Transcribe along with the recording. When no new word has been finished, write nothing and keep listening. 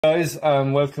Guys,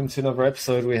 welcome to another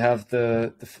episode. We have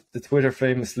the Twitter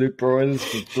famous Luke Broyles,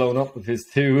 who's blown up with his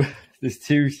two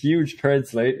huge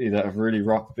threads lately that have really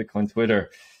rocked Bitcoin Twitter.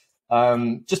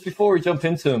 Just before we jump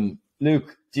into them,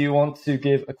 Luke, do you want to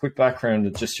give a quick background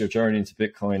of just your journey into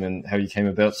Bitcoin and how you came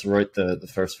about to write the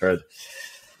first thread?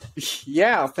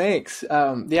 Yeah, thanks.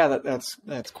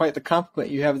 That's quite the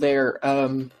compliment you have there.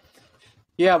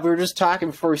 Yeah, we were just talking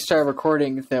before we started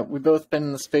recording that we've both been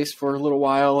in the space for a little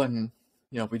while, and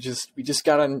we just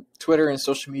got on Twitter and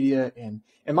social media, and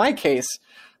in my case,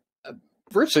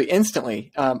 virtually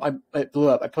instantly, it blew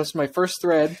up. I posted my first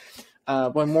thread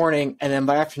one morning, and then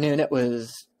by afternoon it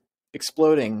was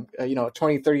exploding.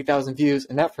 20,000-30,000 views,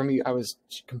 and that for me, I was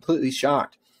completely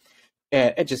shocked.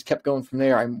 And it just kept going from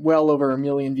there. I'm well over 1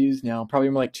 million views now, probably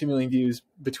more like 2 million views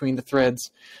between the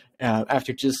threads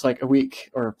after just like a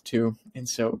week or two. And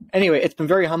so anyway, it's been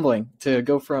very humbling to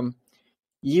go from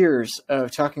years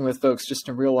of talking with folks just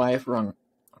in real life or on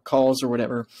calls or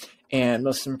whatever. And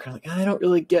most of them are kind of like, I don't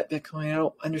really get Bitcoin. I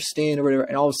don't understand or whatever.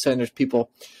 And all of a sudden there's people,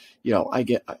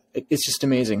 it's just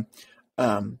amazing.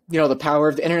 The power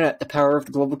of the internet, the power of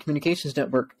the global communications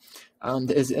network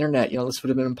is the internet. This would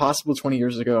have been impossible 20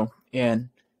 years ago. And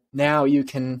now you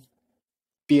can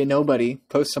be a nobody,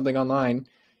 post something online,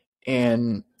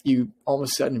 and you all of a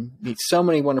sudden meet so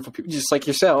many wonderful people, just like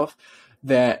yourself,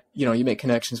 that, you make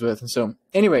connections with. And so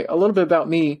anyway, a little bit about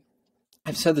me.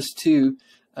 I've said this too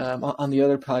on the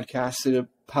other podcast. I did a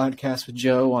podcast with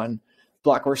Joe on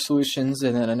Blockware Solutions,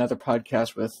 and then another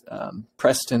podcast with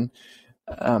Preston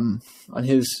on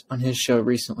his show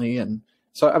recently. And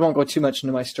so I won't go too much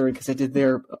into my story because I did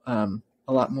there a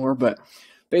lot more. But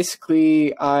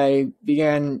basically, I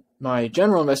began my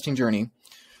general investing journey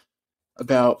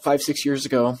about 5-6 years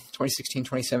ago, 2016,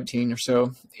 2017 or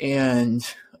so. And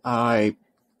I,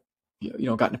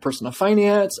 got into personal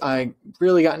finance. I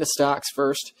really got into stocks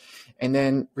first, and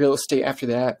then real estate after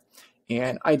that.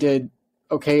 And I did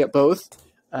okay at both.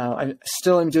 I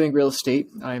still am doing real estate.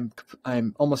 I'm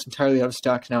almost entirely out of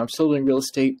stocks now. I'm still doing real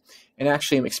estate, and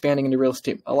actually I'm expanding into real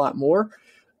estate a lot more.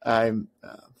 I'm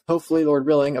hopefully, Lord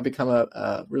willing, I'll become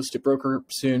a real estate broker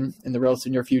soon in the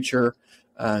relatively near future,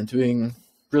 doing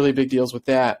really big deals with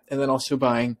that, and then also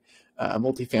buying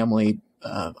multifamily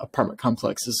apartment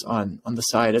complexes on the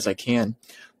side as I can.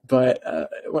 But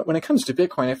when it comes to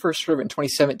Bitcoin, I first heard of it in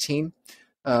 2017.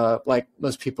 Like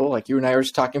most people, like you and I were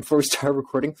just talking before we started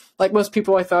recording, like most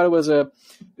people, I thought it was the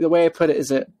way I put it is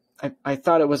that I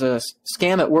thought it was a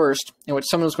scam at worst, in which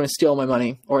someone was going to steal my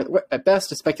money, or at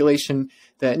best a speculation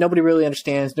that nobody really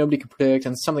understands, nobody can predict,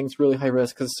 and something's really high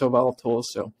risk because it's so volatile.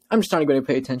 So I'm just not going to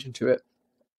pay attention to it.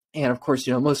 And of course,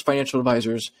 most financial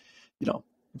advisors,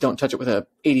 don't touch it with a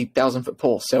 80,000 foot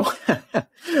pole. So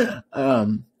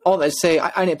all that to say,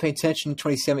 I didn't pay attention in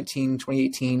 2017,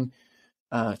 2018,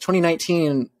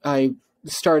 2019, I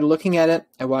started looking at it.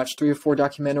 I watched 3 or 4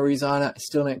 documentaries on it. I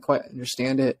still didn't quite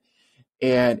understand it.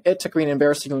 And it took me an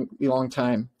embarrassingly long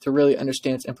time to really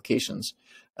understand its implications,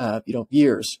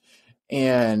 years.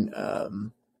 And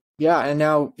and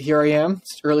now here I am,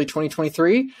 it's early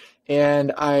 2023,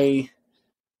 and I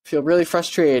feel really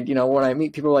frustrated, when I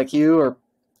meet people like you or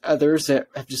others that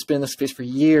have just been in this space for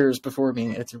years before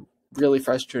me. It's really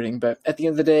frustrating. But at the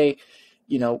end of the day,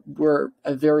 we're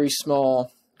a very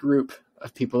small group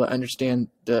of people that understand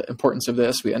the importance of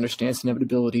this. We understand its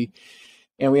inevitability,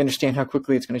 and we understand how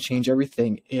quickly it's going to change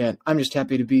everything. And I'm just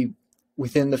happy to be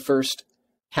within the first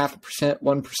 0.5%,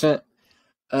 1%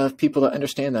 of people that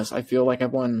understand this. I feel like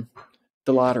I've won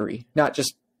the lottery, not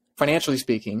just financially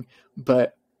speaking,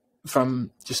 but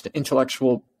from just an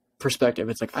intellectual perspective.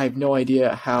 It's like, I have no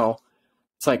idea how.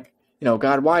 It's like,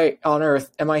 God, why on earth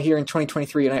am I here in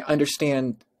 2023 and I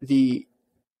understand the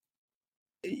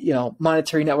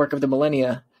monetary network of the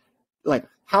millennia? Like,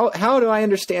 how do I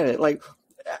understand it? Like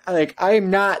I'm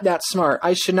not that smart.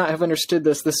 I should not have understood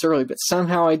this early, but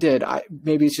somehow I did.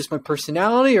 Maybe it's just my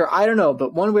personality, or I don't know,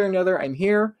 but one way or another, I'm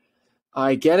here.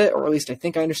 I get it, or at least I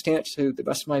think I understand it to the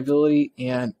best of my ability.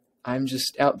 And I'm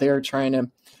just out there trying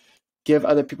to give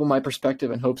other people my perspective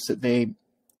in hopes that they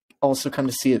also come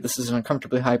to see it. This is an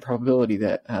uncomfortably high probability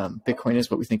that Bitcoin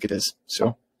is what we think it is.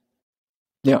 So,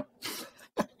 yeah.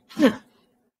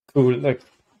 Cool, like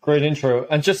great intro.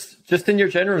 And just in your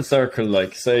general circle,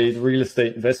 like say real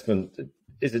estate investment,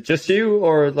 is it just you,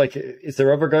 or like is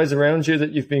there other guys around you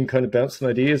that you've been kind of bouncing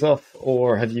ideas off,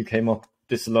 or have you came up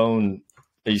this alone?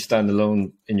 Are you stand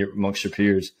alone amongst your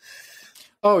peers?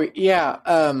 Oh yeah,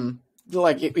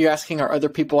 like you're asking, are other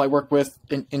people I work with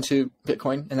into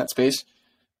Bitcoin in that space?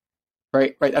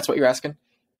 Right. That's what you're asking.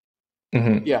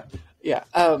 Mm-hmm. Yeah.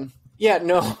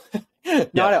 No,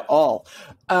 not at all.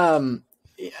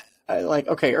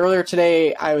 okay, earlier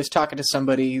today I was talking to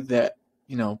somebody that,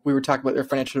 we were talking about their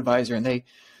financial advisor, and they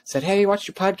said, "Hey, watch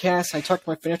your podcast." I talked to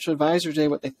my financial advisor today,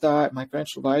 what they thought. My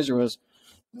financial advisor was,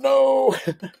 "No,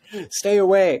 stay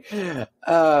away."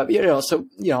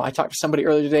 I talked to somebody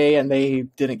earlier today and they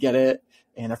didn't get it,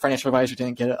 and our financial advisor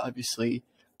didn't get it, obviously.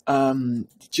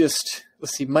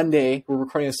 Let's see, Monday, we're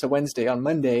recording this on Wednesday. On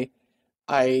Monday,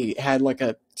 I had like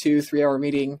a 2-3 hour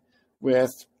meeting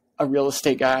with a real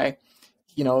estate guy.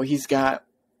 He's got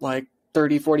like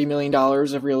 $30-40 million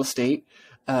of real estate.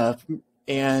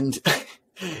 And,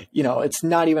 it's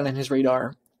not even on his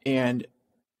radar. And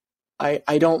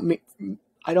I don't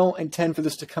intend for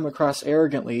this to come across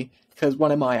arrogantly, because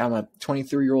what am I? I'm a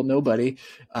 23-year-old nobody.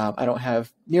 I don't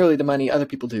have nearly the money other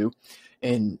people do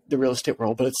in the real estate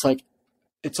world, but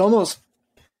it's almost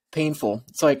painful.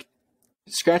 It's like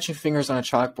scratching fingers on a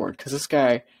chalkboard, because this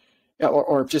guy,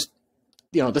 or just,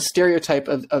 the stereotype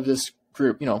of this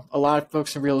group, a lot of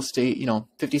folks in real estate,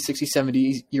 50, 60,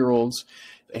 70-year-olds,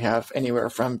 they have anywhere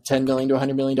from $10 million to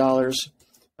 $100 million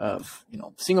of,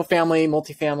 single family,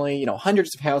 multifamily,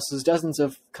 hundreds of houses, dozens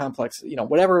of complex,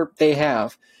 whatever they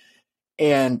have.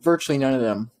 And virtually none of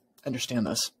them understand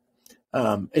this.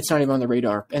 It's not even on the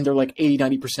radar. And they're like 80,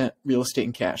 90% real estate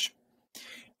and cash.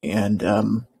 And,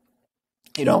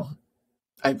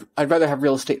 I'd rather have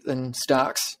real estate than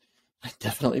stocks. I'd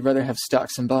definitely rather have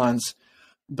stocks and bonds.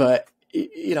 But,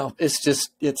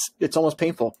 it's almost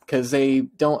painful, because they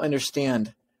don't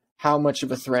understand how much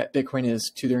of a threat Bitcoin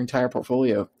is to their entire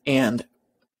portfolio. And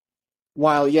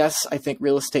while, yes, I think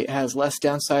real estate has less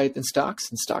downside than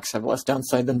stocks, and stocks have less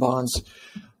downside than bonds,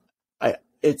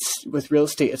 with real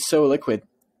estate, it's so liquid.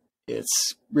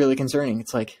 It's really concerning.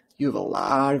 It's like you have a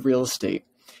lot of real estate,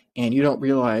 and you don't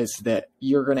realize that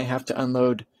you're going to have to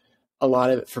unload a lot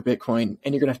of it for Bitcoin,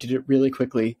 and you're going to have to do it really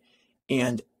quickly.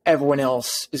 And everyone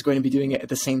else is going to be doing it at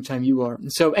the same time you are.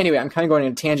 And so anyway, I'm kind of going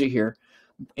on a tangent here,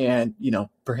 and,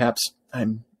 perhaps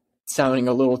I'm sounding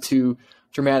a little too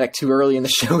dramatic too early in the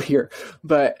show here.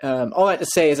 But all I have to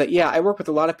say is that, I work with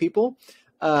a lot of people.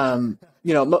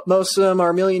 Most of them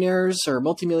are millionaires or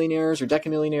multimillionaires or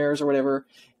decamillionaires or whatever.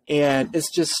 And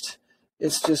it's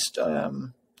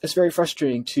very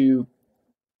frustrating to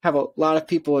have a lot of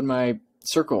people in my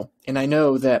circle. And I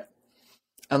know that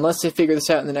unless they figure this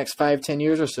out in the next 5-10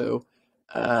 years or so,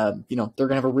 they're going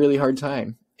to have a really hard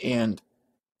time. And,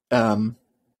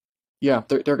 they're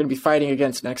going to be fighting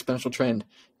against an exponential trend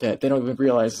that they don't even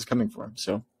realize is coming for them.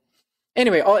 So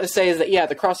anyway, all I have to say is that,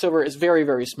 the crossover is very,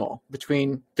 very small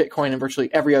between Bitcoin and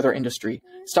virtually every other industry.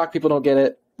 Stock people don't get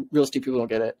it. Real estate people don't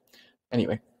get it.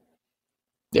 Anyway.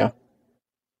 Yeah.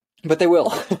 But they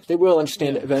will. They will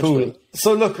understand it eventually. Cool.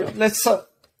 So look, let's,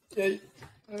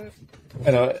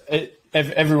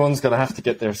 everyone's going to have to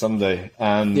get there someday.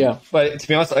 But to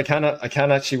be honest, I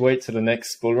can't actually wait till the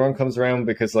next bull run comes around,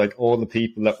 because like all the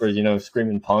people that were,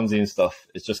 screaming Ponzi and stuff,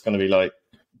 it's just going to be like,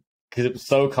 because it was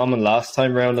so common last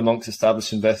time around amongst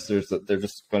established investors that they're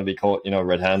just going to be caught,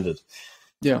 red-handed.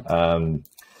 Yeah.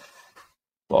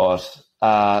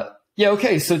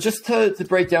 Okay. So just to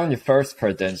break down your first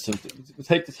pairs then, so we'll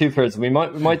take the two pairs. We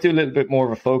might do a little bit more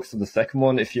of a focus on the second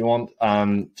one if you want,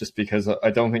 just because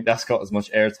I don't think that's got as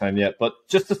much airtime yet. But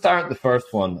just to start the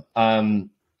first one, it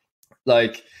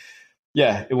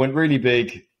went really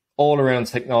big all around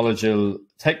technological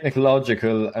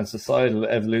and societal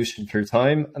evolution through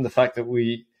time, and the fact that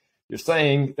you're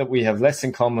saying that we have less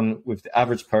in common with the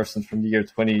average person from the year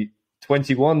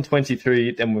 2021,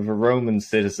 23 than with a Roman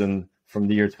citizen from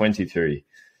the year 23.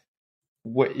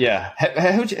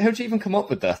 How'd you even come up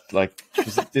with that? Like,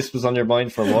 this was on your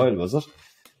mind for a while, was it?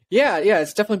 Yeah,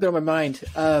 it's definitely been on my mind.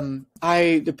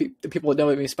 The people that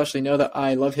know me especially know that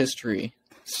I love history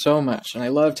so much, and I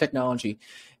love technology.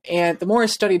 And the more I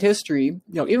studied history,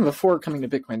 even before coming to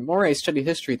Bitcoin, the more I studied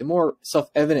history, the more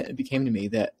self-evident it became to me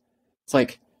that it's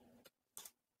like,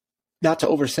 not to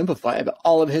oversimplify it, but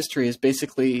all of history is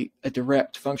basically a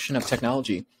direct function of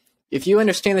technology. If you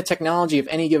understand the technology of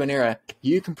any given era,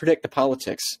 you can predict the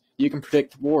politics. You can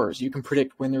predict wars. You can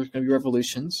predict when there's going to be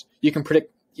revolutions. You can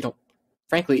predict,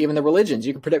 frankly, even the religions.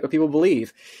 You can predict what people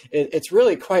believe. It's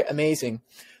really quite amazing.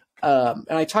 And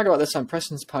I talk about this on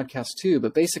Preston's podcast too,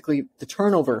 but basically the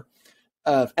turnover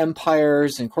of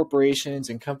empires and corporations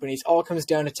and companies all comes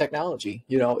down to technology.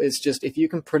 It's just, if you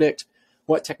can predict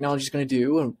what technology is going to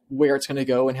do and where it's going to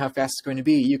go and how fast it's going to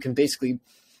be, you can basically,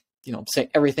 say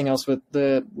everything else with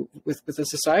the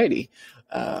society.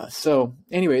 So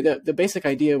anyway, the basic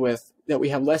idea that we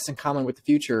have less in common with the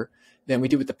future than we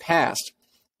do with the past,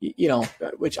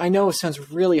 which I know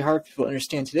sounds really hard for people to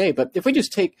understand today, but if we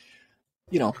just take,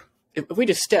 if we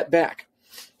just step back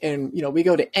And, we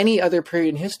go to any other period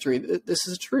in history, this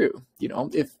is true.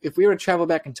 If we were to travel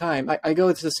back in time, I go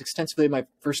into this extensively in my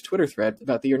first Twitter thread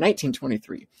about the year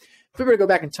 1923. If we were to go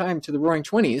back in time to the Roaring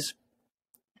Twenties,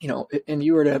 and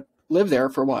you were to live there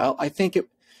for a while,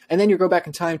 and then you go back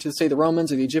in time to, say, the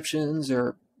Romans or the Egyptians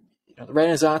or the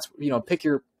Renaissance, pick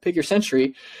your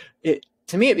century.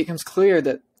 To me, it becomes clear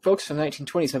that folks from the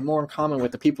 1920s have more in common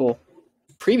with the people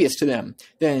previous to them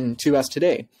than to us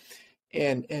today.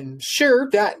 And sure,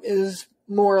 that is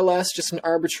more or less just an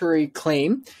arbitrary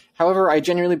claim. However, I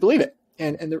genuinely believe it.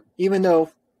 And even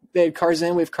though they had cars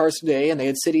then, we have cars today, and they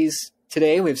had cities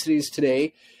today, we have cities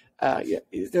today.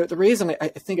 The reason I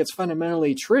think it's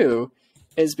fundamentally true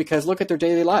is because look at their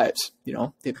daily lives.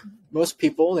 Most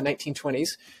people in the 1920s,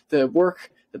 the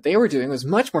work that they were doing was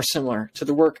much more similar to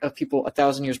the work of people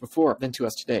 1,000 years before than to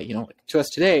us today. To us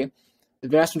today, the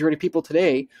vast majority of people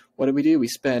today, what do? We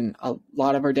spend a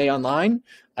lot of our day online.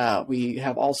 We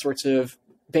have all sorts of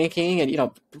banking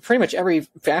and, pretty much every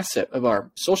facet of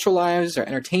our social lives, our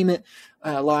entertainment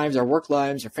lives, our work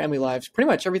lives, our family lives, pretty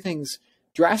much everything's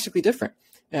drastically different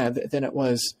than it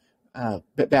was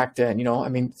back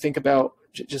then. Think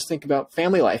about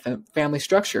family life and family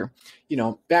structure.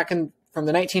 From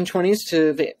the 1920s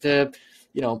to the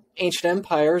ancient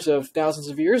empires of thousands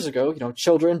of years ago,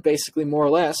 children basically more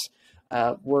or less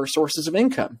were sources of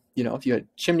income. If you had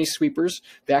chimney sweepers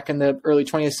back in the early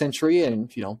 20th century,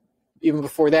 and even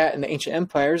before that in the ancient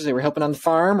empires, they were helping on the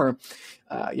farm or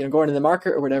going to the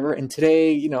market or whatever. And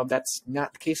today, that's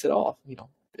not the case at all.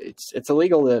 It's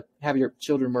illegal to have your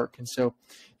children work, and so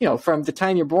from the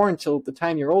time you're born till the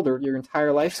time you're older, your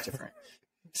entire life's different.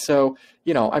 So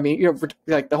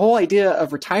like the whole idea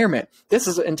of retirement, this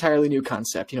is an entirely new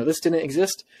concept. This didn't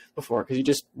exist before because you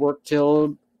just work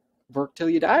till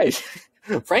you died,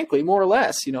 frankly, more or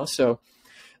less, so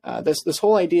this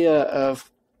whole idea of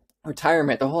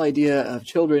retirement, the whole idea of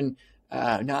children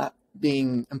not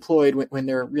being employed when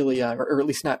they're really, or at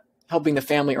least not helping the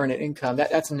family earn an income,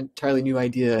 that's an entirely new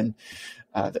idea. And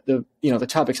the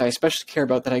topics I especially care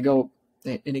about that I go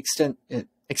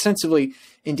extensively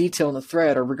in detail in the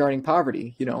thread are regarding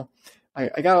poverty.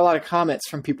 I got a lot of comments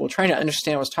from people trying to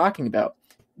understand what I was talking about,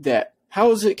 that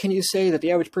how can you say that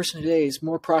the average person today is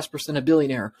more prosperous than a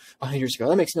billionaire 100 years ago?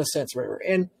 That makes no sense, whatever.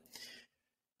 And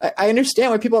I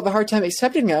understand why people have a hard time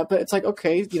accepting that, but it's like,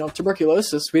 okay,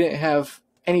 tuberculosis, we didn't have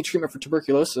any treatment for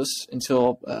tuberculosis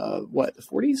until, the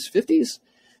 40s, 50s?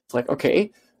 It's like,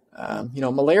 okay,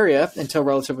 malaria until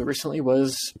relatively recently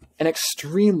was an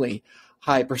extremely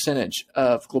high percentage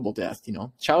of global death.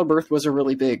 Childbirth was a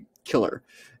really big killer.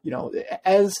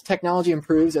 As technology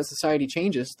improves, as society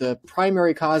changes, the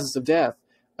primary causes of death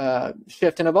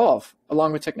shift and evolve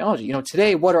along with technology.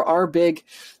 Today, what are our big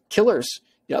killers?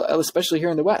 Especially here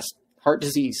in the West: heart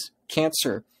disease,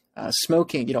 cancer,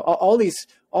 smoking. All these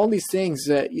things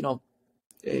that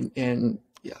and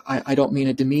I don't mean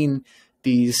to demean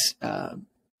these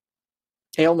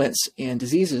ailments and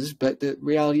diseases, but the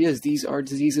reality is these are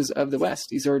diseases of the West.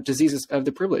 These are diseases of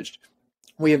the privileged.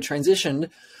 We have transitioned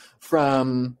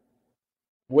from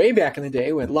way back in the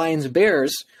day when lions and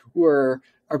bears were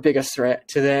our biggest threat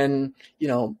to then,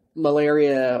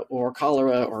 malaria or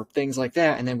cholera or things like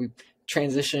that. And then we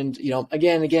transitioned,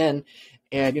 again and again.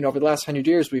 And, over the last 100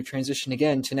 years, we've transitioned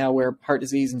again to now where heart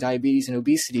disease and diabetes and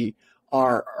obesity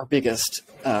are our biggest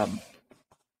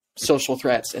social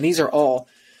threats. And these are all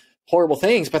horrible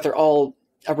things, but they're all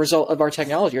a result of our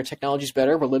technology. Our technology is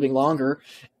better. We're living longer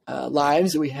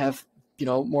lives. We have,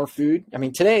 more food.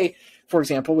 Today, for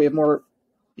example, we have more,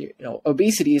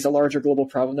 obesity is a larger global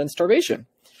problem than starvation.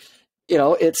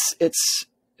 It's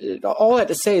all I have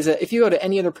to say is that if you go to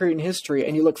any other period in history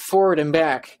and you look forward and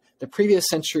back, the previous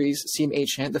centuries seem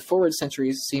ancient, the forward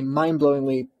centuries seem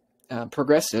mind-blowingly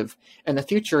progressive, and the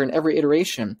future in every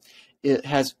iteration, it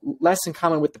has less in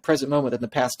common with the present moment than the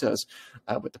past does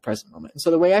with the present moment. And so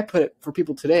the way I put it for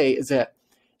people today is that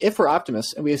if we're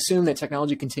optimists and we assume that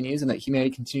technology continues and that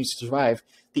humanity continues to survive,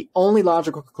 the only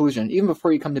logical conclusion, even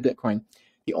before you come to Bitcoin,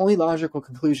 the only logical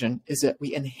conclusion is that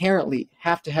we inherently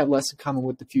have to have less in common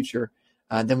with the future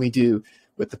than we do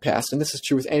with the past. And this is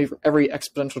true with every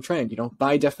exponential trend.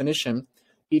 By definition,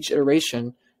 each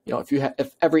iteration,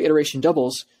 if every iteration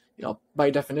doubles,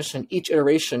 by definition, each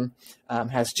iteration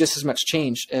has just as much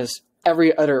change as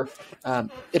every other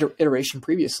iteration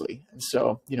previously. And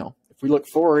so, if we look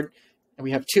forward and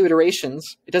we have 2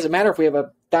 iterations, it doesn't matter if we have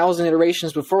 1,000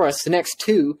 iterations before us, the next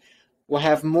 2 will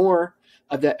have more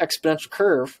of that exponential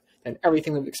curve than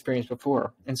everything we've experienced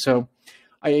before. And so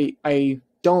I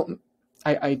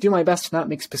do my best to not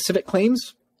make specific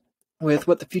claims with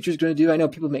what the future is going to do. I know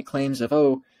people make claims of,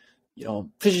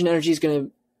 fission energy is going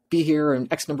to be here in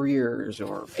X number of years,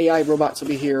 or AI robots will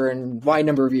be here in Y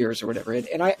number of years, or whatever.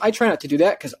 And I try not to do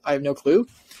that because I have no clue.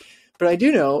 But I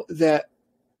do know that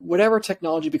whatever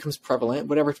technology becomes prevalent,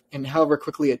 whatever and however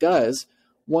quickly it does,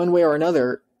 one way or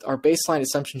another, our baseline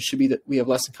assumption should be that we have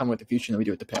less in common with the future than we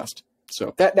do with the past.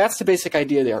 So that's the basic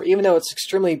idea there. Even though it's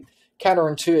extremely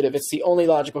counterintuitive, it's the only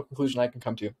logical conclusion I can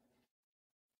come to.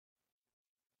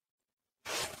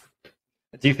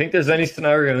 Do you think there's any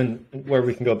scenario where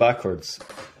we can go backwards?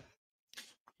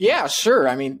 Yeah, sure.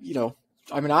 I mean,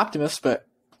 I'm an optimist, but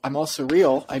I'm also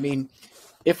real. I mean,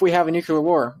 if we have a nuclear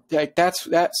war, like that's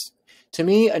to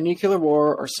me, a nuclear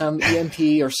war or some EMP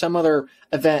or some other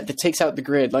event that takes out the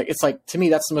grid. To me,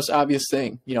 that's the most obvious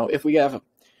thing. If we have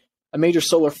a major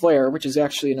solar flare, which is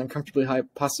actually an uncomfortably high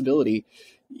possibility,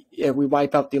 if we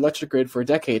wipe out the electric grid for a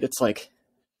decade, it's like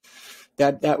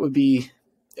that would be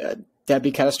that'd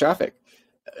be catastrophic.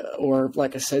 Or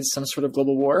like I said, some sort of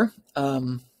global war.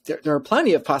 There are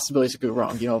plenty of possibilities to go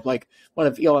wrong. Like one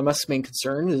of Elon Musk's main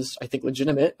concerns is, I think,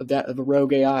 legitimate, of a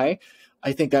rogue AI.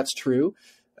 I think that's true.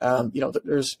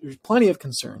 There's plenty of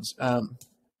concerns.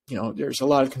 There's a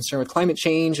lot of concern with climate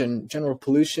change and general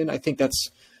pollution. I think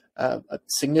that's a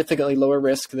significantly lower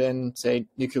risk than, say,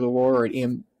 nuclear war or an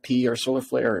EMP or solar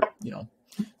flare,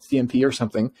 CMP or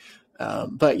something.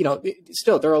 But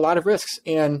still, there are a lot of risks.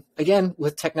 And again,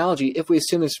 with technology, if we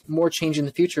assume there's more change in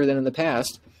the future than in the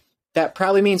past, that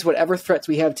probably means whatever threats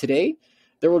we have today,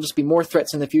 there will just be more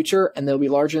threats in the future, and they'll be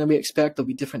larger than we expect. They'll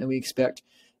be different than we expect.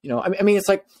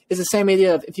 It's the same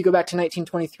idea of, if you go back to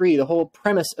 1923, the whole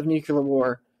premise of nuclear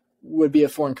war would be a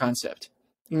foreign concept.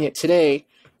 And yet today,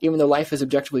 even though life is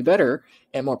objectively better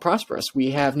and more prosperous,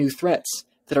 we have new threats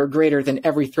that are greater than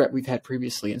every threat we've had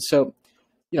previously. And so,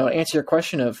 to answer your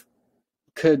question of,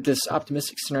 could this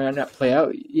optimistic scenario not play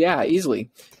out? Yeah, easily.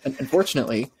 And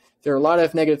unfortunately, there are a lot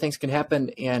of negative things can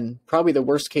happen, and probably the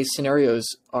worst case scenarios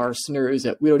are scenarios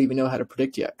that we don't even know how to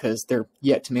predict yet because they're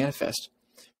yet to manifest.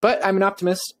 But I'm an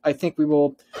optimist. I think we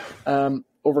will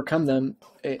overcome them.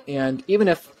 And even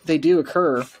if they do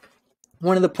occur,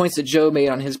 one of the points that Joe made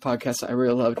on his podcast that I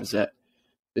really loved was that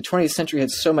the 20th century had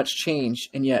so much change,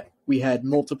 and yet we had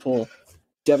multiple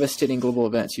devastating global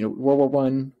events. World War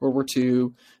I, World War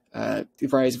II, the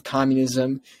rise of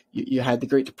communism. You had the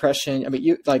Great Depression.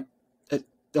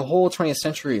 The whole 20th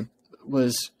century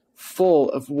was full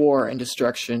of war and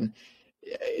destruction.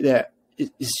 That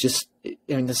is just,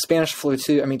 the Spanish flu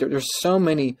too. There's so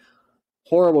many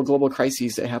horrible global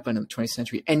crises that happened in the 20th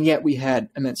century, and yet we had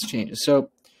immense changes. So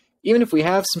even if we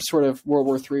have some sort of World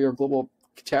War III or global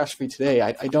catastrophe today,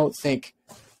 I don't think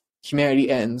humanity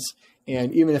ends.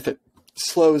 And even if it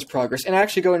slows progress, and I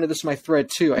actually go into this in my thread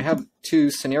too, I have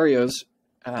two scenarios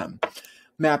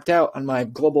mapped out on my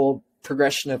global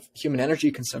progression of human energy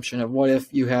consumption of what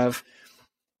if you have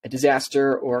a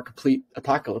disaster or a complete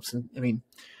apocalypse. And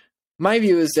my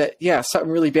view is that, yeah,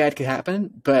 something really bad could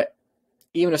happen, but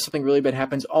even if something really bad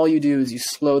happens, all you do is you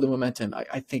slow the momentum.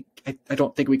 I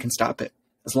don't think we can stop it.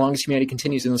 As long as humanity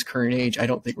continues in this current age, I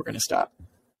don't think we're going to stop.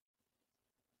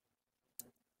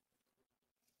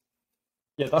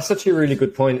 Yeah, that's actually a really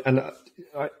good point. And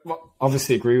I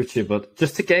obviously agree with you, but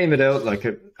just to game it out,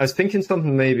 I was thinking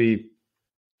something maybe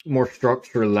more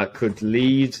structural that could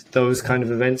lead those kind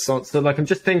of events on. So I'm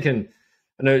just thinking,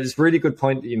 and it's a really good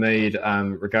point that you made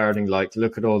regarding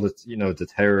look at all the, the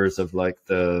terrors of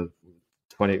the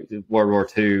World War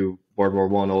II, World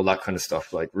War I, all that kind of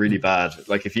stuff, really bad.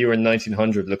 If you were in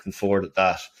 1900 looking forward at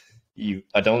that,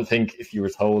 I don't think if you were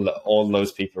told that all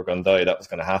those people were going to die, that was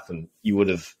going to happen, you would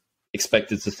have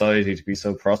expected society to be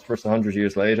so prosperous 100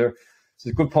 years later. So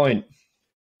it's a good point.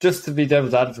 Just to be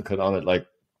devil's advocate on it,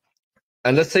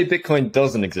 and let's say Bitcoin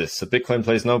doesn't exist, so Bitcoin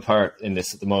plays no part in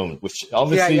this at the moment, which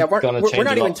obviously is going to change. We're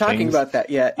not even talking things. About that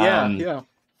yet. Yeah.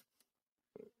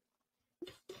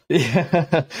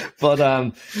 Yeah,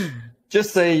 but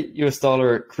just say US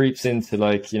dollar creeps into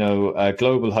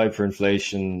global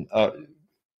hyperinflation.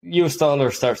 US dollar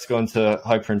starts to go into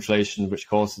hyperinflation, which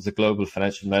causes a global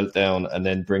financial meltdown, and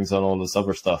then brings on all this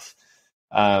other stuff.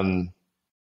 I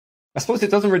suppose it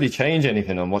doesn't really change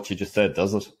anything on what you just said,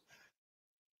 does it?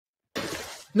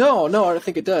 No, I don't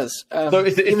think it does. So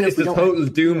it's the total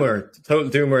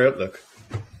doomer outlook.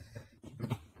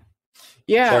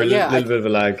 Yeah, Sorry, a little bit of a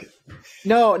lag.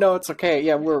 No, it's okay.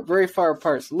 Yeah, we're very far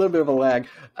apart. It's a little bit of a lag.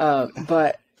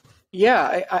 But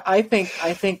yeah, I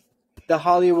think the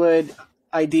Hollywood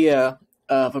idea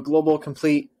of a global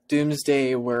complete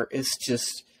doomsday where it's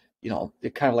just,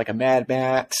 kind of like a Mad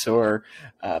Max or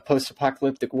a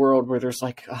post-apocalyptic world where there's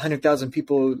 100,000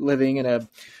 people living in a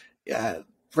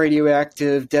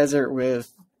radioactive desert with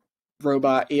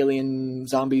robot, alien,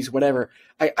 zombies, whatever.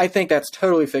 I think that's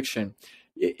totally fiction.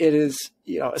 It is,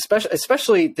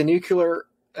 especially the nuclear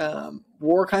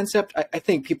war concept. I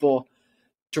think people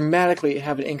dramatically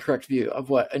have an incorrect view of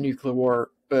what a nuclear war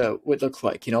would look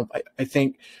like. I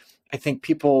think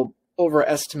people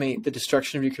overestimate the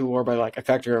destruction of nuclear war by like a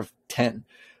factor of 10.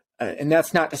 And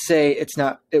that's not to say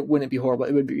it wouldn't be horrible.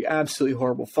 It would be absolutely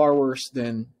horrible, far worse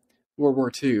than World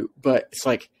War II. But it's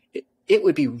like, it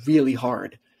would be really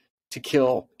hard to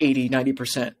kill 80,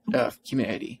 90% of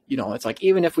humanity. It's like,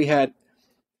 even if we had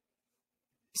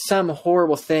some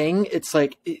horrible thing, it's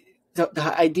like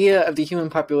the idea of the human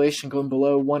population going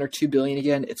below 1 or 2 billion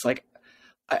again, it's like,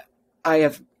 I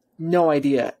have no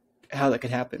idea how that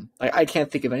could happen. Like, I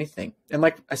can't think of anything. And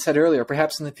like I said earlier,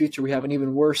 perhaps in the future we have an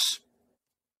even worse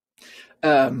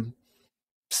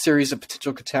series of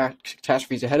potential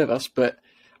catastrophes ahead of us. But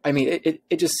I mean,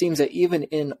 it just seems that even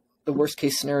in the worst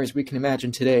case scenarios we can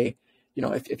imagine today,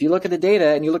 if you look at the data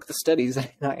and you look at the studies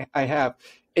I have,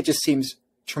 it just seems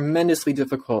tremendously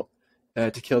difficult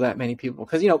to kill that many people,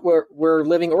 because we're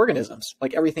living organisms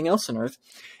like everything else on Earth,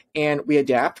 and we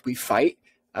adapt, we fight,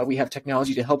 we have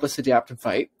technology to help us adapt and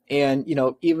fight. And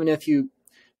even if you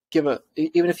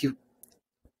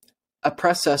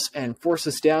oppress us and force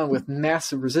us down with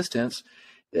massive resistance,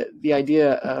 the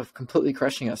idea of completely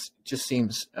crushing us just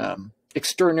seems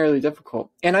extraordinarily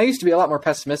difficult. And I used to be a lot more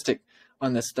pessimistic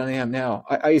on this than I am now.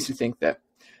 I used to think that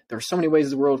there are so many ways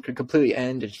the world could completely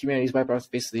end and humanity's wiped off the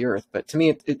face of the earth. But to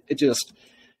me,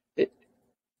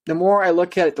 the more I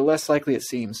look at it, the less likely it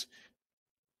seems.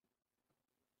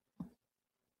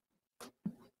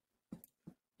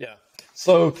 Yeah.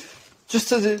 So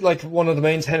just as like one of the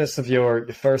main tenets of your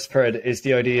first spread is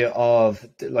the idea of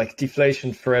like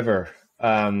deflation forever,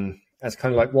 as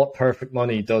kind of like what perfect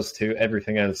money does to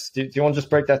everything else. Do you want to just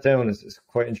break that down? It's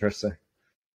quite interesting.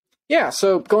 Yeah.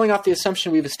 So going off the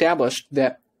assumption we've established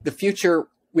that the future,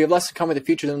 we have less in common with the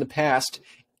future than the past,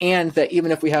 and that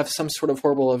even if we have some sort of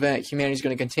horrible event, humanity is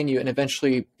going to continue, and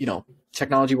eventually,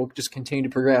 technology will just continue to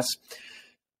progress.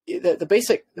 The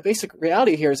basic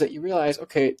reality here is that you realize,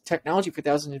 okay, technology for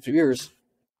thousands of years,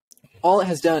 all it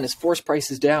has done is force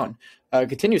prices down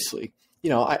continuously.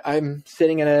 I'm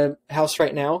sitting in a house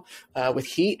right now with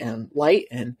heat and light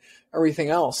and everything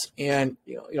else, and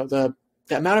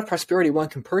the amount of prosperity one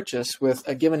can purchase with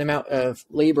a given amount of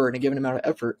labor and a given amount of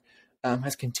effort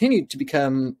has continued to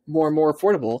become more and more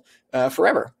affordable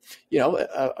forever.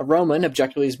 A Roman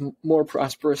objectively is more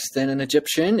prosperous than an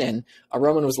Egyptian, and a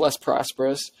Roman was less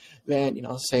prosperous than,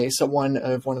 say, one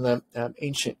of the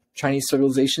ancient Chinese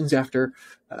civilizations after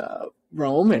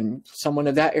Rome, and someone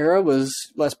of that era was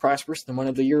less prosperous than one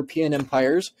of the European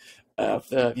empires of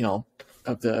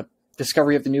the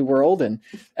discovery of the New World, and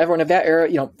everyone of that era,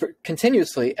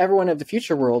 continuously, everyone of the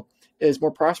future world is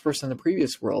more prosperous than the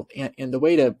previous world. And the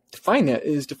way to define that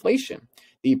is deflation.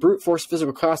 The brute force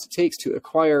physical cost it takes to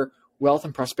acquire wealth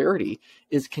and prosperity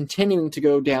is continuing to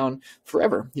go down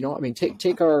forever.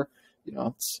 Take our,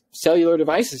 cellular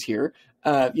devices here.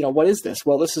 What is this?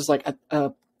 Well, this is like a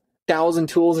 1,000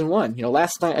 tools in one.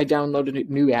 Last night I downloaded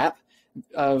a new app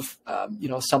of,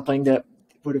 something that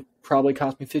would have probably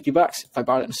cost me $50 if I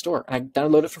bought it in a store. And I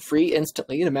download it for free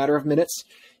instantly in a matter of minutes.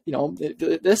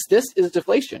 This is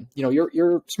deflation.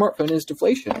 Your smartphone is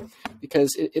deflation,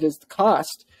 because it is the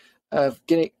cost of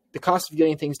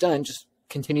getting things done just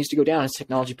continues to go down as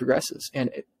technology progresses.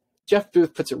 And Jeff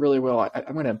Booth puts it really well.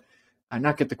 I'm going to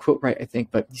not get the quote right, I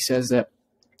think, but he says that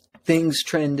things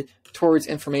trend towards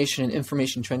information and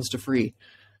information trends to free.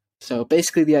 So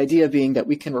basically the idea being that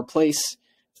we can replace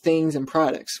things and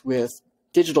products with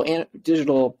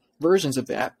digital versions of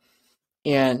that.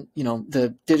 And,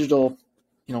 the digital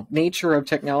nature of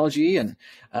technology and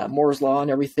Moore's law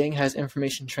and everything has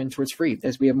information trend towards free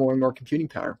as we have more and more computing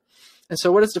power. And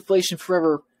so what does deflation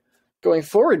forever going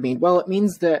forward mean? Well, it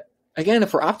means that, again,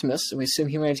 if we're optimists and we assume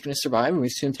humanity is going to survive and we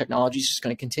assume technology is just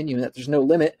going to continue and that there's no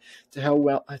limit to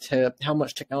how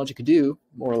much technology could do,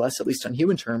 more or less, at least on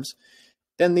human terms,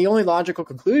 then the only logical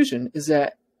conclusion is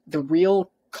that the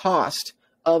real cost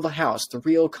of a house, the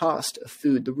real cost of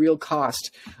food, the real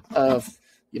cost of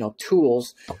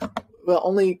tools will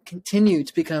only continue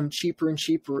to become cheaper and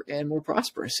cheaper and more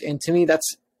prosperous. And to me,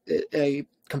 that's a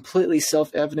completely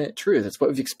self-evident truth. It's what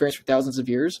we've experienced for thousands of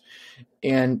years.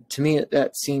 And to me,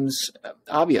 that seems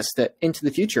obvious that into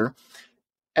the future,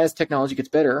 as technology gets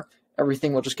better,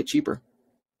 everything will just get cheaper,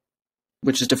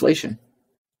 which is deflation.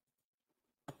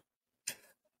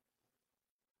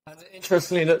 And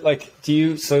interestingly,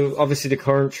 so obviously the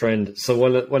current trend, so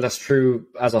while that's true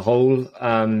as a whole,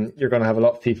 you're going to have a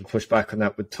lot of people push back on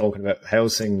that with talking about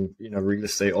housing, real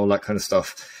estate, all that kind of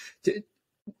stuff.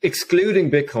 excluding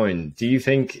Bitcoin, do you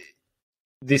think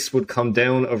this would come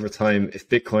down over time if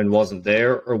Bitcoin wasn't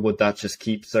there, or would that just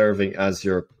keep serving as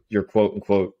your quote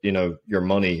unquote, your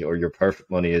money, or your perfect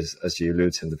money, as you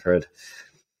allude to in the thread?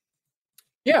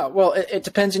 Yeah, well, it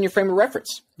depends on your frame of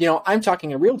reference. I'm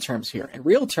talking in real terms here. In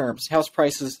real terms, house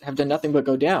prices have done nothing but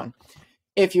go down.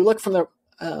 If you look from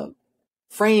the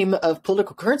frame of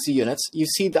political currency units, you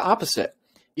see the opposite.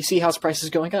 You see house prices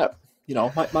going up.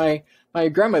 My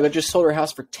grandmother just sold her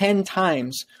house for 10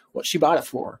 times what she bought it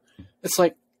for. It's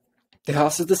like the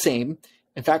house is the same.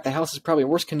 In fact, the house is probably in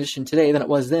worse condition today than it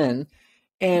was then.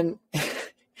 And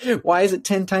why is it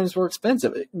 10 times more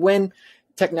expensive when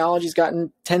technology's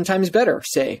gotten 10 times better,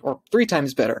 say, or 3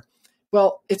 times better?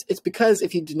 Well, it's because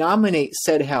if you denominate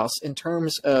said house in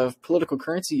terms of political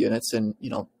currency units and,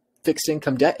 fixed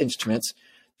income debt instruments,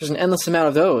 there's an endless amount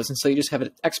of those. And so you just have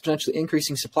an exponentially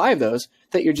increasing supply of those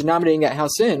that you're denominating that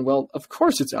house in. Well, of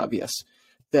course it's obvious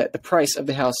that the price of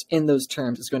the house in those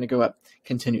terms is going to go up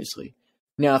continuously.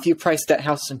 Now, if you price that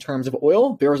house in terms of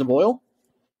oil, barrels of oil,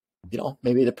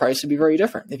 maybe the price would be very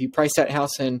different. If you price that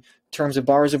house in terms of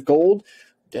bars of gold,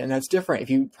 then that's different.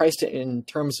 If you priced it in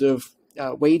terms of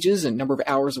wages and number of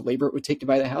hours of labor it would take to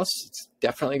buy the house, it's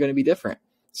definitely going to be different.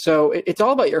 So it's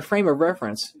all about your frame of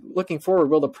reference. Looking forward,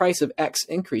 will the price of X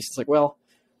increase? It's like, well,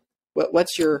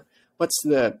 what's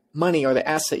the money or the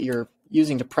asset you're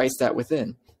using to price that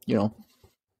within?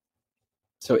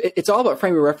 So it's all about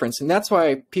frame of reference, and that's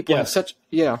why people have such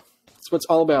that's what it's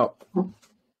all about.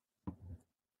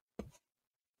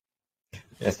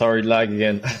 Yeah, sorry, lag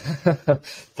again.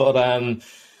 But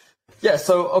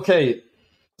so okay.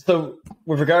 So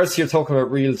with regards to you're talking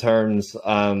about real terms,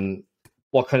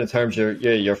 what kind of terms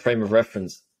your frame of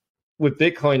reference with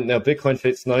Bitcoin? Now, Bitcoin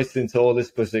fits nicely into all this,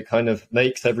 but it kind of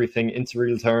makes everything into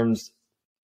real terms.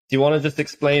 Do you want to just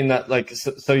explain that?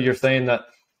 So you're saying that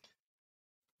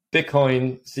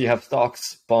Bitcoin, so you have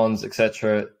stocks, bonds,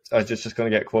 etc. I'm just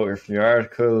going to get a quote here from your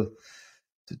article.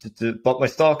 But my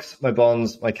stocks, my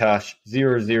bonds, my cash,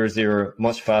 0,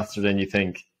 much faster than you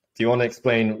think. Do you want to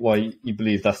explain why you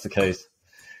believe that's the case?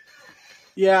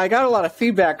 Yeah, I got a lot of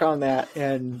feedback on that,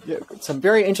 and some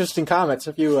very interesting comments.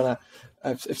 If you wanna,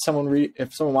 if someone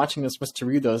watching this wants to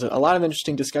read those, a lot of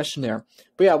interesting discussion there.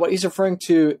 But yeah, what he's referring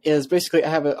to is basically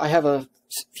I have a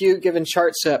few given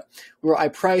charts up where I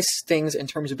price things in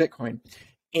terms of Bitcoin,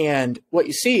 and what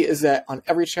you see is that on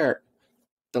every chart,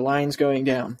 the line's going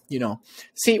down.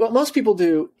 See, what most people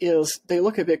do is they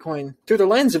look at Bitcoin through the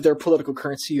lens of their political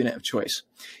currency unit of choice,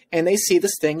 and they see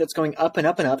this thing that's going up and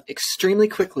up and up extremely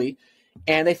quickly.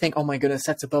 And they think, oh my goodness,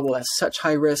 that's a bubble. That's such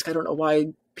high risk. I don't know why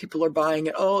people are buying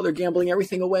it. Oh, they're gambling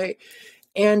everything away.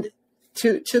 And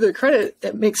to their credit,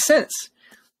 it makes sense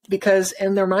because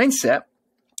in their mindset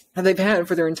that they've had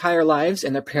for their entire lives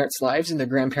and their parents' lives and their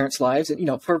grandparents' lives,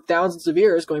 and for thousands of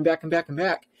years, going back and back and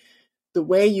back, the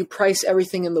way you price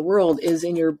everything in the world is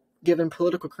in your given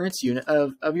political currency unit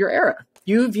of your era.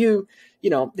 You view,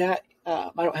 that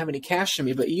I don't have any cash in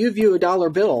me, but you view a dollar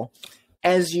bill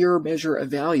as your measure of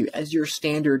value, as your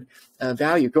standard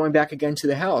value. Going back again to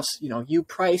the house, you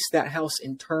price that house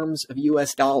in terms of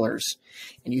US dollars,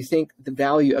 and you think the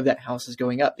value of that house is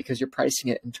going up because you're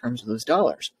pricing it in terms of those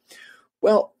dollars.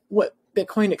 Well, what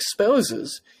Bitcoin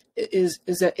exposes is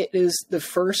that it is the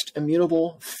first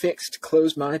immutable, fixed,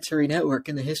 closed monetary network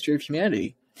in the history of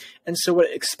humanity. And so what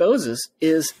it exposes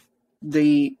is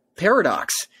the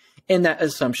paradox in that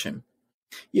assumption.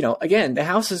 Again, the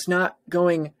house is not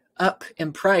going up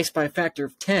in price by a factor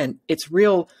of 10, its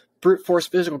real brute force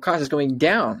physical cost is going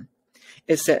down.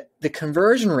 It's that the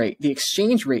conversion rate, the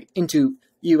exchange rate into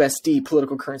USD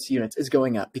political currency units is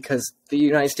going up because the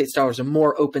United States dollar is a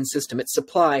more open system. Its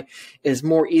supply is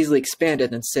more easily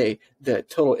expanded than, say, the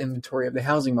total inventory of the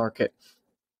housing market.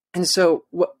 And so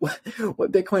what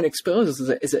Bitcoin exposes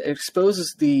is it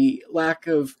exposes the lack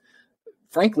of,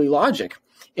 frankly, logic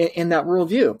in that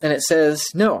worldview. And it says,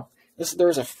 no,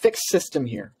 there's a fixed system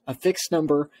here, a fixed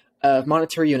number of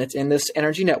monetary units in this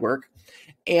energy network.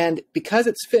 And because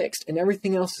it's fixed and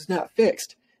everything else is not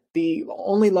fixed, the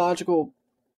only logical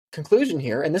conclusion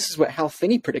here, and this is what Hal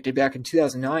Finney predicted back in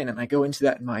 2009, and I go into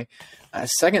that in my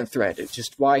second thread, it's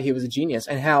just why he was a genius,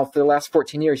 and how for the last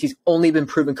 14 years he's only been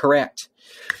proven correct,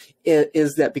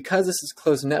 is that because this is a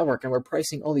closed network and we're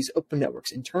pricing all these open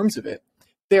networks in terms of it,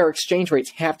 their exchange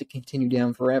rates have to continue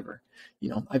down forever.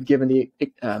 I've given the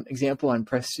example on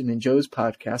Preston and Joe's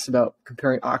podcast about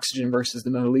comparing oxygen versus the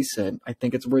Mona Lisa, and I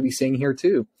think it's worthy saying here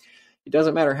too. It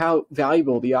doesn't matter how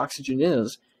valuable the oxygen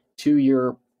is to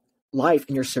your life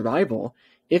and your survival.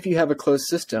 If you have a closed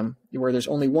system where there's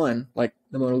only one, like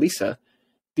the Mona Lisa,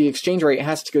 the exchange rate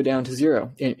has to go down to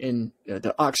zero. In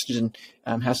the oxygen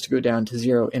has to go down to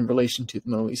zero in relation to the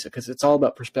Mona Lisa, because it's all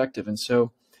about perspective. And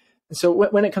so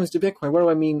when it comes to Bitcoin, what do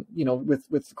I mean? With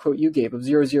the quote you gave of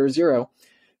 000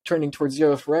 turning towards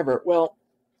zero forever. Well,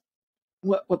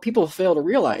 what people fail to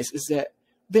realize is that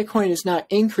Bitcoin is not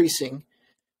increasing.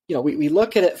 We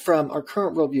look at it from our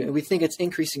current worldview and we think it's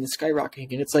increasing and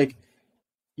skyrocketing. And it's like,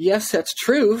 yes, that's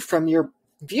true from your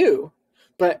view,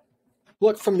 but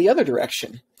look from the other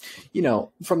direction.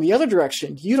 From the other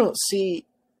direction, you don't see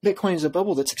Bitcoin as a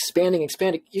bubble that's expanding.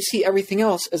 You see everything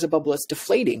else as a bubble that's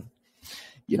deflating.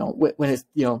 When it's,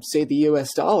 say the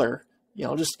US dollar,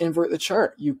 just invert the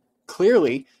chart. You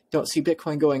clearly don't see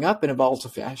Bitcoin going up in a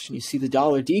volatile fashion. You see the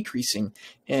dollar decreasing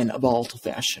in a volatile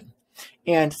fashion.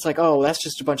 And it's like, oh, that's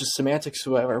just a bunch of semantics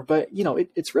or whatever. But,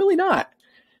 it's really not.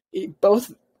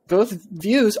 Both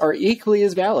views are equally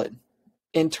as valid.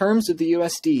 In terms of the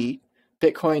USD,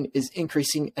 Bitcoin is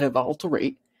increasing at a volatile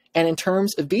rate. And in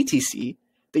terms of BTC,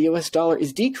 the US dollar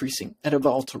is decreasing at a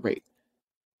volatile rate.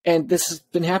 And this has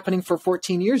been happening for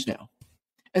 14 years now.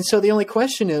 And so the only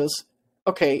question is,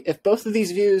 okay, if both of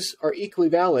these views are equally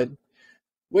valid,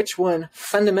 which one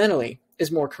fundamentally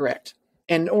is more correct?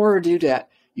 And in order to do that,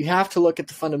 you have to look at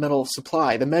the fundamental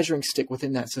supply, the measuring stick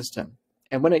within that system.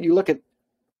 And when you look at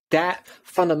that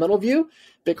fundamental view,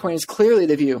 Bitcoin is clearly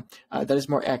the view that is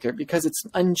more accurate, because it's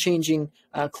an unchanging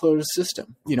closed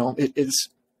system. It is,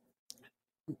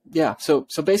 yeah. So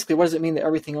basically, what does it mean that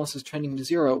everything else is trending to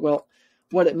zero? Well,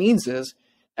 what it means is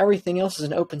everything else is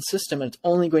an open system, and it's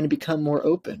only going to become more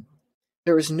open.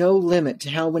 There is no limit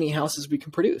to how many houses we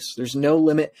can produce. There's no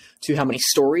limit to how many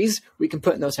stories we can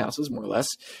put in those houses, more or less.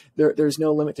 There's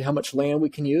no limit to how much land we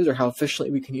can use or how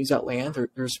efficiently we can use that land.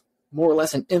 There's more or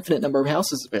less an infinite number of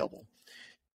houses available.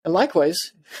 And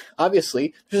likewise,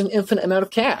 obviously, there's an infinite amount of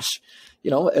cash.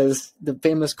 As the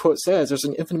famous quote says, there's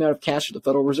an infinite amount of cash at the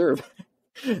Federal Reserve.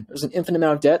 There's an infinite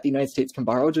amount of debt the United States can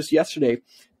borrow. Just yesterday,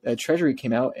 the Treasury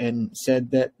came out and said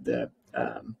that the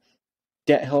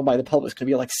debt held by the public is going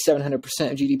to be like 700%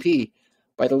 of GDP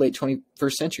by the late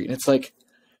 21st century. And it's like,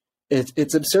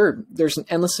 it's absurd. There's an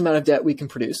endless amount of debt we can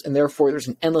produce, and therefore there's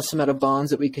an endless amount of bonds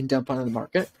that we can dump onto the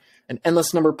market, an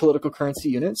endless number of political currency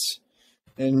units.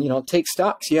 And, take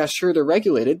stocks. Yeah, sure, they're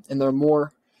regulated and they're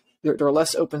a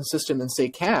less open system than, say,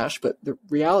 cash. But the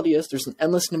reality is there's an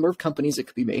endless number of companies that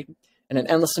could be made, and an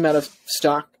endless amount of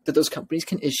stock that those companies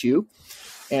can issue.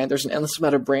 And there's an endless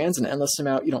amount of brands, an endless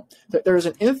amount, there's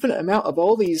an infinite amount of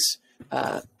all these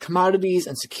commodities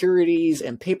and securities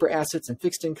and paper assets and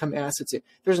fixed income assets.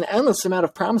 There's an endless amount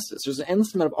of promises. There's an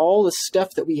endless amount of all the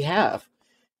stuff that we have,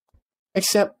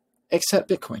 except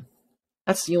Bitcoin.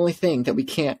 That's the only thing that we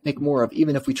can't make more of,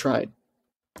 even if we tried,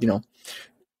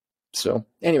 So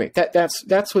anyway,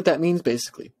 that's what that means,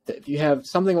 basically. That if you have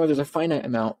something where there's a finite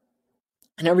amount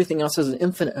and everything else has an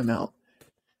infinite amount,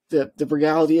 the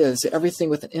reality is that everything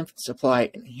with an infinite supply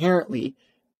inherently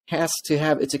has to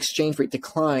have its exchange rate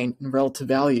decline in relative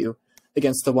value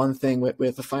against the one thing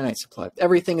with a finite supply.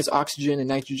 Everything is oxygen and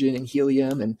nitrogen and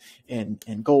helium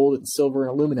and gold and silver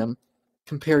and aluminum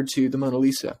compared to the Mona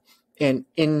Lisa. And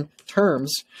in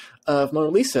terms of Mona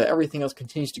Lisa, everything else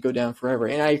continues to go down forever.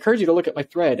 And I encourage you to look at my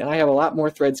thread, and I have a lot more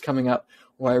threads coming up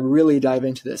where I really dive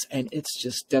into this, and it's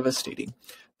just devastating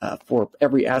for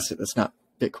every asset that's not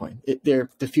Bitcoin.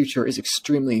 The future is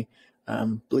extremely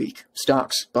bleak.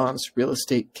 Stocks, bonds, real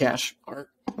estate, cash, art,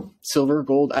 silver,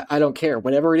 gold, I don't care.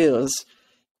 Whatever it is,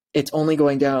 it's only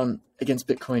going down against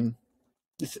Bitcoin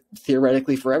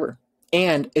theoretically forever.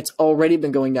 And it's already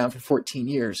been going down for 14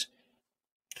 years.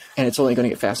 And it's only going to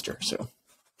get faster. So,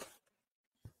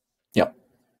 yep.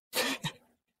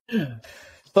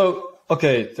 So,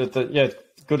 okay, yeah,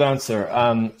 good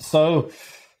answer. So,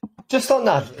 just on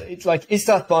that, it's like, is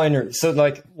that binary? So,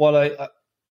 like, what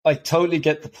I totally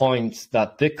get the point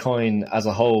that Bitcoin as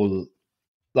a whole,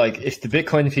 like, if the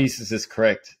Bitcoin thesis is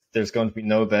correct, there's going to be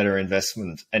no better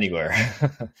investment anywhere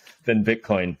than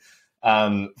Bitcoin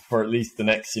for at least the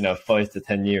next, 5 to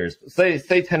 10 years. Say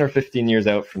 10 or 15 years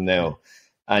out from now.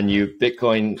 And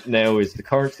Bitcoin now is the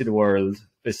currency of the world,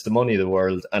 it's the money of the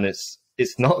world, and it's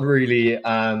not really,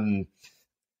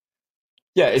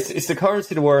 it's the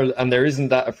currency of the world, and there isn't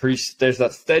that there's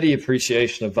that steady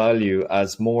appreciation of value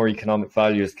as more economic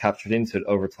value is captured into it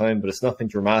over time, but it's nothing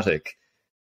dramatic.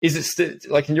 Is it still,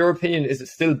 like, in your opinion, is it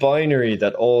still binary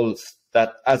that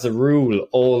as a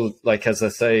rule, like, as I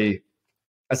say,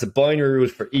 as a binary rule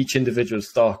for each individual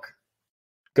stock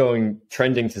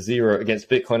trending to zero against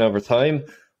Bitcoin over time?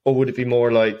 Or would it be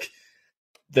more like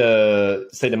the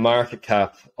market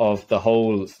cap of the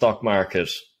whole stock market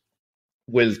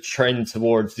will trend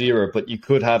towards zero, but you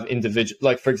could have individual,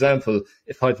 like for example,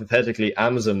 if hypothetically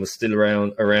Amazon was still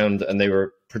around and they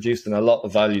were producing a lot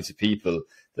of value to people,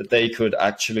 that they could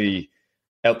actually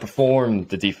outperform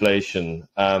the deflation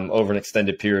over an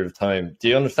extended period of time. Do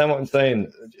you understand what I'm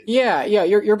saying? Yeah.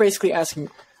 You're basically asking,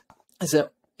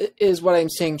 is what I'm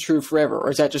saying true forever,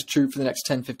 or is that just true for the next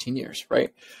 10, 15 years,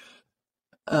 right?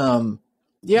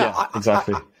 Yeah,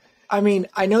 exactly. I mean,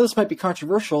 I know this might be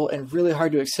controversial and really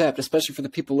hard to accept, especially for the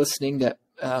people listening that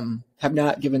have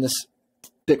not given this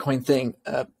Bitcoin thing,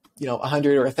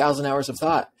 100 or 1,000 hours of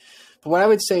thought. But what I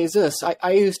would say is this: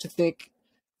 I used to think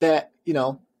that,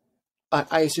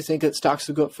 I used to think that stocks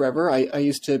would go up forever. I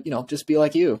used to, just be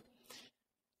like you.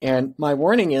 And my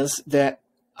warning is that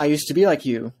I used to be like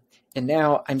you, and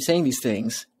now I'm saying these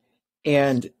things,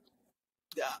 and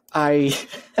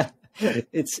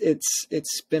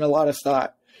it's been a lot of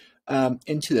thought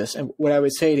into this. And what I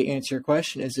would say to answer your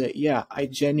question is that, yeah, I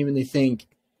genuinely think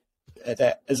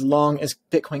that as long as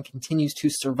Bitcoin continues to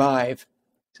survive,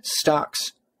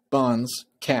 stocks, bonds,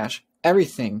 cash,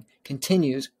 everything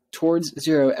continues towards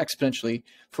zero exponentially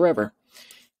forever.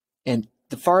 And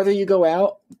the farther you go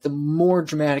out, the more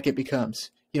dramatic it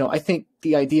becomes. I think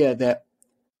the idea that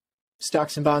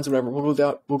stocks and bonds or whatever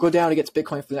will go down against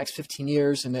Bitcoin for the next 15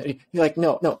 years, and you're like,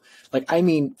 no, like, I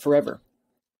mean forever.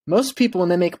 Most people, when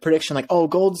they make a prediction like, oh,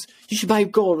 you should buy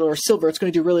gold or silver, it's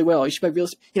going to do really well, you should buy real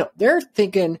estate, they're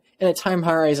thinking in a time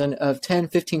horizon of 10,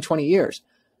 15, 20 years.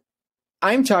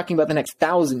 I'm talking about the next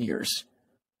 1,000 years.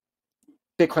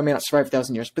 Bitcoin may not survive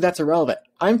 1,000 years, but that's irrelevant.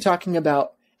 I'm talking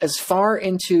about as far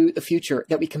into the future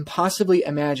that we can possibly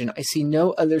imagine. I see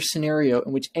no other scenario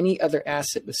in which any other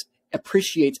asset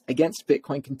appreciates against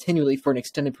Bitcoin continually for an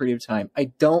extended period of time. I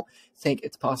don't think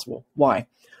it's possible. Why?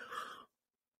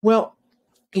 Well,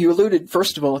 you alluded,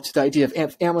 first of all, to the idea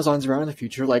of Amazon's around in the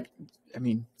future. Like, I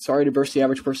mean, sorry to burst the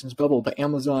average person's bubble, but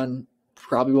Amazon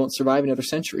probably won't survive another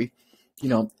century.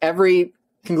 Every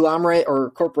conglomerate or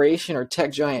corporation or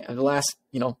tech giant of the last,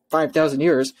 5,000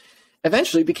 years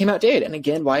eventually became outdated. And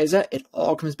again, why is that? It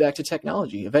all comes back to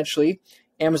technology. Eventually,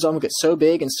 Amazon will get so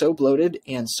big and so bloated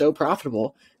and so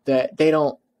profitable that they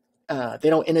don't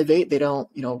innovate, they don't,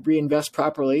 reinvest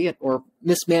properly, or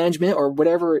mismanagement or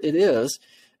whatever it is.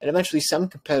 And eventually some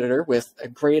competitor with a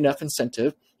great enough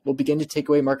incentive will begin to take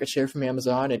away market share from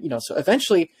Amazon. And, so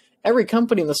eventually every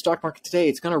company in the stock market today,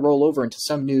 it's going to roll over into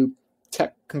some new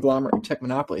tech conglomerate, tech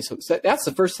monopoly. So that's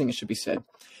the first thing that should be said.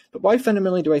 But why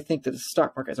fundamentally do I think that the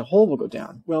stock market as a whole will go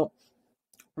down? Well,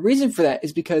 the reason for that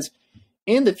is because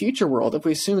in the future world, if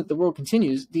we assume that the world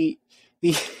continues, the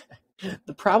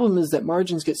problem is that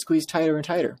margins get squeezed tighter and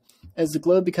tighter as the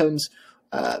globe becomes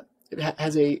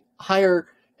has a higher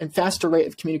and faster rate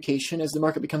of communication, as the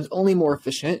market becomes only more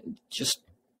efficient. Just,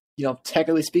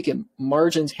 technically speaking,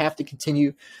 margins have to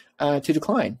continue to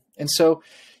decline. And so,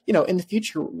 in the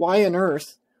future, why on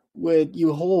earth would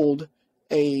you hold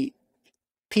a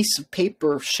piece of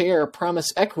paper, share, promise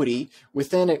equity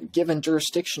within a given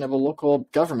jurisdiction of a local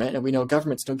government? And we know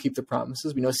governments don't keep their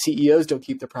promises. We know CEOs don't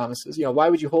keep their promises. Why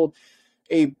would you hold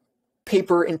a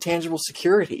paper intangible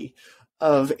security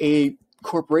of a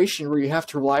corporation where you have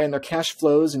to rely on their cash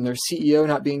flows and their CEO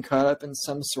not being caught up in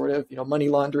some sort of, money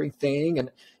laundering thing?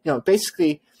 And,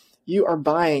 basically you are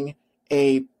buying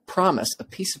a promise, a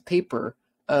piece of paper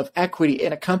of equity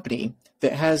in a company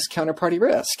that has counterparty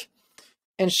risk.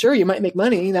 And sure, you might make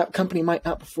money. That company might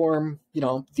outperform,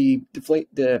 the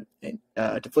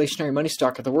deflationary money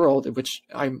stock of the world, which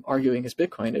I'm arguing is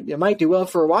Bitcoin. It might do well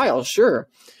for a while, sure.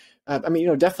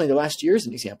 Definitely the last year is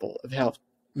an example of how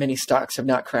many stocks have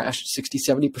not crashed 60,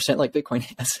 70% like Bitcoin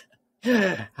has.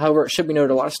 However, it should be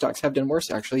noted, a lot of stocks have done worse,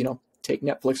 actually. Take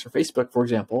Netflix or Facebook, for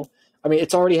example.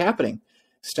 It's already happening.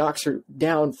 Stocks are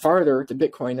down farther to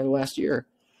Bitcoin in the last year.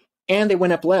 And they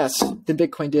went up less than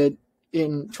Bitcoin did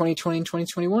in 2020 and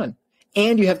 2021.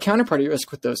 And you have counterparty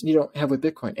risk with those, and you don't have with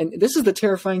Bitcoin. And this is the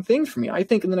terrifying thing for me. I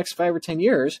think in the next 5 or 10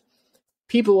 years,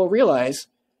 people will realize,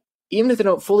 even if they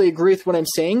don't fully agree with what I'm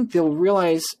saying, they'll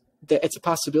realize that it's a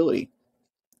possibility.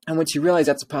 And once you realize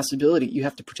that's a possibility, you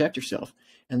have to protect yourself.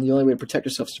 And the only way to protect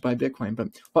yourself is to buy Bitcoin.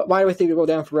 But why do I think it'll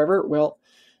go down forever? Well,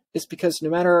 it's because no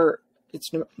matter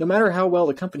how well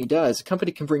the company does, a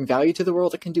company can bring value to the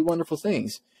world. It can do wonderful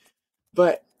things.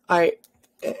 But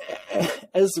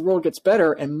as the world gets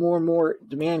better and more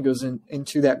demand goes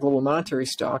into that global monetary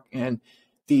stock, and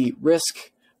the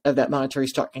risk of that monetary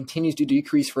stock continues to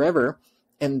decrease forever,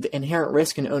 and the inherent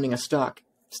risk in owning a stock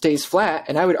stays flat,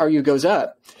 and I would argue goes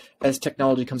up as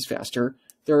technology comes faster,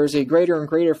 there is a greater and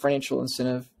greater financial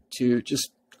incentive to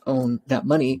just own that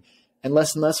money, and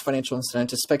less financial incentive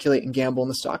to speculate and gamble in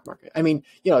the stock market.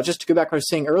 Just to go back to what I was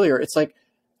saying earlier, it's like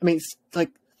I mean, it's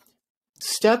like,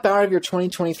 step out of your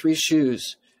 2023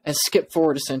 shoes and skip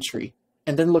forward a century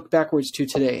and then look backwards to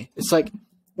today. It's like,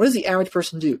 what does the average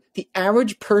person do? The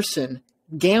average person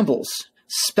gambles,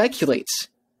 speculates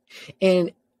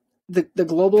in the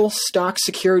global stock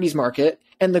securities market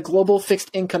and the global fixed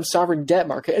income sovereign debt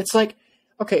market. It's like,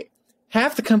 okay,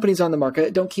 half the companies on the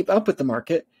market don't keep up with the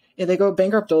market and they go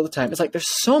bankrupt all the time. It's like, there's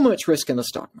so much risk in the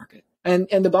stock market. And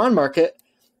the bond market,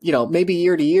 maybe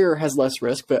year to year has less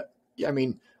risk, but I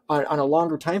mean, on a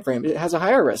longer time frame, it has a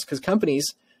higher risk because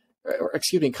countries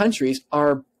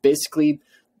are basically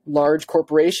large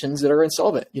corporations that are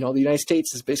insolvent. The United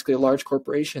States is basically a large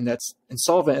corporation that's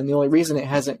insolvent, and the only reason it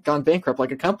hasn't gone bankrupt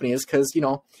like a company is because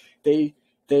they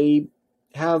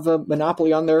have a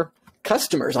monopoly on their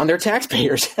customers, on their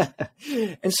taxpayers.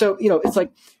 And so it's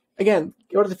like, again,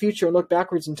 go to the future and look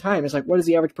backwards in time. It's like, what does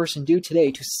the average person do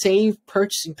today to save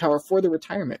purchasing power for their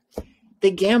retirement?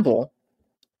 They gamble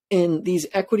in these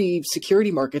equity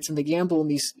security markets, and they gamble in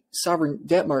these sovereign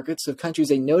debt markets of countries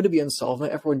they know to be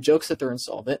insolvent. Everyone jokes that they're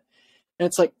insolvent. And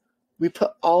it's like, we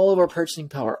put all of our purchasing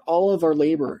power, all of our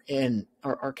labor, and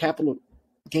our capital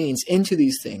gains into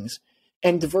these things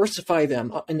and diversify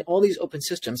them in all these open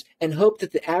systems and hope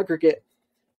that the aggregate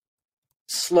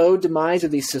slow demise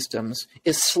of these systems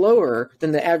is slower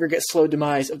than the aggregate slow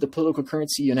demise of the political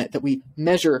currency unit that we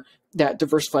measure that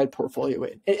diversified portfolio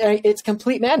in. It's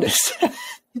complete madness.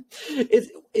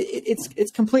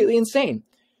 It's completely insane,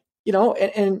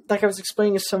 and like I was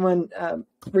explaining to someone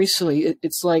recently,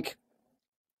 it's like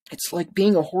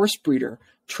being a horse breeder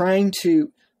trying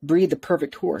to breed the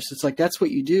perfect horse. It's like, that's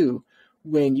what you do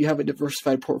when you have a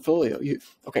diversified portfolio.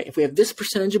 If we have this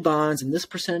percentage of bonds and this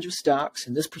percentage of stocks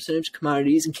and this percentage of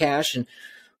commodities and cash and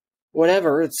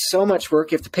whatever, it's so much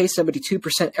work. You have to pay somebody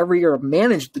 2% every year to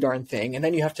manage the darn thing, and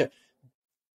then you have to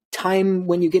time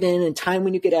when you get in and time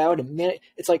when you get out, and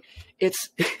it's like,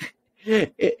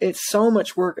 it's so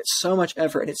much work, it's so much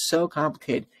effort, and it's so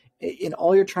complicated, and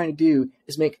all you're trying to do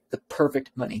is make the perfect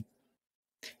money.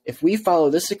 If we follow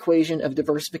this equation of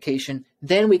diversification,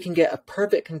 then we can get a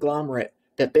perfect conglomerate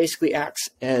that basically acts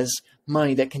as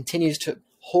money that continues to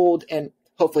hold and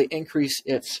hopefully increase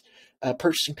its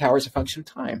purchasing power as a function of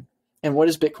time. And what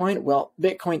is Bitcoin? Well,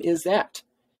 Bitcoin is that.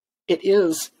 It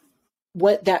is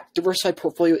what that diversified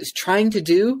portfolio is trying to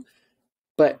do,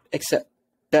 but except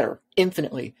better,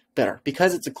 infinitely better,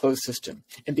 because it's a closed system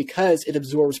and because it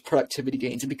absorbs productivity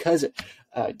gains and because it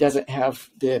doesn't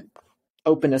have the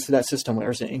openness of that system when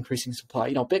there's an increasing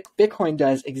supply. Bitcoin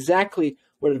does exactly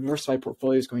what a diversified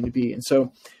portfolio is going to be. And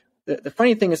so the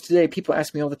funny thing is, today people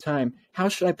ask me all the time, how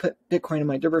should I put Bitcoin in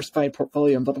my diversified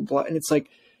portfolio and blah, blah, blah. And it's like,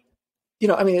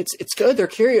 it's good. They're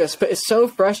curious, but it's so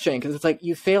frustrating because it's like,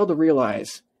 you fail to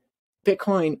realize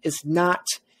Bitcoin is not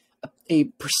a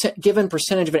given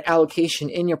percentage of an allocation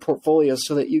in your portfolio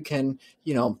so that you can,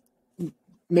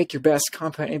 make your best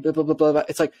compound, blah, blah, blah, blah, blah.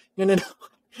 It's like, no.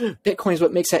 Bitcoin is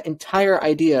what makes that entire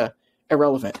idea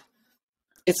irrelevant.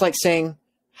 It's like saying,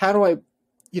 how do I,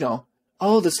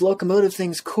 this locomotive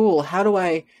thing's cool. How do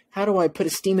I put a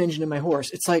steam engine in my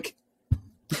horse? It's like,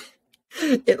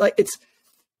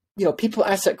 people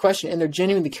ask that question and they're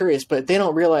genuinely curious, but they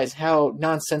don't realize how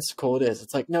nonsensical it is.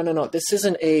 It's like, no, this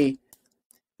isn't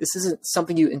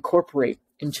something you incorporate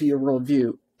into your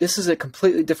worldview. This is a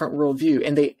completely different worldview,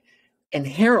 and they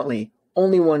inherently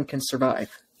only one can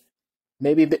survive.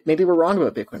 Maybe we're wrong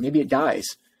about Bitcoin. Maybe it dies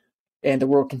and the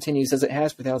world continues as it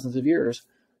has for thousands of years.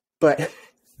 But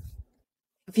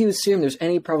if you assume there's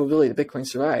any probability that Bitcoin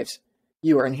survives,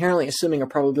 you are inherently assuming a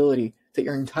probability that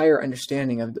your entire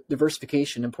understanding of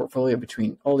diversification and portfolio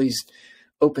between all these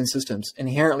open systems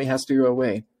inherently has to go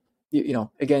away.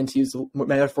 Again, to use the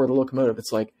metaphor of the locomotive,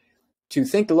 it's like, to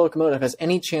think the locomotive has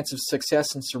any chance of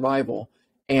success and survival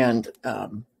and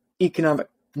economic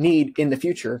need in the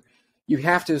future, you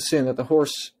have to assume that the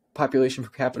horse population per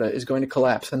capita is going to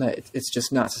collapse and that it's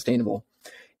just not sustainable.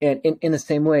 And in the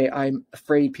same way, I'm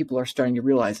afraid people are starting to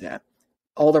realize that.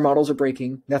 All their models are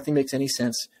breaking. Nothing makes any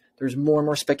sense. There's more and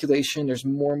more speculation. There's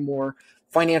more and more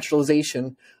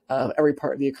financialization of every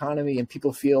part of the economy, and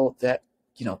people feel that,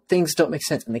 things don't make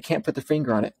sense and they can't put their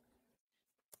finger on it.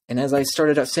 And as I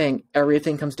started out saying,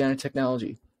 everything comes down to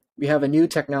technology. We have a new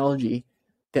technology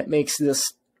that makes this,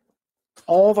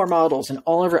 all of our models and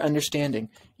all of our understanding,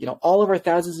 all of our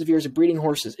thousands of years of breeding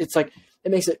horses, it's like, it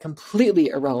makes it completely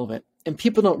irrelevant. And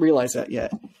people don't realize that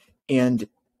yet. And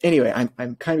anyway,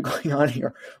 I'm kind of going on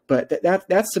here, but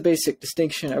that's the basic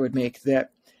distinction I would make,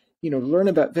 that, learn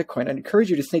about Bitcoin. I'd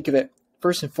encourage you to think of it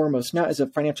first and foremost, not as a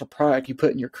financial product you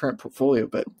put in your current portfolio,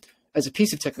 but as a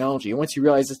piece of technology. And once you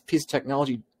realize this piece of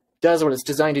technology does what it's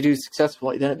designed to do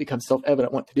successfully, then it becomes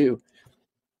self-evident what to do.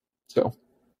 So.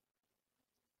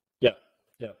 Yeah,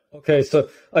 yeah. Okay, so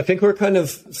I think we're kind of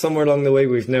somewhere along the way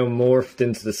we've now morphed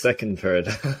into the second thread.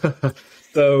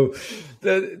 So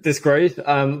that's great.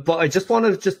 But I just want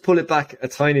to just pull it back a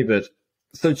tiny bit.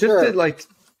 So just Sure. to, like,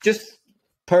 just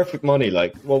perfect money.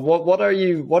 Like, well, what are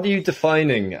you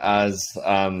defining as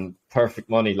perfect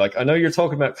money? Like, I know you're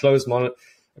talking about a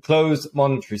closed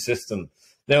monetary system.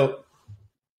 Now,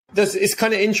 it's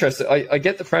kind of interesting. I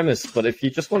get the premise, but if you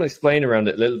just want to explain around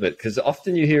it a little bit, because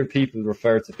often you hear people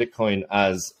refer to Bitcoin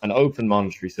as an open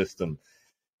monetary system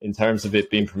in terms of it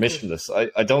being permissionless.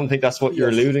 I don't think that's what you're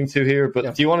alluding to here,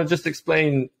 but do you want to just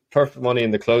explain perfect money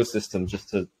in the closed system just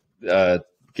to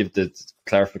give the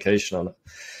clarification on it?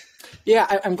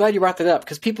 Yeah, I'm glad you brought that up,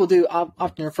 because people do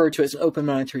often refer to it as an open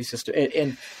monetary system.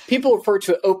 And people refer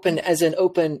to it open as in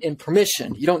open in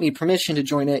permission. You don't need permission to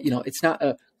join it. It's not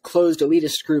a closed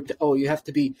elitist group that, you have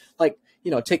to be like,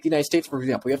 take the United States, for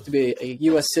example. You have to be a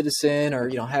U.S. citizen or,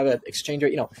 have an exchange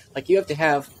rate. Like you have to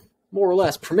have more or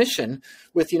less permission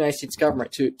with the United States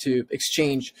government to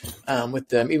exchange with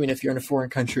them, even if you're in a foreign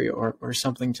country or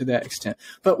something to that extent.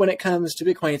 But when it comes to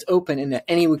Bitcoin, it's open in that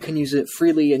anyone can use it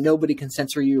freely and nobody can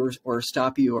censor you or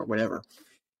stop you or whatever.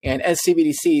 And as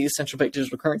CBDCs, central bank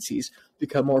digital currencies,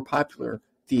 become more popular,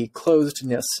 the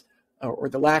closedness or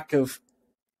the lack of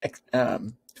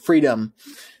freedom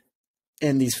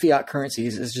in these fiat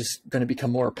currencies is just going to become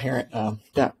more apparent.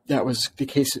 That was the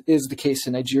case, is the case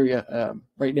in Nigeria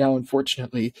right now,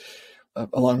 unfortunately,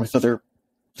 along with other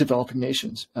developing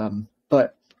nations.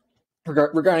 But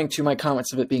regarding to my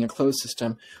comments of it being a closed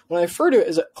system, when I refer to it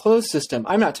as a closed system,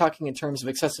 I'm not talking in terms of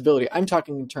accessibility. I'm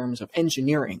talking in terms of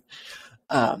engineering.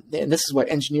 And this is why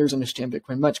engineers understand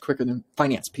Bitcoin much quicker than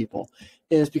finance people,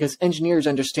 is because engineers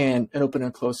understand an open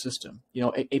and closed system.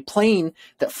 A plane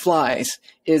that flies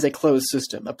is a closed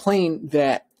system. A plane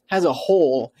that has a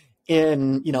hole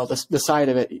in, the side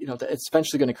of it, that it's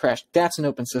eventually going to crash, that's an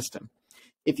open system.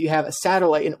 If you have a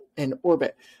satellite in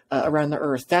orbit around the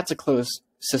Earth, that's a closed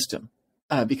system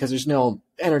because there's no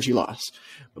energy loss.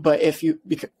 But if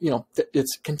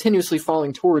it's continuously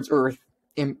falling towards Earth,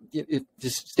 and it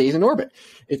just stays in orbit.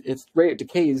 Its rate of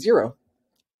decay is zero.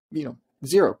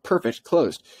 Zero, perfect,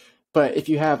 closed. But if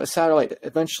you have a satellite that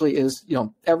eventually is,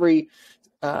 every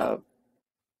time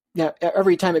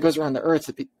it goes around the Earth,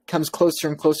 it becomes closer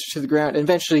and closer to the ground, and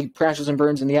eventually crashes and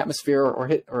burns in the atmosphere or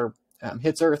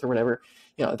hits Earth or whatever.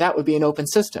 That would be an open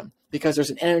system because there's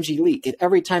an energy leak.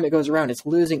 Every time it goes around, it's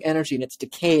losing energy and it's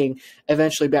decaying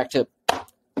eventually back to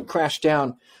crash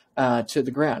down to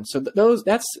the ground. So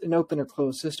that's an open or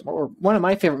closed system. Or one of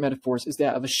my favorite metaphors is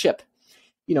that of a ship.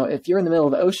 If you're in the middle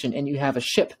of the ocean and you have a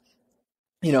ship,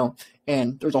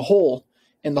 and there's a hole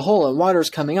in the hole and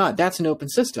water's coming on, that's an open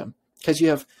system because you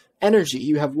have energy,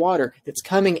 you have water that's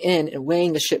coming in and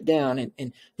weighing the ship down.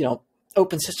 And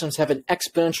open systems have an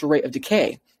exponential rate of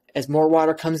decay. As more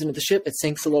water comes into the ship, it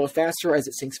sinks a little faster. As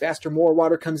it sinks faster, more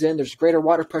water comes in. There's greater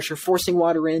water pressure forcing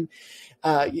water in.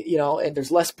 And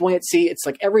there's less buoyancy. It's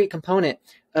like every component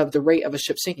of the rate of a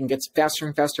ship sinking gets faster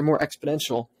and faster, more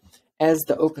exponential as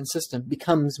the open system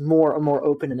becomes more and more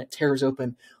open and it tears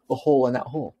open the hole in that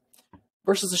hole.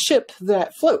 Versus a ship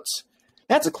that floats.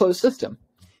 That's a closed system.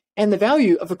 And the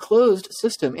value of a closed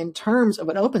system in terms of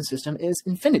an open system is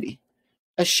infinity.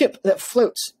 A ship that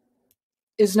floats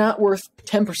is not worth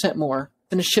 10% more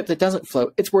than a ship that doesn't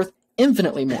float. It's worth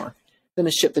infinitely more than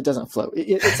a ship that doesn't float.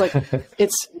 It's like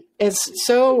it's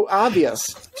so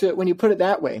obvious when you put it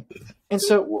that way. And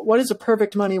so what is a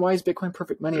perfect money? Why is Bitcoin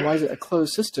perfect money? Why is it a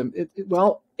closed system?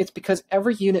 Well, it's because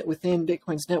every unit within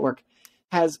Bitcoin's network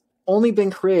has only been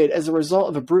created as a result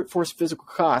of a brute force physical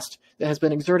cost that has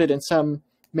been exerted in some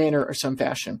manner or some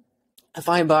fashion. If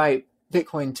I buy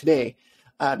Bitcoin today,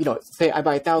 say I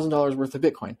buy $1,000 worth of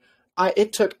Bitcoin,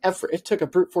 it took effort. It took a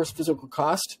brute force physical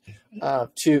cost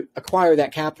to acquire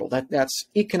that capital. That's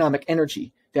economic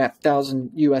energy, that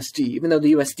 1,000 USD. Even though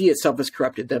the USD itself is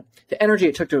corrupted, the energy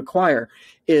it took to acquire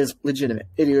is legitimate.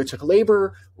 It either took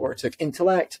labor, or it took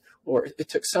intellect, or it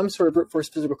took some sort of brute force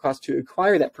physical cost to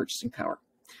acquire that purchasing power.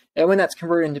 And when that's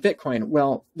converted into Bitcoin,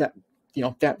 well, that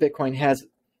Bitcoin has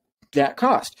that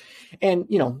cost. And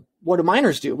what do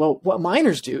miners do? Well, what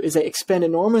miners do is they expend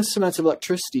enormous amounts of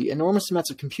electricity, enormous amounts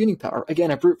of computing power,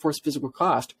 again, a brute force physical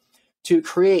cost, to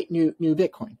create new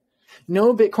Bitcoin.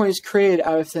 No Bitcoin is created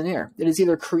out of thin air. It is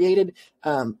either created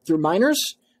through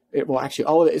miners. Actually,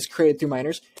 all of it is created through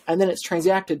miners, and then it's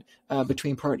transacted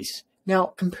between parties.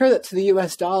 Now, compare that to the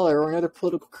US dollar or another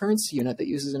political currency unit that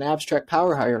uses an abstract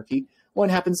power hierarchy. What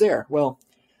happens there? Well,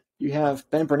 you have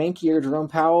Ben Bernanke or Jerome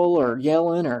Powell or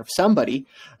Yellen or somebody,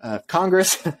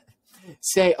 Congress,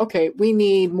 say, okay, we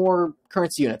need more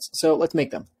currency units, so let's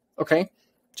make them. Okay,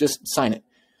 just sign it.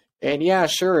 And yeah,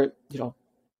 sure,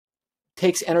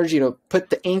 takes energy to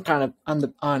put the ink on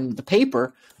the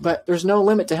paper, but there's no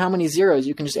limit to how many zeros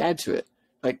you can just add to it.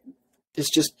 Like,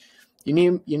 it's just, you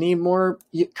need more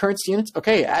currency units.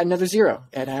 Okay, add another zero,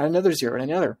 add another zero, and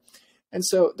another. And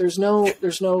so there's no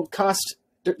cost.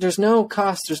 There's no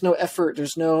cost. There's no effort.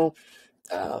 There's no,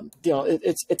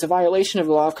 it's a violation of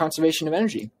the law of conservation of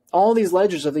energy. All these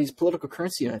ledgers of these political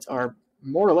currency units are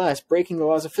more or less breaking the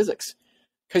laws of physics,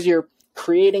 because you're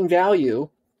creating value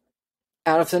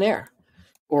out of thin air.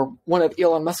 Or one of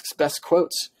Elon Musk's best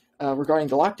quotes regarding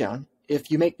the lockdown: "If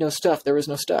you make no stuff, there is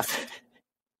no stuff."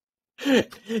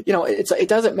 It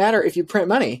doesn't matter if you print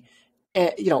money.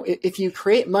 If you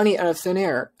create money out of thin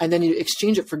air and then you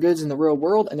exchange it for goods in the real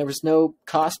world, and there was no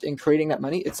cost in creating that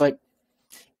money, it's like,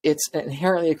 it's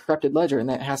inherently a corrupted ledger, and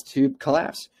that has to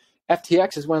collapse.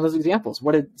 FTX is one of those examples.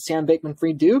 What did Sam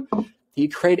Bankman-Fried do? He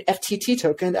created FTT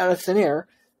token out of thin air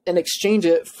and exchange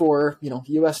it for,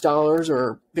 US dollars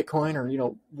or Bitcoin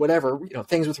or, whatever,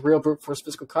 things with real brute force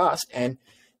physical cost. And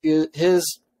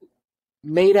his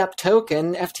made up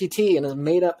token FTT and his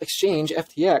made up exchange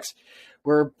FTX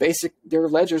their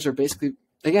ledgers are basically,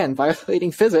 again,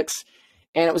 violating physics.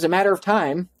 And it was a matter of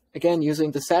time, again,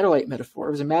 using the satellite metaphor,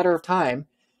 it was a matter of time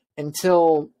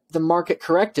until the market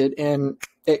corrected and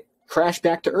it crashed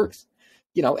back to Earth,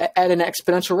 at an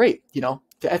exponential rate.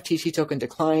 The FTT token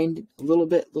declined a little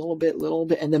bit,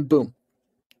 and then boom,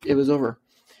 it was over.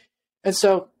 And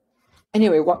so,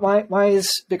 anyway, why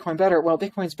is Bitcoin better? Well,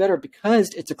 Bitcoin's better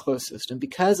because it's a closed system,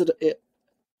 because it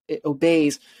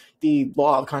obeys the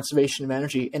law of conservation of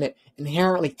energy, and it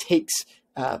inherently takes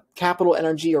capital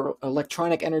energy or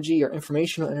electronic energy or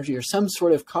informational energy or some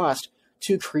sort of cost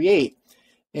to create.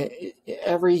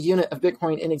 Every unit of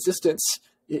Bitcoin in existence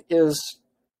is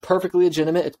perfectly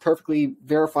legitimate. It's perfectly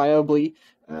verifiably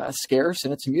scarce,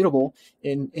 and it's immutable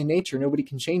in nature. Nobody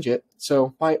can change it.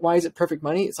 So why is it perfect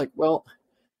money? It's like, well,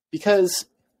 because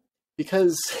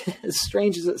as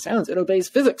strange as it sounds, it obeys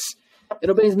physics. It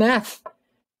obeys math.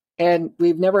 And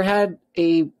we've never had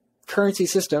a currency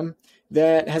system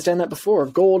that has done that before.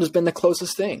 Gold has been the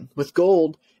closest thing. With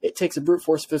gold, it takes a brute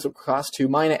force physical cost to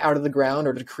mine it out of the ground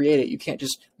or to create it. You can't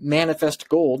just manifest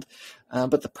gold.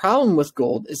 But the problem with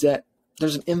gold is that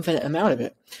there's an infinite amount of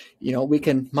it. We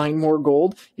can mine more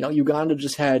gold. Uganda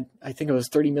just had, I think it was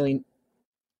 30 million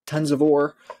tons of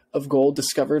ore of gold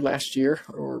discovered last year,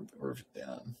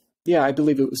 I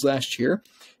believe it was last year.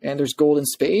 And there's gold in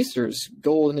space. There's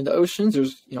gold in the oceans.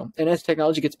 There's, and as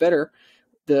technology gets better,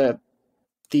 the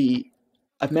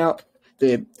amount,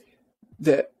 the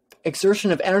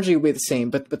exertion of energy will be the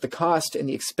same, but the cost and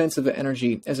the expense of the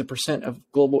energy as a percent of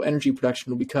global energy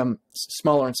production will become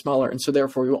smaller and smaller, and so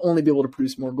therefore you will only be able to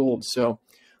produce more gold. So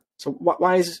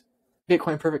why is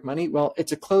Bitcoin perfect money? Well,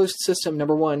 it's a closed system,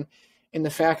 number one, in the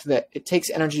fact that it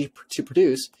takes energy to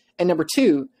produce, and number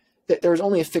two, that there's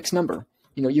only a fixed number.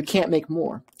 You can't make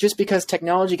more. Just because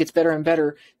technology gets better and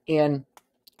better and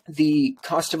the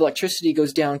cost of electricity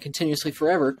goes down continuously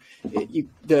forever,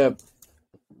 the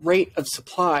rate of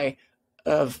supply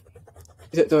of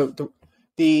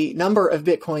the number of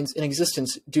Bitcoins in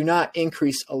existence do not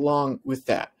increase along with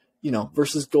that,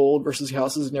 versus gold, versus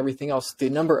houses and everything else. The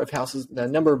number of houses, the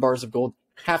number of bars of gold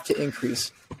have to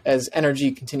increase as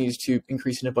energy continues to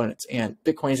increase in abundance. And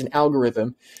Bitcoin is an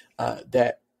algorithm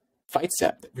that fights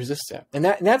that resists that. And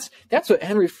that's what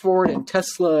Henry Ford and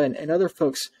Tesla and other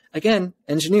folks, again,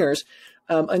 engineers,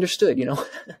 understood.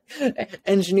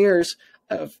 Engineers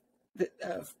of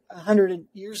 100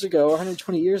 years ago,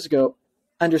 120 years ago,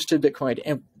 understood Bitcoin,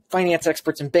 and finance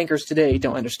experts and bankers today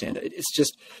don't understand it. It's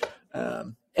just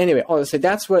anyway. I'll say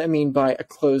that's what I mean by a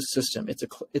closed system.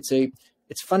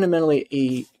 It's fundamentally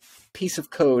a piece of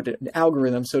code, an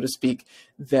algorithm, so to speak,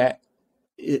 that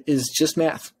is just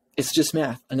math. It's just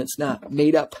math, and it's not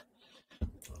made up.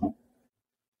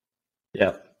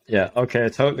 Yeah. Okay, I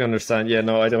totally understand. Yeah,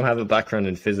 no, I don't have a background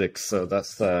in physics, so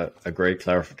that's a great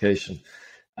clarification.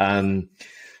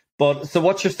 But so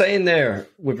what you're saying there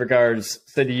with regards,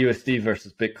 say, the USD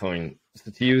versus Bitcoin, so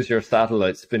to use your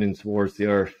satellite spinning towards the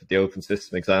Earth, the open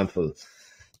system example,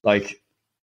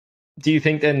 do you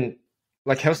think then,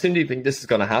 how soon do you think this is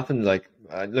going to happen?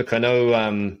 Look, I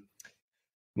know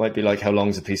might be how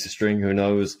long's a piece of string, who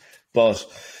knows, but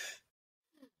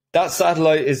that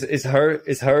satellite is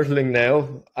hurtling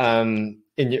now.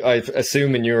 I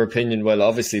assume, in your opinion, well,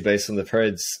 obviously based on the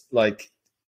threads,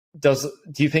 do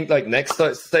you think next,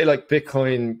 say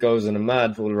Bitcoin goes on a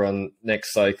mad bull run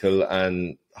next cycle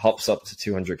and hops up to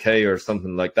 200K or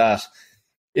something like that,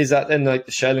 is that then the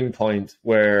Schelling point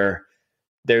where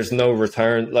there's no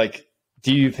return?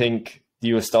 Do you think the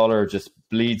US dollar just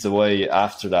bleeds away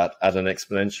after that at an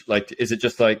exponential? Like, is it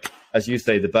just like, as you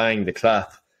say, the bang, the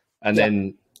clap, and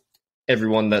then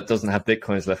everyone that doesn't have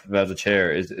Bitcoins left without a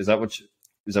chair? Is that what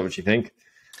you think?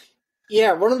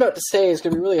 Yeah, what I'm about to say is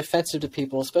going to be really offensive to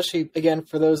people, especially, again,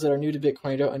 for those that are new to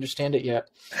Bitcoin and don't understand it yet.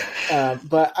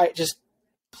 But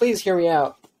please hear me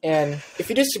out. And if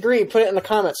you disagree, put it in the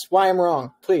comments why I'm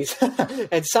wrong, please.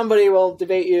 And somebody will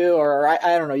debate you, or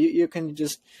I don't know, you can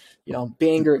just, be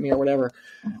angry at me or whatever.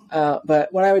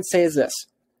 But what I would say is this.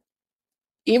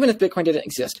 Even if Bitcoin didn't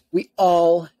exist, we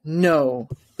all know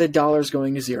the dollar's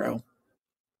going to zero.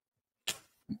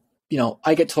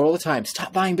 I get told all the time,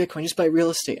 stop buying Bitcoin, just buy real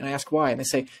estate. And I ask why. And they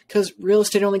say, because real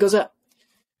estate only goes up.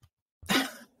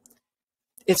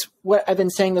 It's what I've been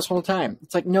saying this whole time.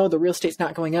 It's like, no, the real estate's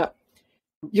not going up.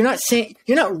 You're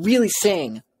not really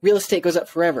saying real estate goes up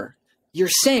forever. You're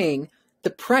saying the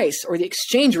price or the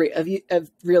exchange rate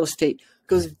of real estate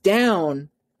goes down.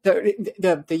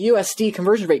 The USD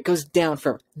conversion rate goes down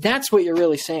forever. That's what you're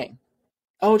really saying.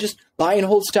 Oh, just buy and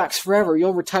hold stocks forever.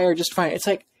 You'll retire just fine. It's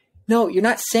like, no, you're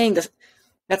not saying this.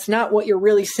 That's not what you're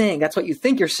really saying. That's what you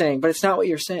think you're saying, but it's not what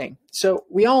you're saying. So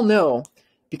we all know,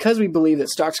 because we believe that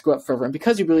stocks go up forever, and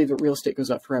because we believe that real estate goes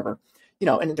up forever,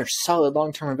 and they're solid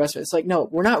long-term investments. It's like, no,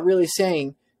 we're not really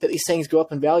saying that these things go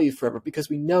up in value forever, because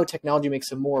we know technology makes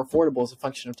them more affordable as a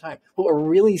function of time. What we're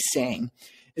really saying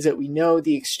is that we know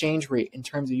the exchange rate in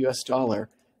terms of US dollar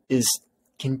is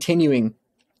continuing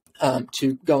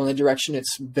to go in the direction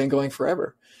it's been going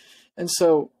forever. And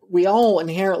so we all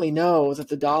inherently know that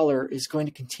the dollar is going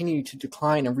to continue to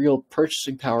decline in real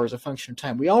purchasing power as a function of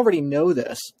time. We already know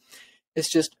this.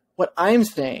 It's just what I'm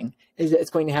saying is that it's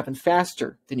going to happen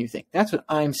faster than you think. That's what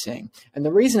I'm saying. And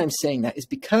the reason I'm saying that is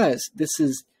because this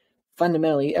is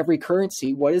fundamentally every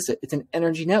currency. What is it? It's an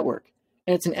energy network.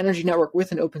 And it's an energy network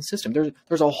with an open system.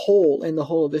 There's a hole in the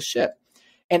whole of this ship.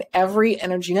 And every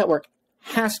energy network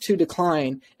has to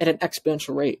decline at an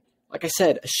exponential rate. Like I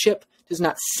said, a ship does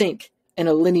not sink in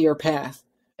a linear path.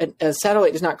 A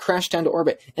satellite does not crash down to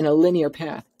orbit in a linear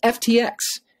path. FTX,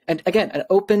 and again, an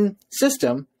open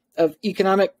system of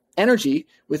economic energy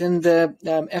within the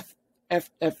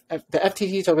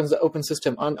FTT tokens, the open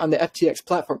system on the FTX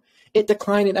platform, it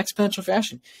declined in exponential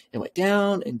fashion. It went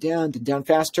down and down and down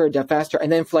faster and down faster.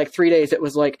 And then for like 3 days, it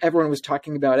was like everyone was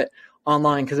talking about it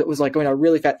online because it was like going out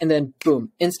really fast. And then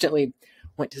boom, instantly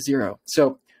went to zero.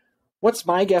 So what's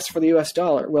my guess for the US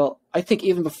dollar? Well, I think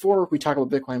even before we talk about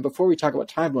Bitcoin, before we talk about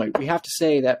timeline, we have to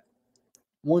say that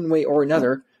one way or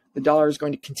another, the dollar is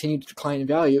going to continue to decline in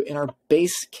value. And our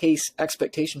base case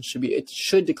expectation should be it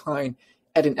should decline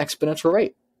at an exponential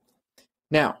rate.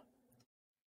 Now,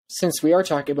 since we are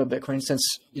talking about Bitcoin, since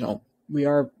we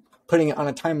are putting it on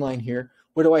a timeline here,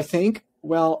 what do I think?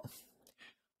 Well,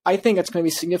 I think it's going to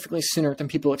be significantly sooner than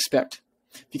people expect,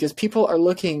 because people are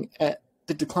looking at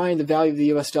the decline in the value of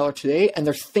the US dollar today, and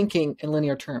they're thinking in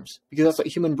linear terms, because that's what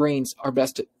human brains are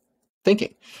best at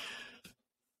thinking.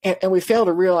 And we fail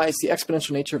to realize the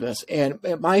exponential nature of this. And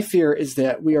my fear is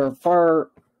that we are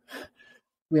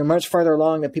much farther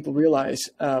along than people realize.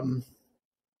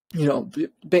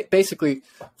 Basically,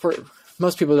 for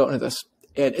most people don't know this,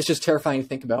 and it's just terrifying to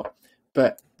think about.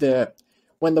 But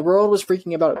when the world was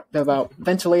freaking about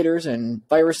ventilators and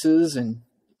viruses and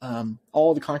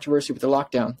all the controversy with the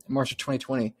lockdown in March of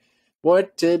 2020,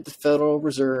 what did the Federal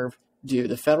Reserve do?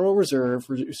 The Federal Reserve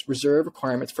reserve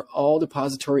requirements for all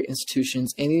depository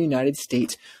institutions in the United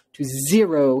States to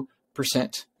 0%.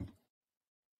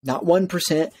 Not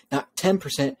 1%, not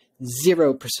 10%,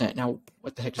 0%. Now,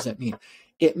 what the heck does that mean?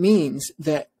 It means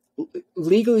that,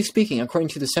 legally speaking, according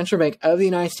to the Central Bank of the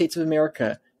United States of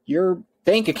America, your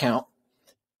bank account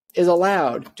is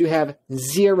allowed to have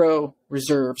 0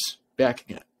 reserves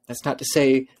backing it. That's not to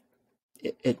say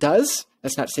it does.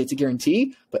 That's not to say it's a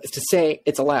guarantee, but it's to say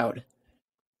it's allowed.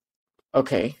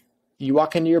 Okay, you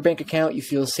walk into your bank account, you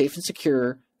feel safe and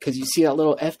secure because you see that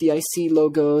little FDIC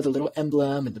logo, the little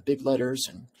emblem, and the big letters,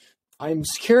 and I'm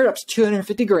secured up to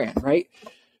 250 grand, right?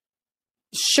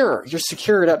 Sure, you're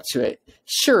secured up to it.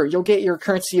 Sure, you'll get your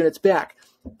currency units back,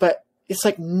 but it's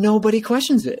like nobody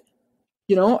questions it.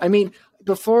 I mean,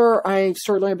 before I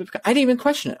started learning about Bitcoin, I didn't even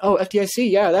question it. Oh,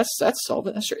 FDIC, yeah, that's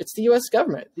solvent. That's sure. It's the U.S.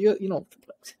 government.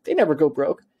 They never go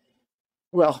broke.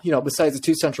 Well, besides the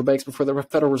 2 central banks before the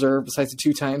Federal Reserve, besides the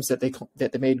 2 times that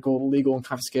they made gold illegal and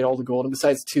confiscated all the gold, and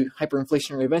besides the 2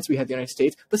 hyperinflationary events we had in the United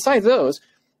States, besides those,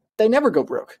 they never go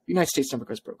broke. The United States never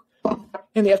goes broke.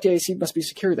 And the FDIC must be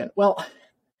secure then. Well,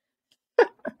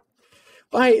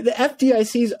 by the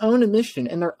FDIC's own admission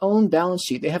and their own balance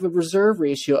sheet, they have a reserve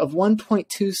ratio of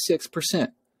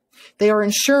 1.26%. They are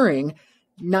ensuring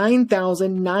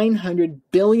 $9,900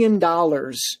 billion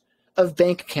of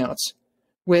bank accounts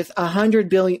with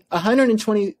 120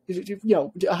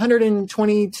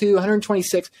 to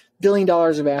 126 billion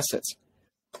dollars of assets.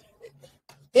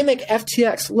 They make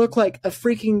FTX look like a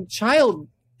freaking child.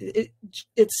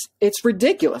 It's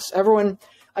ridiculous. Everyone,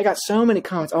 I got so many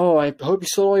comments. Oh, I hope you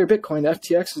sold all your Bitcoin. The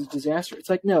FTX is a disaster. It's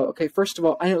like, no. Okay, first of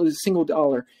all, I didn't lose a single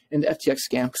dollar in the FTX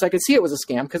scam because I could see it was a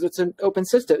scam because it's an open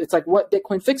system. It's like what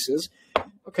Bitcoin fixes.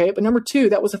 Okay, but number two,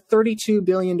 that was a $32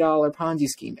 billion Ponzi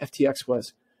scheme, FTX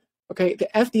was. Okay, the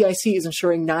FDIC is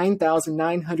insuring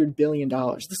 $9,900 billion.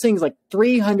 This thing's like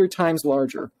 300 times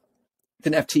larger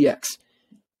than FTX.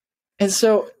 And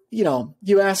so,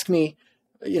 you ask me,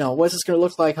 what's this going to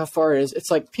look like, how far it is?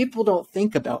 It's like people don't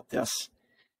think about this.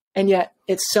 And yet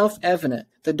it's self-evident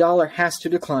the dollar has to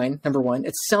decline, number one.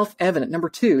 It's self-evident, number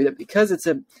two, that because it's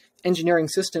an engineering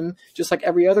system, just like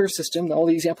every other system, all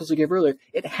the examples we gave earlier,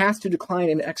 it has to decline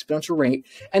at an exponential rate.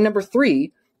 And number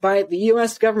three, by the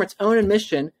U.S. government's own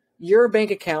admission, your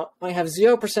bank account might have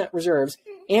 0% reserves,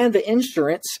 and the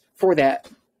insurance for that,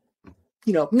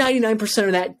 99%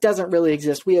 of that doesn't really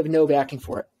exist. We have no backing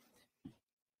for it.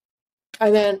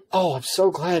 And then, I'm so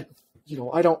glad,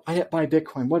 I didn't buy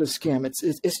Bitcoin. What a scam.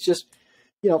 It's just,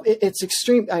 it's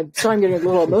extreme. I'm sorry I'm getting a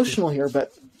little emotional here,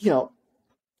 but,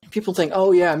 people think,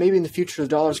 oh yeah, maybe in the future the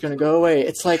dollar's going to go away.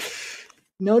 It's like,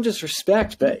 no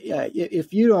disrespect, but yeah,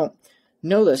 if you don't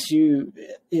know this, you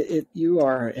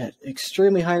are at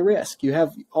extremely high risk. You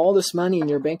have all this money in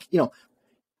your bank.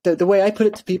 The way I put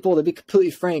it to people, to be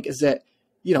completely frank, is that,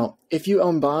 if you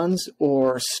own bonds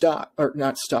or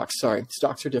stocks are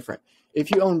different. If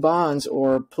you own bonds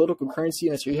or political currency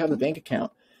units or you have a bank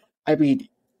account, I mean,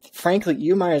 frankly,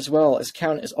 you might as well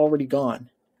count as already gone.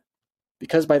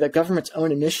 Because by the government's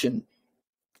own admission,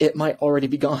 it might already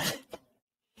be gone.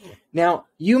 Now,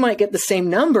 you might get the same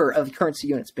number of currency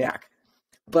units back.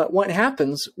 But what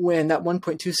happens when that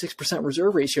 1.26%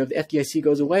 reserve ratio of the FDIC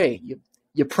goes away?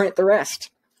 You print the rest.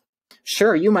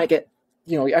 Sure, you might get,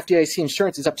 your FDIC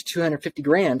insurance is up to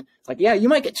 $250,000. It's like, yeah, you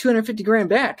might get $250,000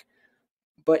 back,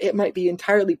 but it might be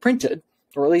entirely printed,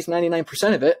 or at least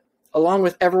 99% of it, along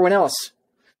with everyone else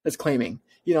that's claiming.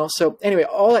 So anyway,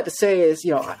 all that to say is,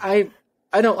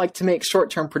 I don't like to make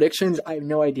short-term predictions. I have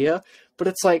no idea, but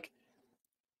it's like,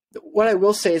 what I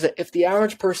will say is that if the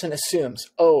average person assumes,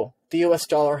 the US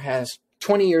dollar has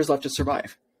 20 years left to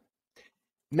survive,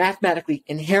 mathematically,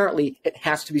 inherently, it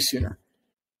has to be sooner.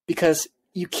 Because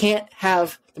you can't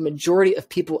have the majority of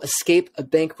people escape a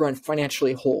bank run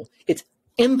financially whole. It's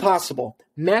impossible,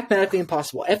 mathematically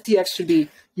impossible. FTX should be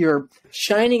your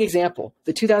shining example.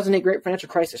 The 2008 Great Financial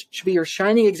Crisis should be your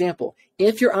shining example.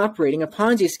 If you're operating a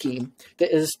Ponzi scheme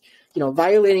that is,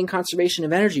 violating conservation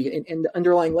of energy in the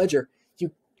underlying ledger,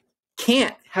 you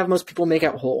can't have most people make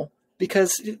out whole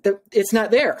because it's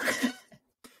not there.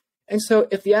 And so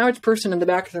if the average person in the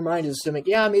back of their mind is assuming,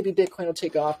 yeah, maybe Bitcoin will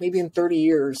take off, maybe in 30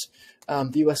 years,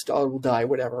 the US dollar will die,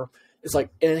 whatever, it's like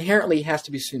it inherently has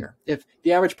to be sooner. If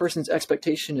the average person's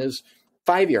expectation is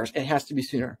 5 years, it has to be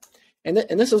sooner. And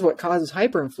this is what causes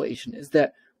hyperinflation, is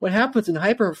that what happens in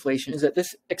hyperinflation is that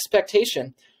this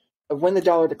expectation of when the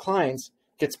dollar declines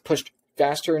gets pushed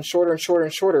faster and shorter and shorter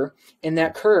and shorter. And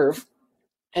that curve,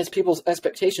 as people's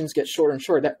expectations get shorter and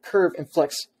shorter, that curve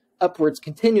inflects upwards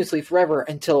continuously forever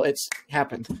until it's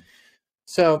happened.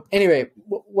 So anyway,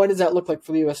 what does that look like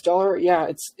for the US dollar? Yeah,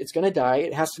 it's going to die.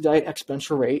 It has to die at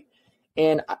exponential rate.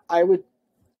 And I would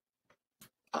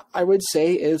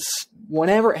say is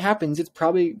whenever it happens, it's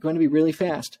probably going to be really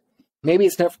fast. Maybe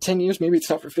it's not for 10 years, maybe it's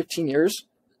not for 15 years,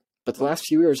 but the last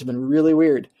few years have been really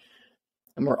weird.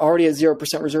 And we're already at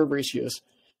 0% reserve ratios.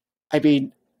 I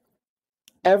mean,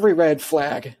 every red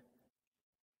flag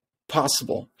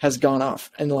possible has gone off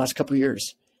in the last couple of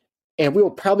years. And we will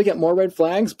probably get more red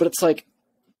flags, but it's like...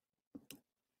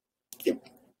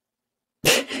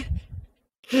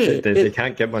 They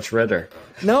can't get much redder.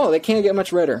 No, they can't get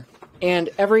much redder. And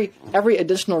every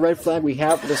additional red flag we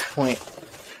have at this point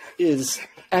is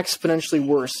exponentially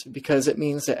worse because it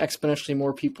means that exponentially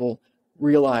more people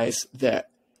realize that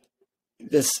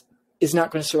this is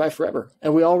not going to survive forever.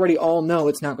 And we already all know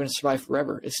it's not going to survive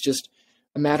forever. It's just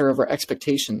a matter of our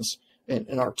expectations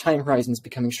and our time horizons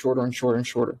becoming shorter and shorter and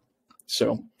shorter.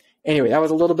 So anyway, that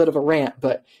was a little bit of a rant,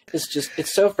 but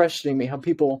it's so frustrating me how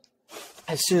people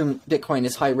assume Bitcoin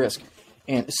is high risk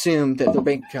and assume that their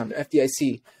bank account, their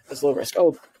FDIC, is low risk.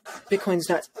 Oh, Bitcoin's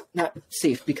not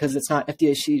safe because it's not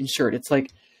FDIC insured. It's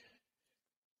like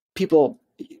people,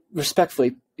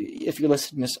 respectfully, if you're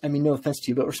listening to this, I mean, no offense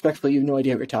to you, but respectfully, you have no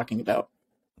idea what you're talking about.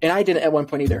 And I didn't at one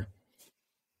point either.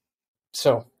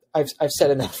 So I've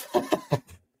said enough.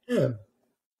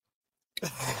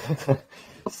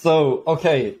 So,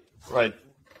 okay, right.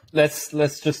 Let's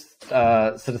just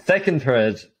so the second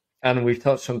thread, and we've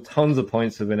touched on tons of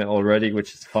points within it already,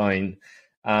 which is fine.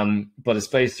 But it's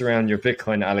based around your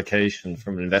Bitcoin allocation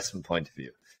from an investment point of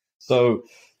view. So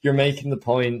you're making the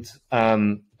point a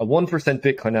 1%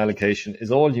 Bitcoin allocation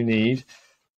is all you need.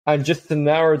 And just to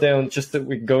narrow down, just that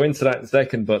we can go into that in a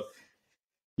second, but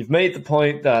you've made the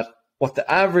point that what the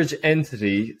average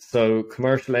entity, so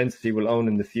commercial entity, will own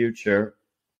in the future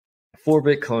for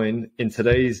Bitcoin in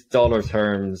today's dollar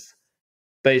terms,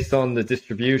 based on the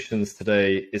distributions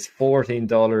today, is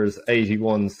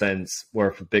 $14.81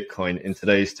 worth of Bitcoin in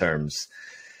today's terms.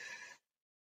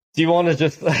 Do you want to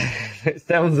just, it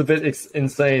sounds a bit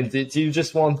insane. Do you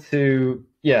just want to,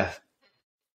 riff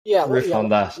on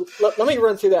that? Let me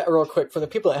run through that real quick for the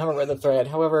people that haven't read the thread.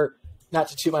 However, not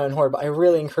to toot my own horn, but I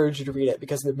really encourage you to read it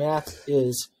because the math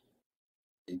is,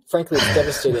 frankly, it's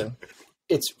devastating.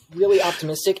 It's really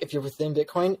optimistic if you're within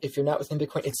Bitcoin. If you're not within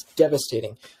Bitcoin, it's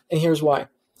devastating. And here's why.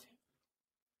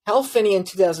 Hal Finney in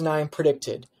 2009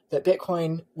 predicted that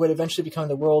Bitcoin would eventually become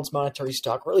the world's monetary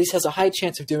stock, or at least has a high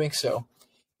chance of doing so.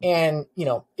 And,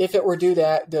 if it were to do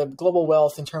that, the global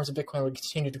wealth in terms of Bitcoin would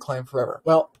continue to climb forever.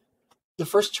 Well, the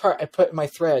first chart I put in my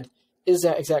thread is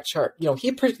that exact chart.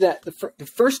 He predicted that the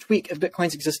first week of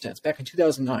Bitcoin's existence back in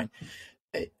 2009,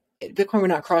 Bitcoin would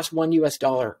not cross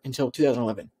 $1 until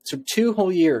 2011. So 2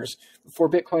 whole years before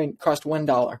Bitcoin crossed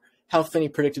 $1, Hal Finney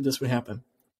predicted this would happen.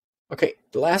 Okay,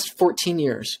 the last 14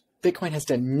 years, Bitcoin has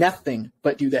done nothing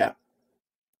but do that.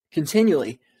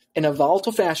 Continually, in a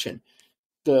volatile fashion,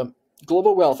 the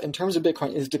global wealth in terms of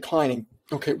Bitcoin is declining.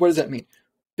 Okay, what does that mean?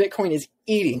 Bitcoin is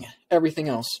eating everything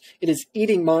else. It is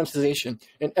eating monetization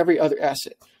and every other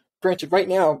asset. Granted, right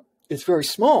now, it's very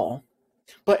small,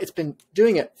 but it's been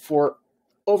doing it for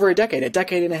over a decade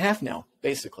and a half now,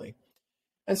 basically.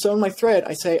 And so in my thread,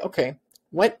 I say, okay,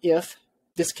 what if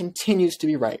this continues to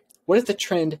be right? What if the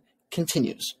trend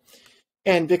continues?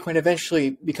 And Bitcoin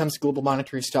eventually becomes the global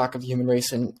monetary stock of the human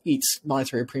race and eats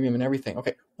monetary premium and everything.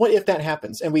 Okay, what if that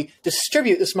happens? And we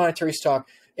distribute this monetary stock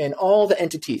in all the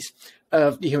entities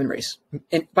of the human race.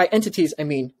 And by entities, I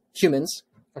mean humans.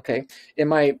 Okay, in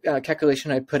my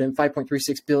calculation, I put in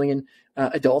 5.36 billion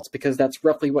adults because that's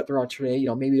roughly what there are today.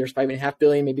 Maybe there's 5.5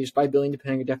 billion, maybe there's 5 billion,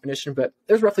 depending on your definition, but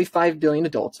there's roughly 5 billion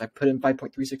adults. I put in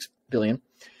 5.36 billion.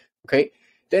 Okay,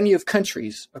 then you have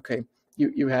countries. Okay,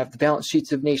 you have the balance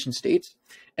sheets of nation states,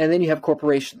 and then you have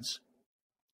corporations.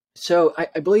 So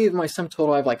I believe in my sum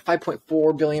total, I have like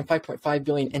 5.4 billion, 5.5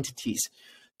 billion entities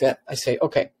that I say,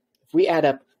 okay, if we add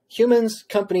up humans,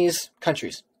 companies,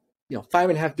 countries,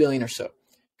 5.5 billion or so.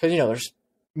 Because, there's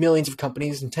millions of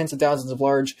companies and tens of thousands of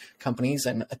large companies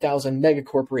and 1,000 mega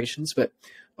corporations. But,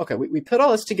 okay, we put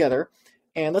all this together,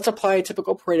 and let's apply a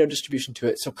typical Pareto distribution to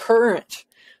it. So current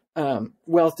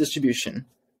wealth distribution.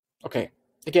 Okay,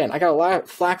 again, I got a lot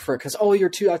of flack for it because, you're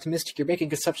too optimistic. You're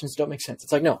making assumptions that don't make sense.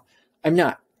 It's like, no, I'm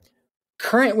not.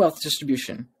 Current wealth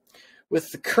distribution with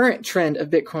the current trend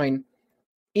of Bitcoin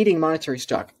eating monetary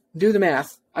stock. Do the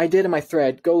math. I did in my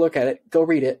thread. Go look at it. Go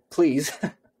read it, please.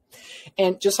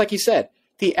 And just like you said,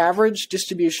 the average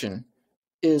distribution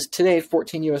is today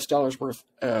 $14 worth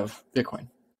of Bitcoin.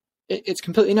 It's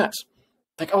completely nuts.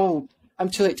 Like, I'm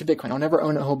too late to Bitcoin. I'll never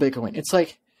own a whole Bitcoin. It's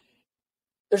like,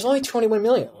 there's only 21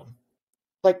 million of them.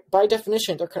 Like, by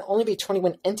definition, there can only be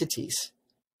 21 entities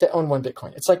that own one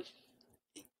Bitcoin. It's like,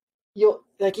 you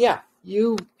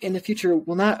in the future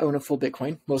will not own a full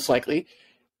Bitcoin, most likely.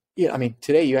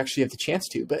 Today you actually have the chance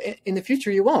to, but in the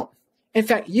future you won't. In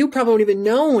fact, you probably won't even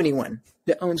know anyone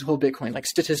that owns a whole Bitcoin, like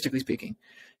statistically speaking.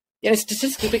 And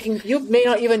statistically speaking, you may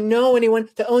not even know anyone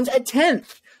that owns a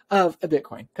tenth of a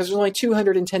Bitcoin because there's only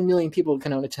 210 million people who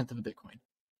can own a tenth of a Bitcoin.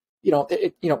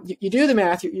 You do the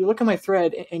math, you look at my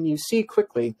thread and you see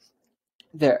quickly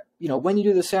that, when you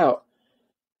do this out,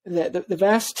 that the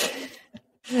vast,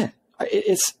 I'm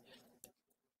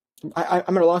at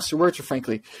a loss for words,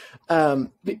 frankly.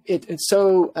 It's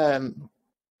so,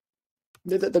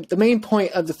 the main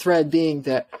point of the thread being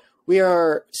that we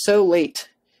are so late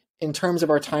in terms of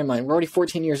our timeline. We're already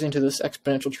 14 years into this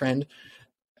exponential trend.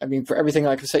 For everything,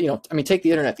 like I said, take the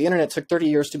internet. The internet took 30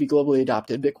 years to be globally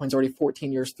adopted. Bitcoin's already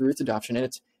 14 years through its adoption, and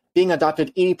it's being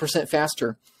adopted 80%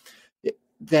 faster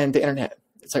than the internet.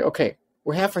 It's like, okay,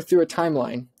 we're halfway through a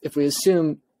timeline if we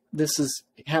assume this is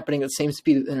happening at the same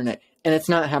speed as the internet, and it's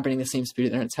not happening at the same speed as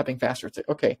the internet. It's happening faster. It's like,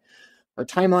 okay, our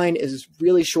timeline is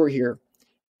really short here.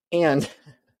 And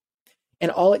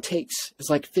all it takes is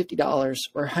like $50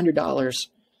 or $100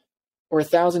 or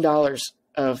 $1,000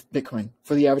 of Bitcoin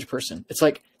for the average person. It's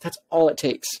like, that's all it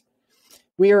takes.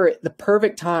 We are at the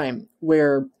perfect time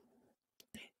where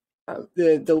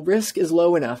the risk is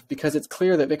low enough because it's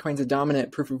clear that Bitcoin's a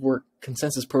dominant proof of work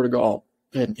consensus protocol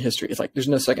in history. It's like there's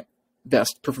no second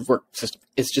best proof of work system.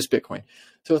 It's just Bitcoin.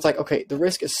 So it's like, okay, the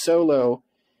risk is so low,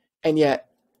 and yet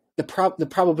the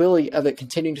probability of it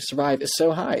continuing to survive is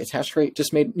so high. Its hash rate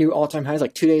just made new all-time highs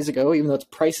like 2 days ago, even though its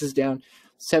price is down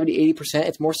 70-80%.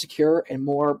 It's more secure and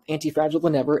more anti-fragile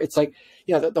than ever. It's like,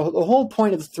 the whole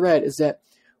point of the thread is that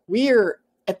we are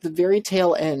at the very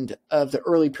tail end of the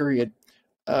early period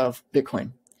of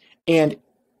Bitcoin. And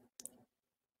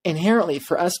inherently,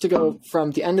 for us to go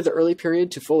from the end of the early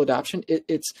period to full adoption,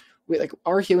 like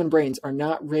our human brains are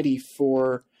not ready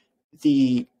for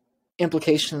the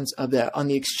implications of that on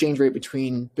the exchange rate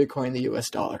between Bitcoin and the US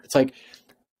dollar. It's like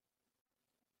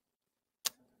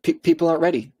people aren't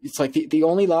ready. It's like the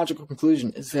only logical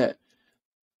conclusion is that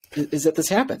this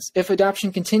happens. If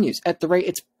adoption continues at the rate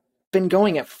it's been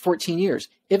going at for 14 years,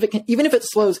 even if it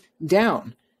slows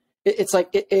down, it's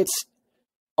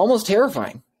almost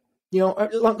terrifying.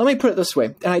 Let me put it this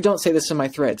way, and I don't say this in my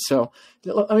thread, so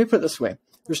let me put it this way.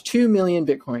 There's 2 million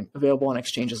Bitcoin available on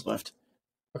exchanges left.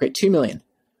 Okay, 2 million.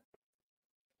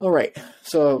 All right,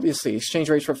 so obviously exchange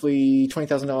rate's roughly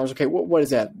 $20,000. Okay, what is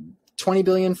that? 20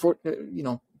 billion for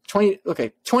 20 to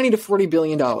 $40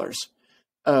 billion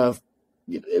of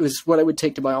it was what it would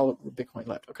take to buy all of Bitcoin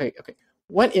left. Okay.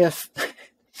 What if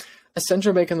a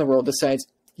central bank in the world decides,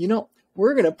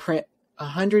 we're going to print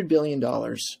 $100 billion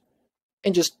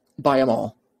and just buy them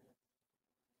all?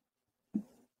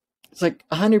 It's like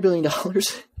 $100 billion.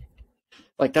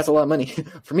 Like, that's a lot of money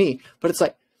for me, but it's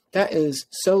like, that is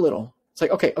so little. It's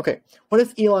like, okay. What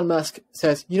if Elon Musk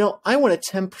says, I want a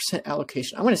 10%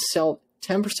 allocation. I want to sell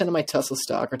 10% of my Tesla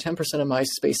stock or 10% of my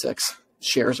SpaceX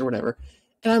shares or whatever,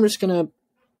 and I'm just going to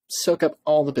soak up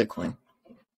all the Bitcoin.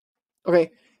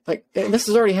 Okay, and this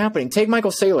is already happening. Take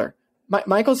Michael Saylor.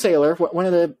 Michael Saylor, one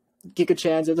of the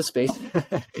gigachads of the space,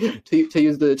 to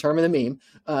use the term of the meme,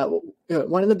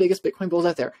 one of the biggest Bitcoin bulls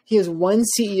out there. He is one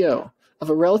CEO of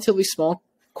a relatively small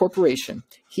corporation.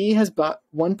 He has bought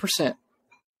 1%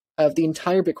 of the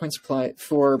entire Bitcoin supply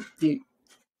for the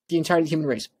entirety of the human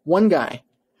race. One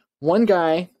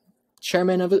guy,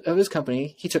 chairman of his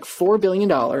company. He took $4 billion,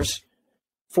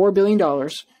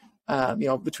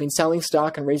 between selling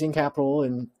stock and raising capital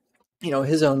and,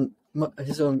 his own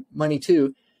money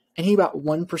too. And he bought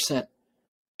 1%,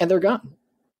 and they're gone.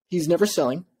 He's never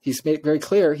selling. He's made it very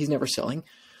clear he's never selling.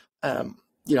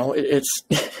 It's,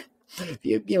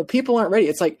 people aren't ready.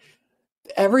 It's like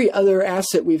every other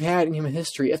asset we've had in human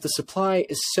history. If the supply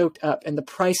is soaked up and the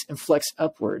price inflects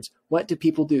upwards, what do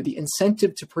people do? The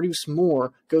incentive to produce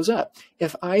more goes up.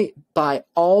 If I buy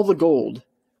all the gold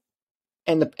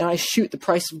and I shoot the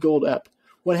price of gold up,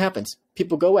 what happens?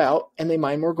 People go out and they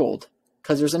mine more gold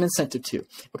because there's an incentive to.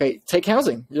 Okay, take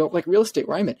housing, like real estate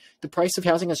where I'm in. The price of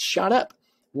housing has shot up.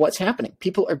 What's happening?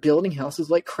 People are building houses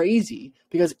like crazy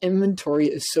because inventory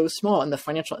is so small, and the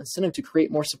financial incentive to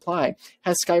create more supply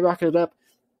has skyrocketed up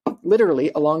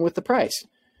literally along with the price.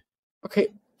 Okay,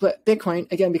 but Bitcoin,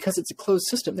 again, because it's a closed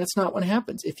system, that's not what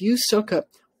happens. If you soak up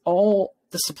all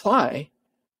the supply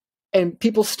and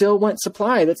people still want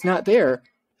supply that's not there,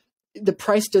 the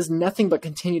price does nothing but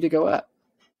continue to go up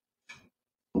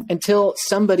until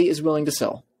somebody is willing to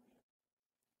sell.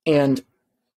 And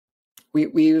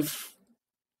we've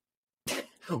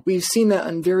seen that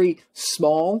on very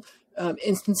small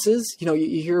instances. You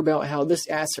hear about how this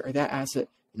asset or that asset,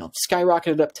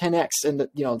 skyrocketed up 10x in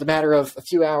the matter of a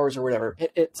few hours or whatever.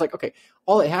 It's like, okay,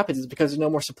 all that happens is because there's no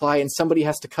more supply and somebody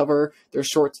has to cover their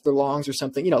shorts, their longs or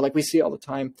something, like we see all the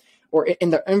time. Or in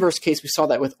the inverse case, we saw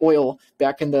that with oil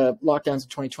back in the lockdowns of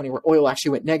 2020, where oil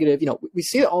actually went negative. We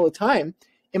see it all the time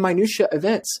in minutia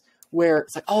events where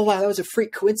it's like, oh, wow, that was a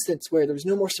freak coincidence where there was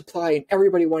no more supply and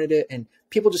everybody wanted it. And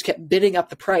people just kept bidding up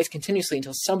the price continuously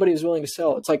until somebody was willing to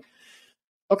sell. It's like,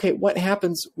 okay, what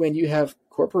happens when you have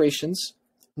corporations,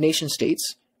 nation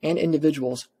states, and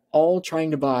individuals all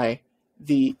trying to buy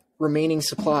the remaining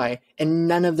supply and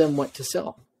none of them want to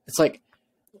sell? It's like,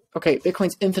 okay,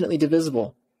 Bitcoin's infinitely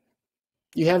divisible.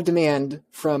 You have demand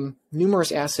from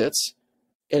numerous assets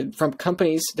and from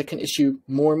companies that can issue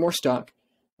more and more stock,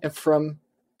 and from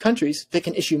countries that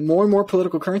can issue more and more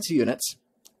political currency units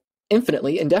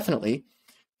infinitely, indefinitely,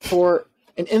 for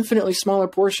an infinitely smaller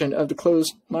portion of the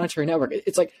closed monetary network.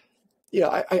 It's like,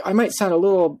 I might sound a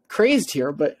little crazed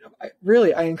here, but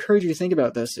I encourage you to think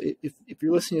about this. If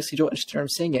you're listening to this, you don't understand what I'm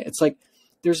saying it. It's like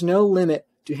there's no limit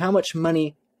to how much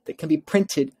money that can be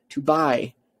printed to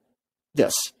buy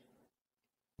this.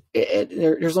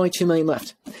 There's only 2 million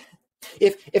left.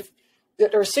 If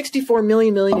there are 64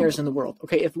 million millionaires in the world,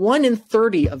 okay, if 1 in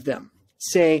 30 of them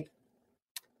say,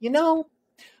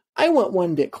 I want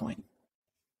 1 Bitcoin.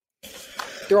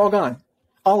 They're all gone.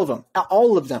 All of them.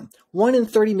 All of them. 1 in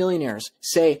 30 millionaires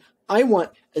say, I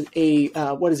want a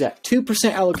what is that?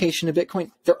 2% allocation to Bitcoin.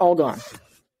 They're all gone.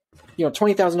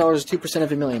 $20,000 is 2%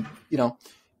 of a million.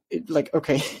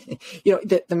 Okay,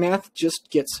 the math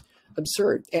just gets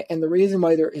absurd. And the reason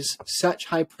why there is such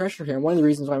high pressure here, and one of the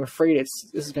reasons why I'm afraid this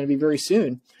is going to be very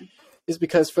soon, is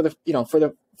because for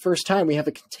the first time we have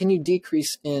a continued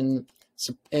decrease in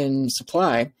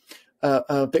supply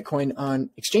of Bitcoin on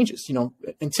exchanges.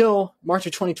 Until March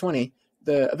of 2020,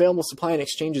 the available supply in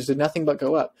exchanges did nothing but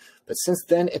go up. But since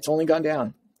then, it's only gone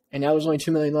down, and now there's only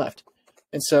 2 million left.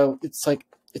 And so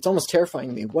it's almost terrifying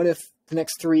to me. What if the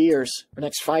next 3 years or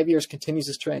next 5 years continues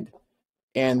this trend,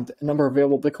 and the number of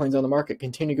available Bitcoins on the market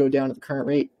continue to go down at the current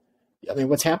rate? I mean,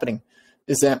 what's happening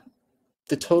is that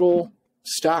the total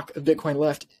stock of Bitcoin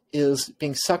left is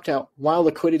being sucked out while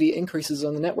liquidity increases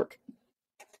on the network.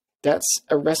 That's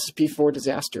a recipe for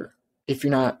disaster if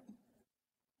you're not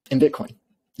in Bitcoin.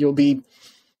 You'll be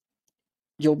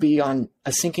on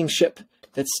a sinking ship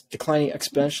that's declining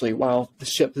exponentially, while the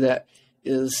ship that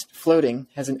is floating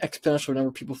has an exponential number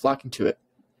of people flocking to it.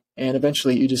 And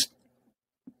eventually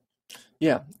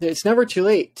it's never too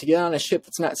late to get on a ship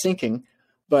that's not sinking,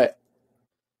 but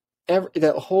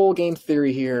that whole game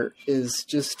theory here is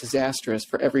just disastrous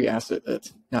for every asset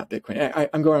that's not Bitcoin.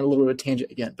 I'm going on a little bit of a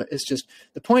tangent again, but it's just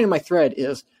the point of my thread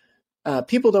is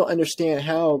people don't understand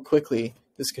how quickly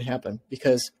this could happen,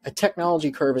 because a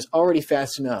technology curve is already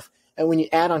fast enough. And when you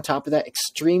add on top of that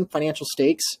extreme financial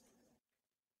stakes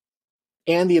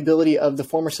and the ability of the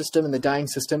former system and the dying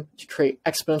system to create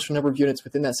exponential number of units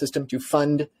within that system to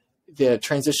fund the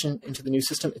transition into the new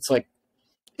system, it's like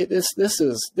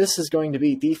this is going to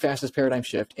be the fastest paradigm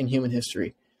shift in human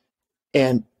history,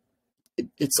 and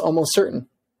it's almost certain.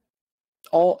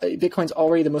 Bitcoin's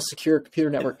already the most secure computer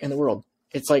network in the world.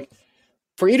 It's like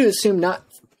for you to assume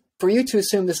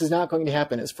this is not going to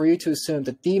happen is for you to assume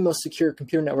that the most secure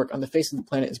computer network on the face of the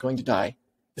planet is going to die.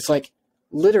 It's like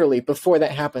literally before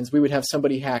that happens, we would have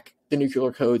somebody hack the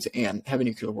nuclear codes and have a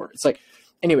nuclear war. It's like,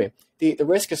 anyway, the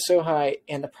risk is so high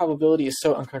and the probability is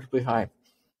so uncomfortably high.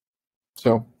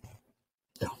 So,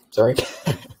 no, sorry.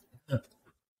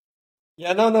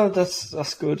 Yeah, no,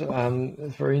 that's good.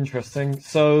 It's very interesting.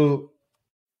 So,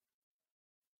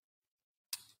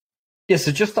 yeah,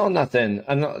 so just on that then,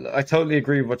 and I totally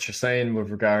agree with what you're saying with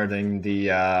regarding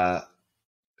the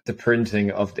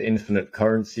printing of the infinite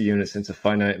currency units into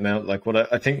finite amount. Like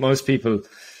what I think most people,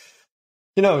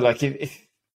 like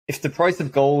if the price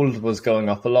of gold was going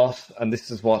up a lot, and this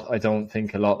is what I don't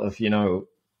think a lot of,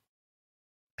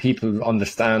 people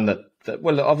understand that,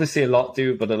 well, obviously a lot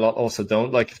do, but a lot also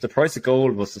don't. Like if the price of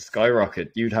gold was to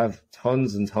skyrocket, you'd have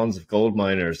tons and tons of gold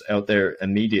miners out there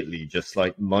immediately, just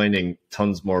like mining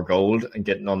tons more gold and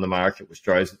getting on the market, which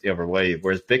drives it the other way.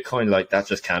 Whereas Bitcoin, like that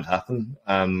just can't happen.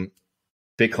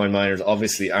 Bitcoin miners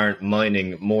obviously aren't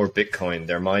mining more Bitcoin.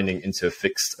 They're mining into a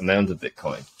fixed amount of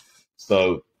Bitcoin.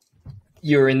 So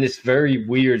you're in this very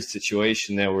weird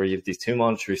situation now where you have these two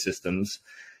monetary systems,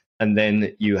 and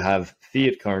then you have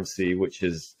fiat currency, which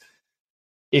is,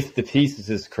 if the thesis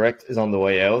is correct, is on the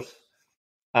way out.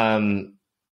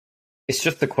 It's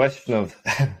just a question of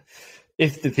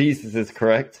if the thesis is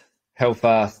correct, how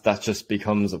fast that just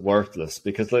becomes worthless.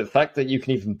 Because the fact that you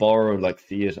can even borrow like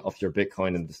fiat off your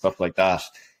Bitcoin and stuff like that,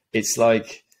 it's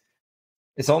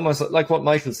almost like what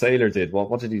Michael Saylor did.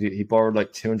 What did he do? He borrowed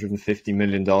like $250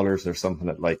 million or something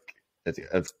at like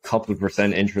a couple %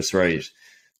 interest rate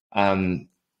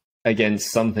against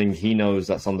something he knows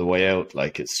that's on the way out.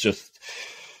 Like, it's just,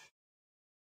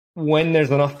 when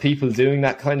there's enough people doing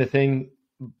that kind of thing,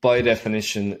 by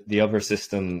definition, the other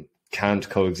system can't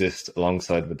coexist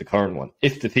alongside with the current one,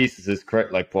 if the thesis is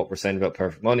correct, like what we're saying about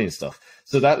perfect money and stuff.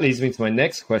 So that leads me to my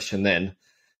next question then.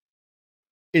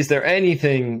 Is there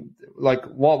anything, like,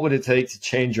 what would it take to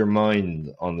change your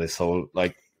mind on this whole,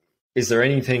 like, is there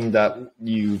anything that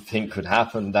you think could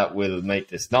happen that will make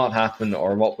this not happen,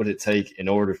 or what would it take in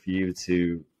order for you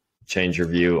to change your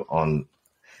view on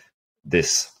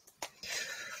this?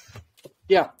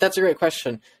 Yeah, that's a great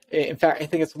question. In fact, I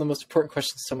think it's one of the most important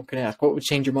questions someone can ask. What would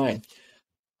change your mind?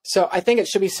 So I think it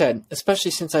should be said,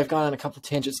 especially since I've gone on a couple of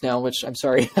tangents now, which I'm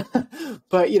sorry,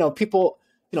 but people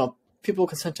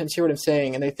can sometimes hear what I'm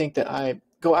saying and they think that I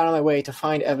go out of my way to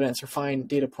find evidence or find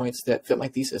data points that fit my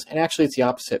thesis. And actually it's the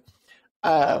opposite.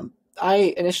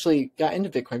 I initially got into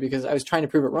Bitcoin because I was trying to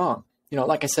prove it wrong.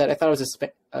 Like I said, I thought it was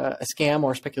a scam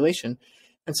or speculation.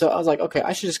 And so I was like, okay,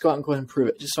 I should just go out and go ahead and prove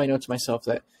it, just so I know to myself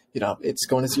that, it's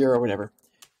going to zero or whatever.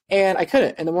 And I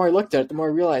couldn't. And the more I looked at it, the more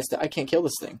I realized that I can't kill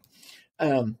this thing.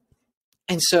 And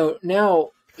so now,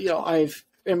 I've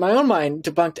in my own mind,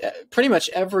 debunked pretty much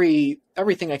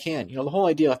everything I can. The whole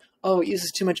idea, oh, it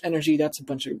uses too much energy, that's a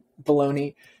bunch of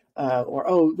baloney. Or,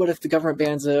 oh, what if the government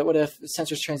bans it? What if it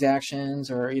censors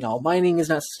transactions? Or, mining is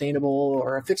not sustainable,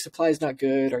 or a fixed supply is not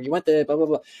good, or you want the blah, blah,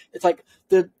 blah. It's like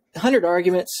the 100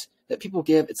 arguments that people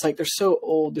give, it's like they're so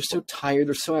old, they're so tired,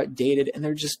 they're so outdated, and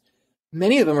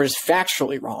many of them are just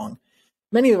factually wrong.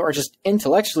 Many of them are just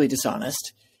intellectually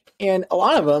dishonest. And a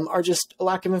lot of them are just a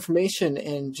lack of information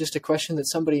and just a question that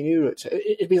somebody knew.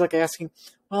 It'd be like asking,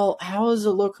 well, how is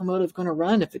a locomotive going to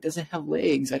run if it doesn't have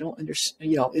legs? I don't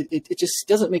understand. It just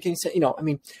doesn't make any sense.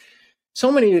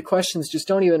 So many of the questions just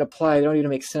don't even apply. They don't even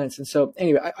make sense. And so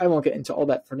anyway, I won't get into all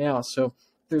that for now. So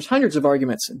there's hundreds of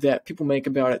arguments that people make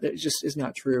about it that just is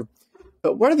not true.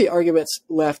 But what are the arguments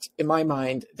left in my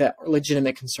mind that are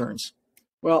legitimate concerns?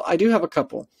 Well, I do have a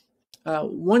couple.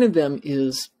 One of them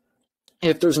is,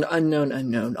 if there's an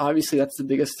unknown, obviously that's the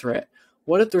biggest threat.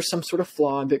 What if there's some sort of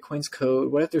flaw in Bitcoin's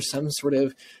code? What if there's some sort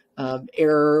of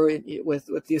error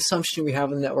with the assumption we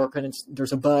have in the network, and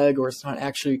there's a bug, or it's not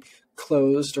actually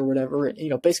closed or whatever?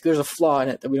 Basically there's a flaw in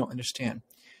it that we don't understand.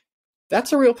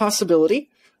 That's a real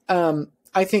possibility.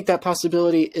 I think that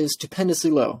possibility is stupendously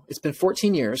low. It's been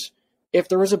 14 years. If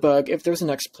there was a bug, if there was an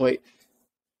exploit,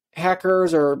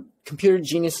 hackers or computer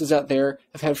geniuses out there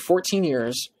have had 14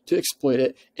 years to exploit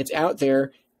it. It's out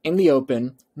there in the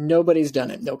open. Nobody's done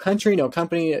it. No country, no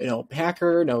company, no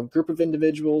hacker, no group of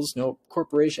individuals, no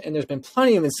corporation. And there's been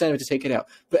plenty of incentive to take it out.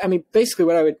 But I mean, basically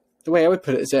the way I would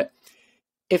put it is that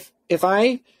if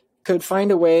I could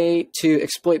find a way to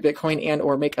exploit Bitcoin and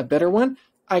or make a better one,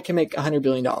 I can make $100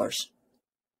 billion.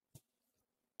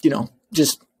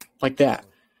 Just like that.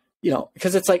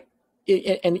 Because it's like,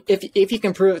 and if you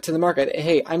can prove it to the market,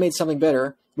 hey, I made something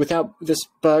better without this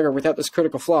bug or without this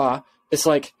critical flaw, it's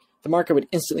like the market would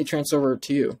instantly transfer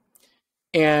to you.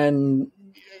 And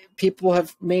people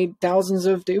have made thousands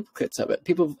of duplicates of it.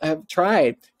 People have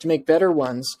tried to make better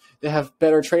ones that have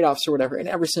better trade-offs or whatever, and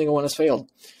every single one has failed.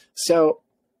 So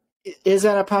is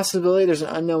that a possibility? There's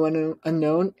an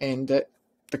unknown, and that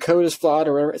the code is flawed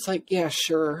or whatever. It's like, yeah,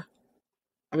 sure.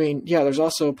 I mean, yeah, there's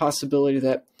also a possibility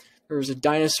that there was a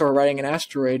dinosaur riding an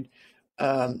asteroid,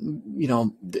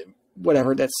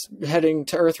 whatever, that's heading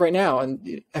to Earth right now.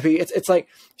 And I mean, it's like,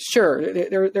 sure,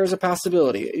 there's a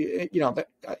possibility,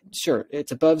 sure,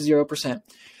 it's above 0%.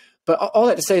 But all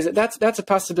that to say is that that's a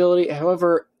possibility.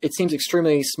 However, it seems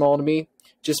extremely small to me,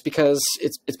 just because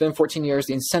it's been 14 years,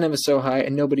 the incentive is so high,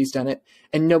 and nobody's done it,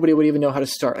 and nobody would even know how to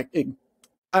start. I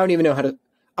don't even know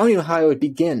how I would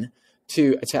begin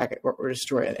to attack it or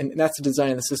destroy it. And that's the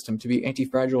design of the system, to be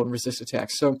anti-fragile and resist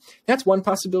attacks. So that's one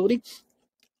possibility.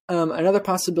 Another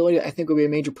possibility I think would be a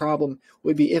major problem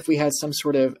would be if we had some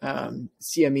sort of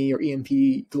CME or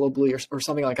EMP globally or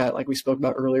something like that, like we spoke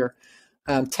about earlier.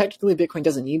 Technically, Bitcoin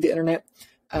doesn't need the internet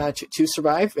to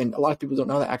survive, and a lot of people don't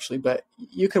know that actually, but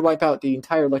you could wipe out the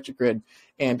entire electric grid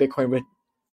and Bitcoin would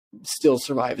still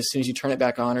survive as soon as you turn it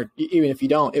back on, or even if you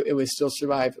don't, it would still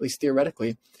survive, at least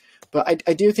theoretically. But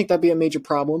I do think that'd be a major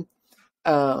problem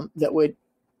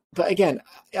but again,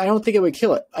 I don't think it would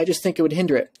kill it. I just think it would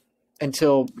hinder it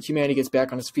until humanity gets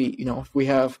back on its feet. If we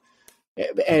have,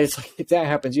 and it's like, if that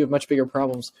happens, you have much bigger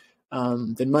problems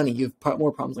than money. You have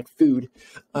more problems like food.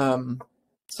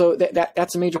 So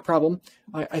that's a major problem,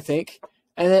 I think.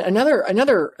 And then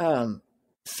another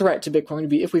threat to Bitcoin would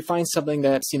be if we find something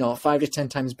that's 5 to 10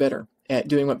 times better at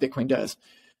doing what Bitcoin does.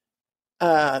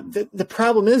 The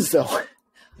problem is, though,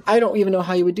 I don't even know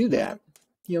how you would do that.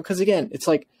 Because again, it's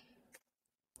like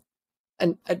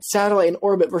a satellite in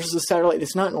orbit versus a satellite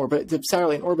that's not in orbit. The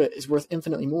satellite in orbit is worth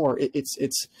infinitely more. It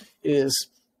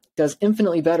does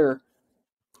infinitely better.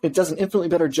 It does an infinitely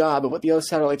better job of what the other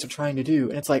satellites are trying to do.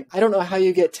 And it's like, I don't know how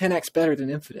you get 10x better than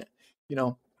infinite.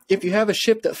 If you have a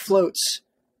ship that floats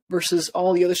versus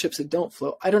all the other ships that don't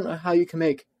float, I don't know how you can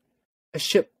make a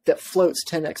ship that floats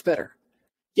 10x better.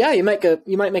 Yeah, you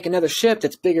might make another ship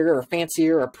that's bigger or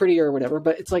fancier or prettier or whatever,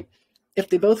 but it's like, if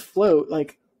they both float,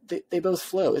 like they both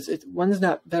flow. One's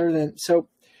not better than. So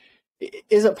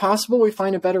is it possible we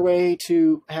find a better way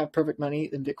to have perfect money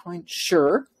than Bitcoin?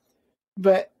 Sure.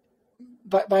 But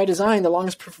by design, the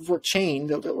longest proof of work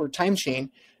chain, or time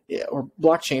chain, or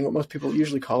blockchain, what most people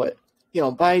usually call it,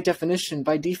 by definition,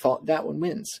 by default, that one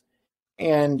wins.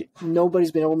 And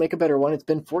nobody's been able to make a better one. It's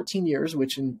been 14 years,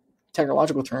 which in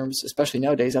technological terms, especially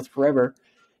nowadays, that's forever.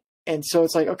 And so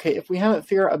it's like, okay, if we haven't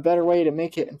figured out a better way to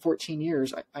make it in 14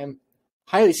 years, I'm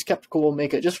highly skeptical we'll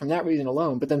make it just from that reason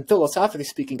alone. But then philosophically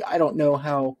speaking, I don't know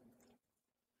how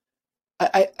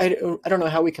I don't know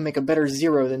how we can make a better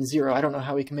zero than zero. I don't know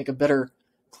how we can make a better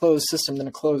closed system than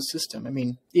a closed system. I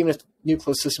mean, even if the new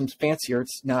closed system's fancier,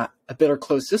 it's not a better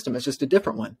closed system. It's just a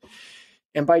different one.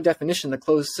 And by definition, the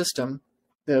closed system,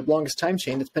 the longest time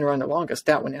chain that's been around the longest,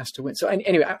 that one has to win. So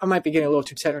anyway, I might be getting a little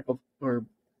too technical or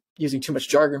using too much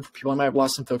jargon for people. I might have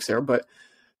lost some folks there. But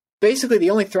basically, the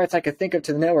only threats I could think of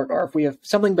to the network are if we have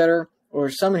something better or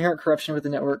some inherent corruption with the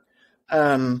network.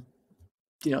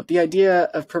 The idea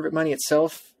of perfect money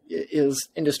itself is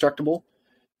indestructible.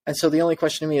 And so the only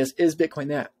question to me is Bitcoin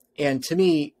that? And to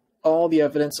me, all the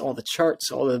evidence, all the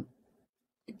charts, all the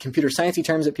computer sciencey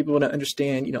terms that people want to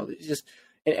understand, just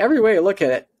in every way I look at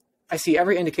it, I see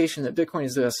every indication that Bitcoin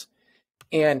is this.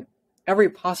 And every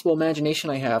possible imagination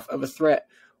I have of a threat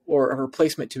or a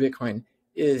replacement to Bitcoin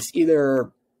is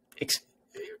either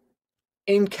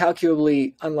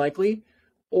incalculably unlikely,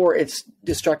 or it's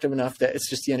destructive enough that it's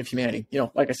just the end of humanity.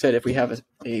 Like I said, if we have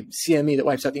a CME that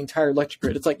wipes out the entire electric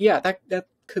grid, it's like, yeah, that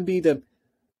could be the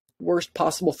worst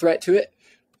possible threat to it.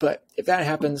 But if that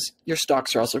happens, your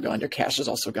stocks are also gone. Your cash is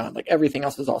also gone. Like everything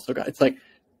else is also gone. It's like,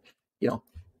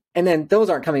 and then those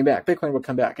aren't coming back. Bitcoin would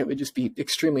come back. It would just be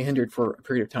extremely hindered for a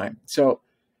period of time. So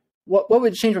what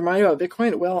would change my mind about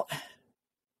Bitcoin? Well,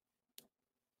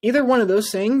 either one of those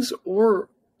things, or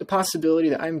the possibility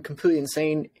that I'm completely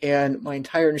insane and my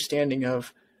entire understanding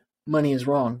of money is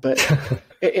wrong, but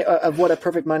of what a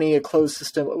perfect money, a closed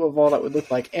system, of all that would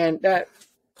look like. And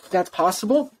that's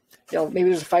possible. Maybe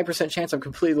there's a 5% chance I've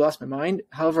completely lost my mind.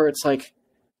 However, it's like,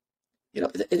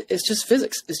 it's just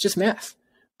physics. It's just math.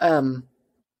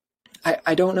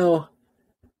 I don't know.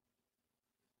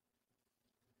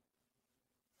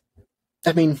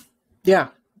 I mean, yeah,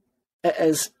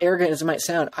 as arrogant as it might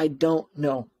sound, I don't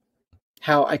know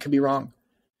how I could be wrong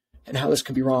and how this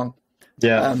could be wrong.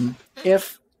 Yeah.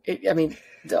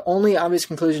 The only obvious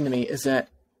conclusion to me is that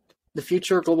the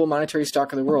future global monetary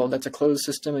stock of the world, that's a closed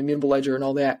system, immutable ledger and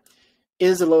all that,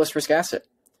 is the lowest risk asset.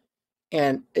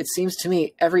 And it seems to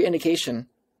me every indication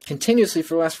continuously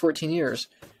for the last 14 years,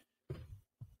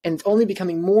 and it's only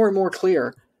becoming more and more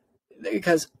clear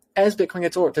because as Bitcoin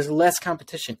gets older, there's less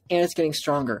competition and it's getting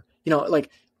stronger.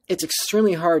 It's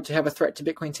extremely hard to have a threat to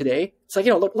Bitcoin today. It's like,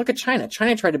 look at China.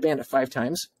 China tried to ban it 5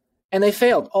 times and they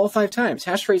failed all 5 times.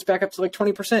 Hash rate's back up to like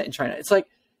 20% in China. It's like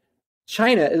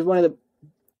China is one of the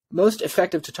most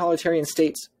effective totalitarian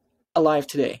states alive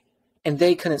today, and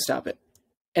they couldn't stop it.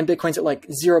 And Bitcoin's at like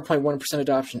 0.1%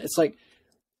 adoption. It's like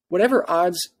whatever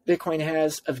odds Bitcoin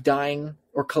has of dying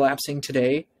or collapsing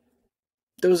today,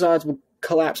 those odds will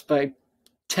collapse by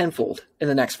tenfold in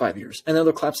the next 5 years, and then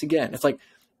they'll collapse again. It's like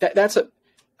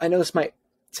I know this might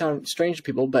sound strange to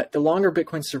people, but the longer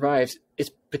Bitcoin survives, its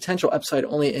potential upside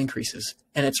only increases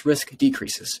and its risk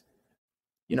decreases.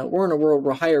 We're in a world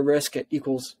where higher risk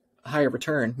equals higher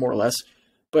return, more or less.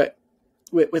 But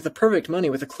with a perfect money,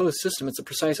 with a closed system, it's the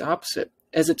precise opposite.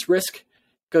 As its risk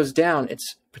goes down,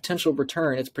 its potential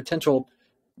return, its potential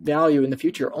value in the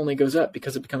future only goes up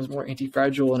because it becomes more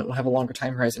anti-fragile and it will have a longer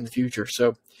time horizon in the future.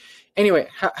 So anyway,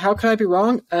 how could I be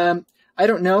wrong? I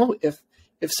don't know. If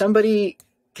somebody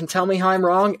can tell me how I'm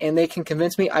wrong and they can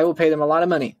convince me, I will pay them a lot of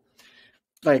money.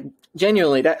 Like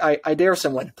genuinely, that I dare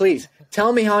someone, please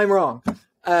tell me how I'm wrong.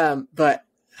 But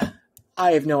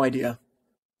I have no idea.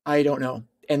 I don't know.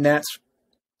 And that's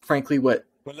frankly what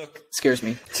scares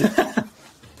me.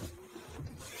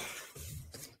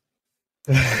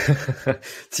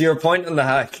 To your point on the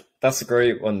hack, that's a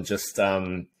great one. Just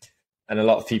and a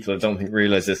lot of people I don't think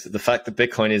realize this. The fact that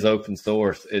Bitcoin is open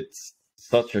source, it's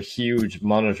such a huge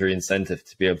monetary incentive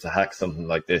to be able to hack something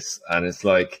like this. And it's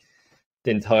like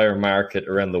the entire market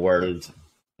around the world.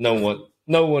 No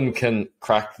one can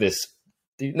crack this.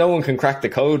 No one can crack the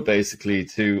code basically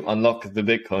to unlock the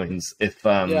Bitcoins if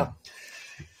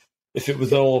it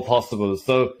was all possible.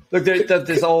 So look,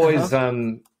 there's always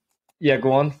go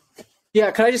on. Yeah,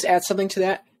 can I just add something to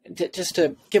that? Just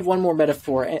to give one more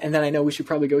metaphor, and then I know we should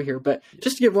probably go here, but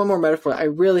just to give one more metaphor, I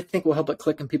really think will help it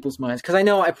click in people's minds. Because I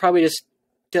know I probably just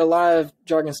did a lot of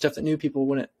jargon stuff that new people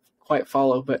wouldn't quite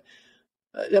follow. But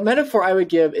the metaphor I would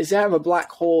give is that of a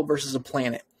black hole versus a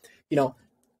planet.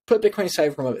 Put Bitcoin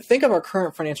aside for a moment. Think of our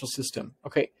current financial system.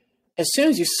 Okay, as soon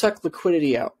as you suck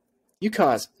liquidity out, you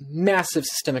cause massive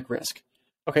systemic risk.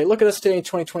 Okay, look at us today in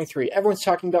 2023. Everyone's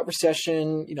talking about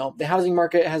recession. The housing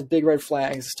market has big red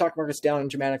flags. The stock market's down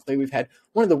dramatically. We've had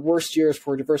one of the worst years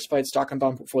for a diversified stock and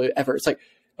bond portfolio ever. It's like,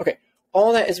 okay,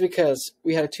 all that is because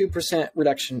we had a 2%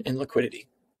 reduction in liquidity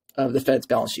of the Fed's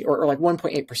balance sheet, or like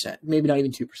 1.8%, maybe not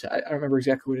even 2%. I don't remember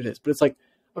exactly what it is, but it's like,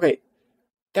 okay,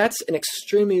 that's an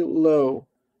extremely low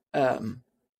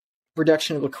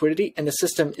reduction of liquidity, and the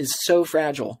system is so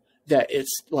fragile that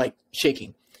it's like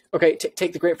shaking. Okay,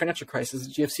 take the great financial crisis,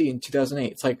 the GFC in 2008.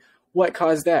 It's like what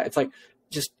caused that? It's like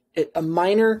just a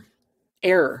minor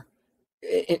error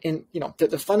in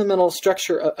the fundamental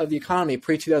structure of the economy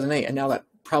pre-2008, and now that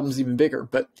problem's even bigger.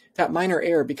 But that minor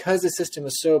error, because the system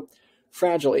is so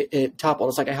fragile, it toppled.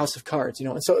 It's like a house of cards,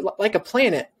 and so like a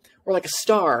planet or like a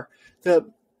star,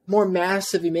 the more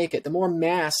massive you make it, the more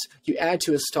mass you add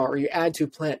to a star or you add to a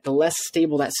planet, the less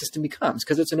stable that system becomes,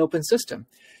 because it's an open system.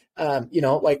 How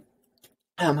do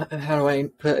I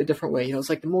put it a different way? It's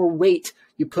like the more weight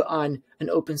you put on an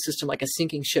open system, like a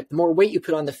sinking ship, the more weight you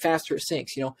put on, the faster it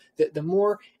sinks. The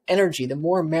more energy, the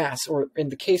more mass, or in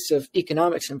the case of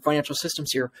economics and financial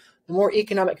systems here, the more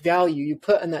economic value you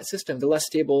put on that system, the less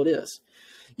stable it is.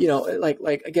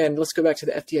 Again, let's go back to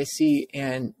the FDIC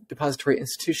and depository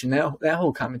institution, that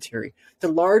whole commentary. The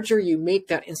larger you make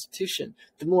that institution,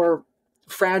 the more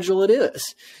fragile it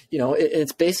is.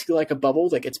 It's basically like a bubble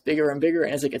that gets bigger and bigger,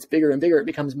 and as it gets bigger and bigger, it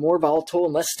becomes more volatile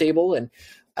and less stable. And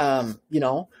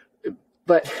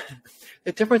but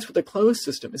the difference with the closed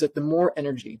system is that the more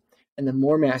energy and the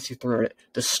more mass you throw at it,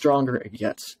 the stronger it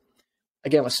gets.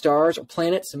 Again, with stars or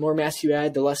planets, the more mass you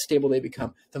add, the less stable they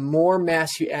become. The more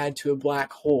mass you add to a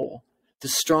black hole, the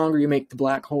stronger you make the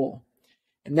black hole.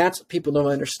 And that's what people don't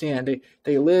understand.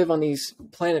 They live on these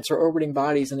planets or orbiting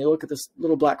bodies, and they look at this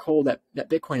little black hole that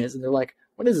Bitcoin is, and they're like,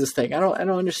 what is this thing? I don't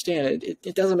understand it.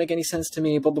 It doesn't make any sense to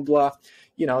me, blah, blah, blah.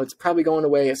 It's probably going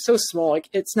away. It's so small, like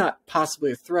it's not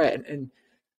possibly a threat. And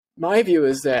my view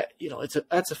is that,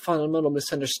 that's a fundamental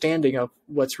misunderstanding of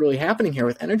what's really happening here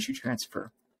with energy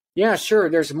transfer. Yeah, sure,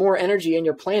 there's more energy in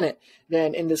your planet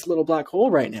than in this little black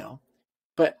hole right now.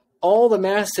 But all the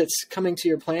mass that's coming to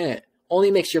your planet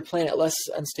only makes your planet less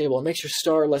unstable. It makes your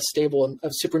star less stable and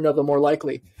a supernova more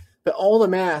likely. But all the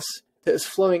mass that is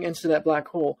flowing into that black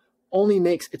hole only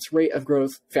makes its rate of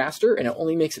growth faster, and it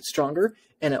only makes it stronger,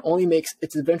 and it only makes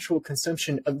its eventual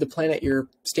consumption of the planet you're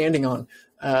standing on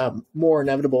more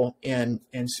inevitable and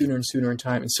sooner and sooner in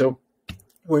time. And so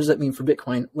what does that mean for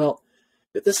Bitcoin? Well,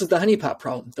 this is the honeypot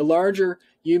problem. The larger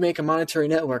you make a monetary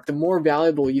network, the more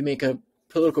valuable you make a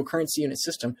political currency unit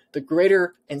system, the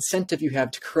greater incentive you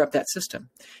have to corrupt that system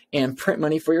and print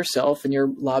money for yourself and your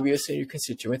lobbyists and your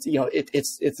constituents.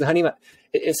 It's the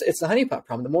honeypot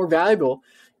problem. The more valuable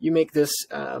you make this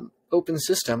open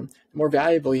system, the more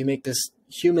valuable you make this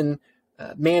human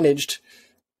managed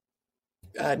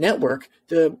network,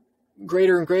 the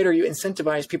greater and greater you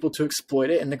incentivize people to exploit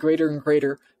it, and the greater and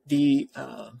greater the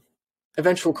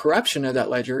eventual corruption of that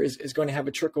ledger is going to have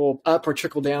a trickle up or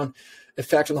trickle down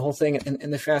effect on the whole thing,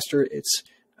 and the faster it's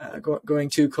going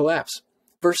to collapse.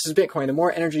 Versus Bitcoin, the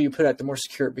more energy you put out, the more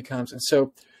secure it becomes. And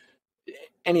so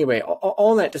anyway,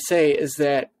 all that to say is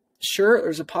that sure,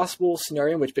 there's a possible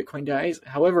scenario in which Bitcoin dies.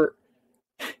 However,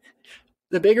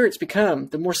 the bigger it's become,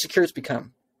 the more secure it's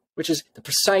become, which is the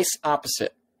precise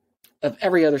opposite of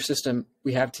every other system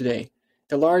we have today.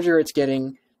 The larger it's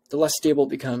getting, the less stable it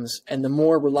becomes, and the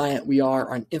more reliant we are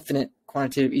on infinite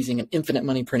quantitative easing and infinite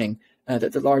money printing,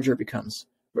 that the larger it becomes.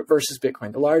 Versus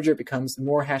Bitcoin, the larger it becomes, the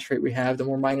more hash rate we have, the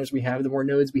more miners we have, the more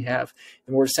nodes we have,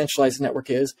 the more decentralized the network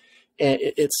is. And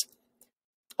it's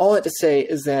all that to say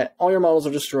is that all your models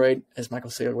are destroyed, as Michael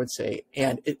Saylor would say,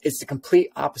 and it's the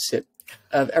complete opposite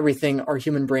of everything our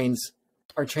human brains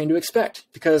are trained to expect.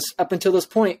 Because up until this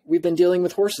point, we've been dealing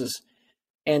with horses.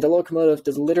 And the locomotive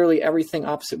does literally everything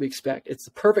opposite we expect. It's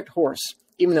the perfect horse,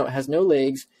 even though it has no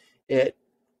legs, it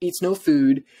eats no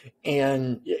food,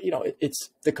 and it's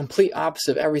the complete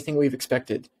opposite of everything we've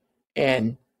expected.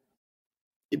 And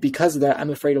because of that, I'm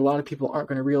afraid a lot of people aren't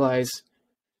going to realize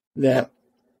that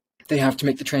they have to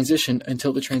make the transition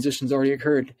until the transition's already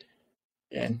occurred.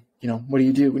 And, what do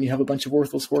you do when you have a bunch of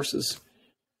worthless horses?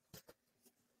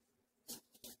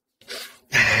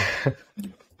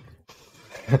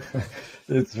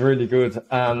 It's really good.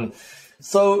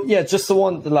 So yeah, just the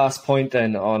last point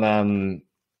then on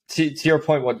to your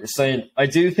point, what you're saying. I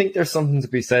do think there's something to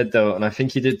be said though, and I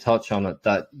think you did touch on it,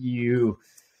 that you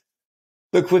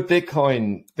look with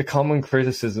Bitcoin, the common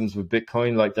criticisms with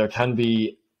Bitcoin, like there can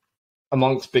be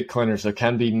amongst Bitcoiners, there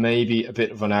can be maybe a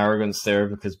bit of an arrogance there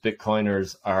because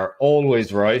Bitcoiners are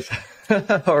always right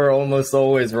or almost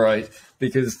always right,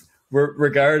 because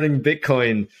regarding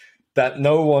Bitcoin, that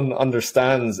no one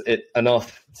understands it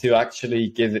enough to actually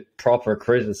give it proper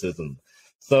criticism.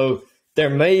 So there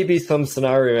may be some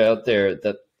scenario out there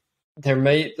that there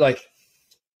may, like,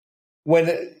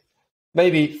 when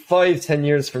maybe 5-10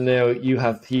 years from now, you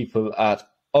have people at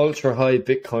ultra high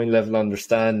Bitcoin level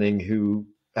understanding who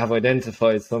have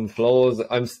identified some flaws.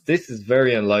 This is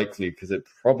very unlikely because it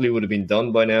probably would have been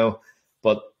done by now,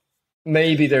 but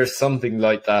maybe there's something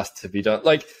like that to be done.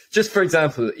 Like, just for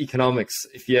example, economics,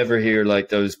 if you ever hear like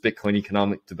those Bitcoin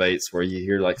economic debates where you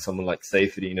hear like someone like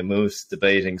Seyfedine Ammous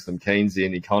debating some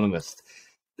Keynesian economist,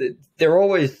 they're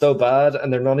always so bad,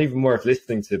 and they're not even worth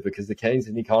listening to, because the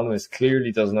Keynesian economist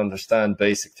clearly doesn't understand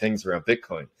basic things around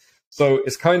Bitcoin. So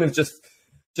it's kind of just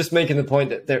making the point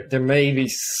that there may be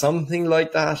something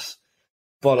like that,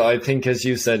 but I think, as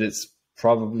you said, it's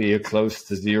probably a close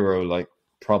to zero like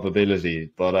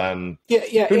probability. But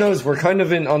who knows? We're kind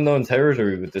of in unknown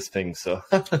territory with this thing. So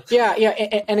yeah.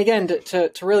 And again,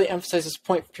 to really emphasize this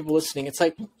point for people listening, it's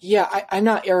like, I'm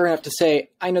not arrogant enough to say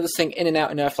I know this thing in and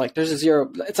out enough. Like, there's a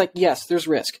zero. It's like, yes, there's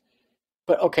risk,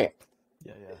 but okay.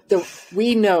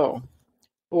 We know.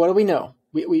 What do we know?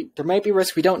 We there might be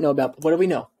risk we don't know about, but what do we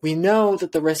know? We know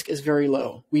that the risk is very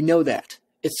low. We know that.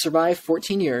 It's survived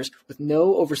 14 years with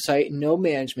no oversight, no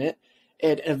management,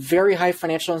 and a very high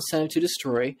financial incentive to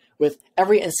destroy, with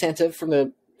every incentive from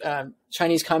the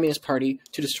Chinese Communist Party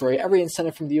to destroy, every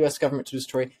incentive from the U.S. government to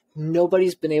destroy.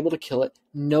 Nobody's been able to kill it.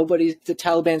 The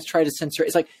Taliban's tried to censor it.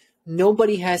 It's like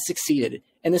nobody has succeeded,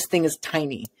 and this thing is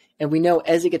tiny. And we know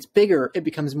as it gets bigger, it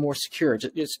becomes more secure.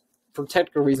 Just for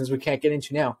technical reasons we can't get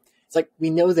into now. It's like we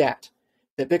know that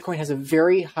Bitcoin has a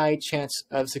very high chance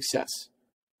of success.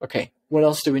 Okay, what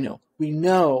else do we know? We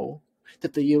know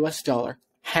that the US dollar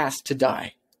has to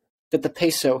die, that the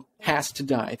peso has to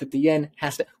die, that the yen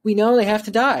has to. We know they have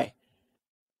to die.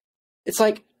 It's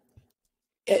like,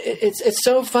 it's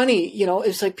so funny,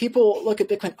 it's like people look at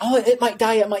Bitcoin, oh, it might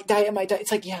die, it might die, it might die.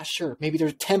 It's like, yeah, sure, maybe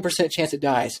there's a 10% chance it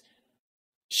dies.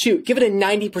 Shoot, give it a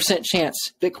 90%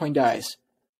 chance Bitcoin dies.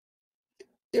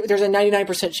 There's a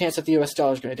 99% chance that the US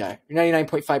dollar is going to die, or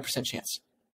 99.5% chance.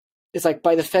 It's like,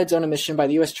 by the Fed's own admission, by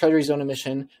the US Treasury's own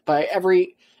admission, by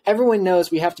everyone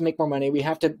knows we have to make more money, we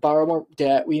have to borrow more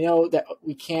debt, we know that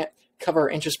we can't cover our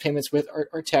interest payments with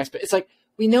our tax, but it's like,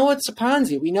 we know it's a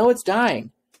Ponzi, we know it's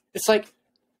dying. It's like,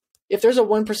 if there's a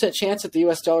 1% chance that the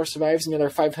US dollar survives another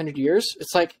 500 years,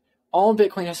 it's like, all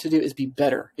Bitcoin has to do is be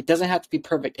better. It doesn't have to be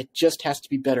perfect, it just has to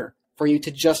be better for you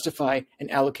to justify an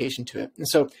allocation to it. And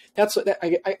so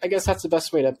I guess that's the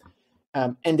best way to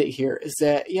end it here, is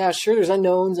that, yeah, sure, there's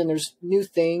unknowns and there's new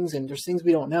things and there's things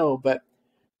we don't know, but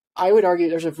I would argue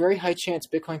there's a very high chance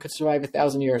Bitcoin could survive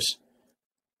 1,000 years,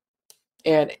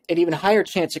 and an even higher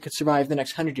chance it could survive the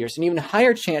next 100 years, and even a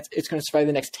higher chance it's going to survive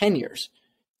the next 10 years.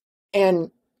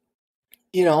 And,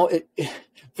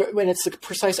 when it's the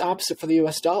precise opposite for the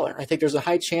US dollar, I think there's a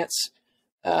high chance,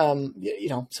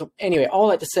 so anyway, all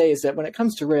that to say is that when it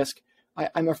comes to risk,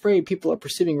 I'm afraid people are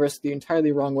perceiving risk the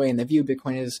entirely wrong way, and they view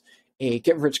Bitcoin as a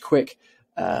get-rich-quick,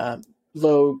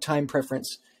 low time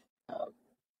preference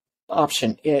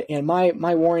option. And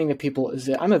my warning to people is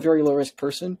that I'm a very low-risk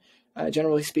person,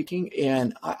 generally speaking,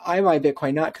 and I buy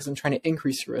Bitcoin not because I'm trying to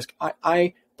increase the risk.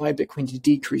 I buy Bitcoin to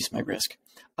decrease my risk.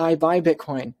 I buy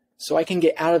Bitcoin so I can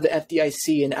get out of the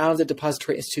FDIC and out of the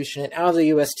depository institution and out of the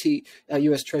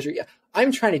U.S. Treasury.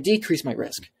 I'm trying to decrease my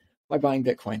risk by buying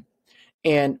Bitcoin.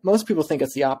 And most people think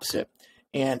it's the opposite.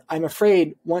 And I'm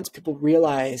afraid once people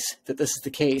realize that this is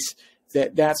the case,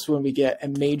 that's when we get a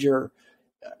major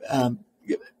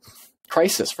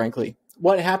crisis, frankly.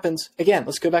 What happens, again,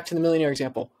 let's go back to the millionaire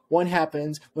example. What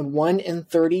happens when 1 in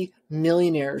 30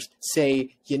 millionaires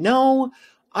say,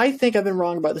 I think I've been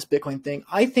wrong about this Bitcoin thing.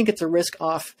 I think it's a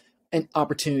risk-off an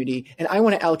opportunity, and I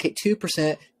want to allocate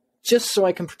 2% just so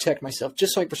I can protect myself,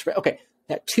 just so I can protect. Okay,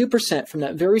 that 2% from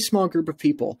that very small group of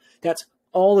people, that's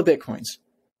all the Bitcoins.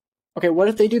 Okay, what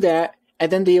if they do that, and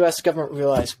then the U.S. government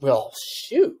realize, well,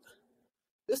 shoot,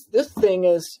 this thing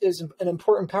is an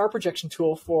important power projection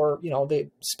tool for, the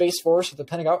Space Force or the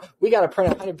Pentagon. We got to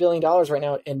print $100 billion right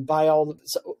now and buy all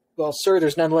the, well, sir,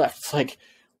 there's none left. It's like,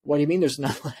 what do you mean there's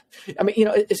none left? I mean,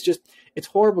 it's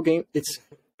horrible game. It's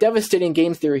devastating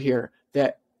game theory here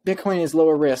that Bitcoin is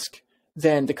lower risk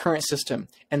than the current system.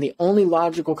 And the only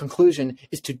logical conclusion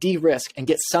is to de-risk and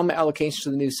get some allocation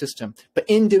to the new system. But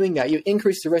in doing that, you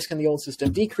increase the risk in the old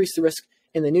system, decrease the risk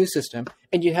in the new system,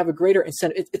 and you have a greater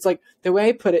incentive. It's like, the way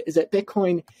I put it is that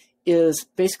Bitcoin is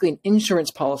basically an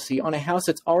insurance policy on a house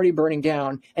that's already burning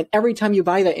down. And every time you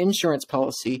buy that insurance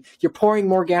policy, you're pouring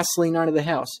more gasoline onto the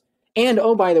house. And,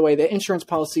 oh, by the way, the insurance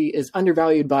policy is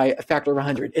undervalued by a factor of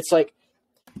 100. It's like,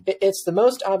 it's the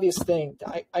most obvious thing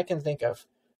that I can think of,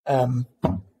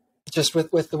 just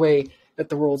with the way that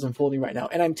the world's unfolding right now.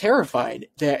 And I'm terrified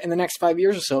that in the next 5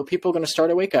 years or so, people are going to start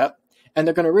to wake up and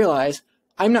they're going to realize,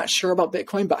 I'm not sure about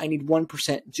Bitcoin, but I need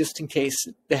 1% just in case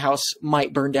the house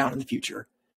might burn down in the future.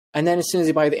 And then as soon as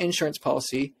they buy the insurance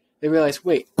policy, they realize,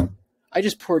 wait, I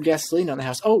just poured gasoline on the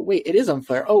house. Oh, wait, it is on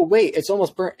fire. Oh, wait, it's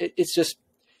almost burnt. It's just,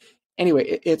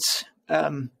 anyway, it's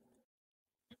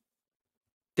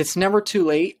it's never too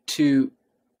late to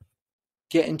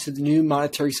get into the new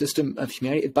monetary system of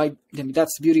humanity.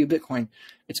 That's the beauty of Bitcoin.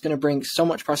 It's going to bring so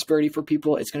much prosperity for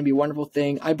people. It's going to be a wonderful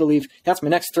thing. I believe that's my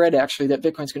next thread, actually, that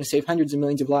Bitcoin's going to save hundreds of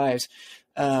millions of lives.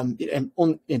 And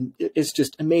it's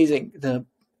just amazing the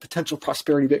potential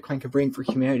prosperity Bitcoin can bring for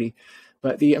humanity.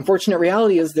 But the unfortunate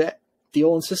reality is that the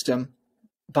old system,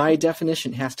 by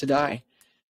definition, has to die.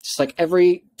 Just like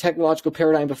every technological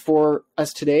paradigm before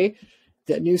us today,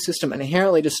 that new system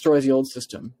inherently destroys the old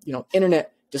system.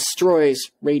 Internet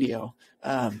destroys radio.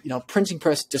 Printing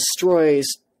press destroys,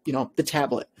 the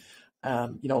tablet.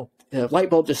 The light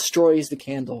bulb destroys the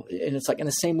candle. And it's like in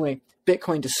the same way,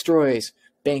 Bitcoin destroys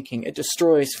banking. It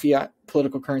destroys fiat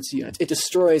political currency units. It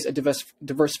destroys a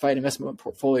diversified investment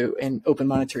portfolio and open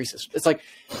monetary system. It's like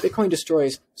Bitcoin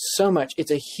destroys so much.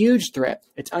 It's a huge threat.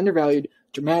 It's undervalued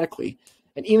dramatically.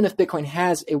 And even if Bitcoin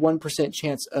has a 1%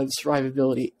 chance of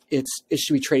survivability, it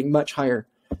should be trading much higher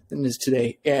than it is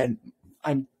today. And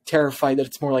I'm terrified that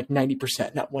it's more like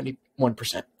 90%, not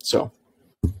 1%. So,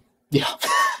 yeah.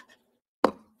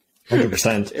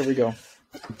 100%. There we go.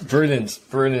 Brilliant.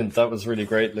 That was really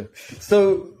great, Luke.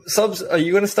 So, are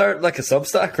you going to start like a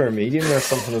Substack or a Medium or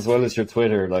something as well as your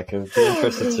Twitter? Like, I'd be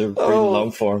interested to read the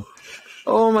long form.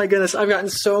 Oh my goodness, I've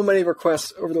gotten so many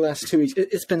requests over the last 2 weeks.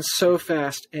 It's been so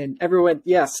fast, and everyone,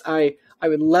 yes, I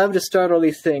would love to start all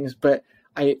these things, but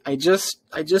I just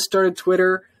started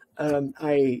Twitter.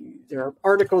 There are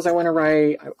articles I want to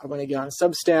write. I want to get on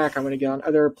Substack. I want to get on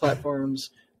other platforms.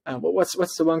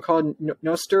 What's the one called?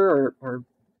 Nostr or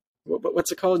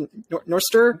what's it called?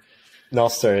 Nostr?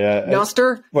 Nostr, yeah.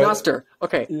 Nostr.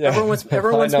 Okay. Yeah. Everyone wants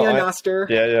me on Nostr.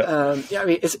 Yeah. I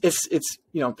mean,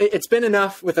 it's been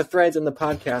enough with the threads and the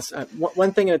podcast.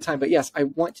 One thing at a time. But yes, I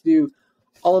want to do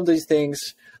all of these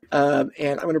things, and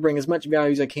I'm going to bring as much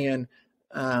value as I can.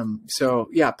 So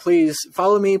yeah, please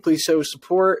follow me. Please show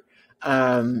support.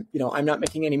 I'm not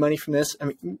making any money from this. I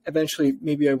mean, eventually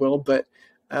maybe I will, but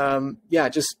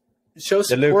just show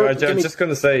support. Yeah, Luke, I'm just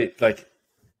going to say, like,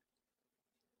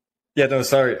 yeah, no,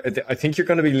 sorry. I think you're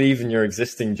going to be leaving your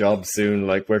existing job soon,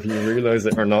 like whether you realize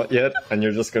it or not yet, and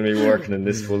you're just going to be working in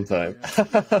this full time.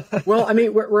 Well, I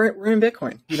mean, we're in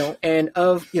Bitcoin,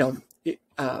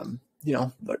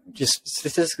 just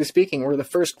statistically speaking, we're the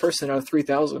first person out of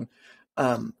 3,000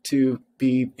 to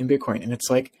be in Bitcoin, and it's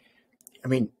like, I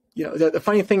mean, the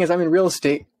funny thing is, I'm in real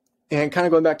estate, and kind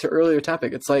of going back to earlier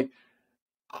topic, it's like,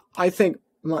 I think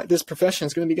this profession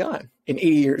is going to be gone in 80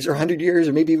 years or 100 years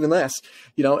or maybe even less,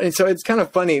 and so it's kind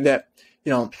of funny that,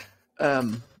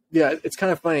 it's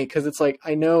kind of funny because it's like,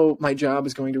 I know my job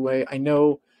is going away. I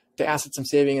know the assets I'm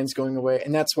saving is going away.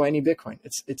 And that's why I need Bitcoin.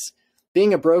 It's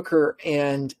being a broker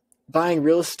and buying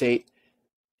real estate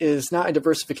is not a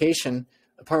diversification,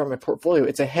 a part of my portfolio.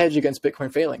 It's a hedge against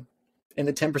Bitcoin failing and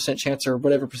the 10% chance or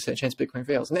whatever percent chance Bitcoin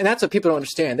fails. And that's what people don't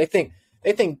understand. They think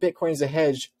Bitcoin is a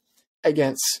hedge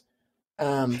against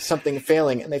something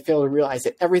failing, and they fail to realize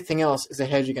that everything else is a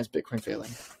hedge against Bitcoin failing.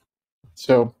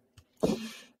 So,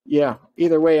 yeah,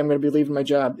 either way, I'm going to be leaving my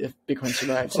job if Bitcoin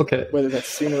survives. Okay. Whether that's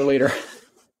sooner or later.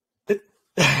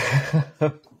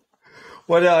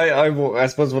 Well, I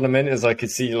suppose what I meant is I could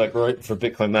see like writing for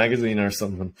Bitcoin Magazine or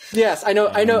something. Yes, I know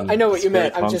what you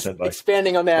meant. I'm just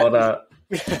expanding on that. But,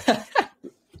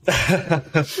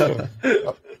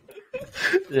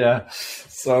 yeah.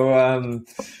 So,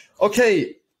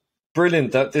 okay.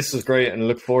 Brilliant. This was great, and I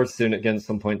look forward to doing it again at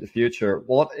some point in the future.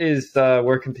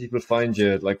 Where can people find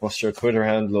you? Like, what's your Twitter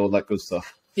handle, all that good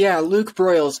stuff? Yeah, Luke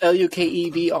Broyles,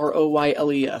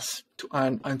 LukeBroyles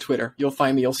on Twitter. You'll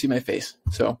find me. You'll see my face.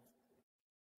 So,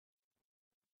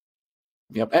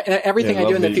 yep. And everything I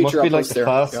do in the future, must be like the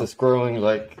fastest growing,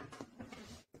 like.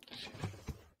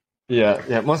 Yeah.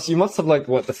 You must have like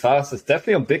the fastest,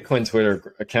 definitely on Bitcoin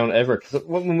Twitter account ever. Because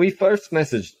when we first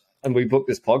messaged and we booked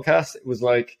this podcast, it was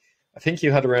like, I think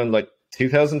you had around like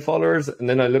 2,000 followers, and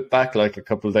then I looked back like a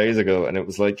couple of days ago, and it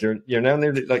was like you're now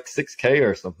nearly like 6K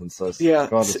or something. So it's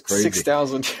crazy.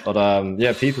 6,000.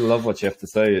 But people love what you have to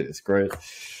say. It's great.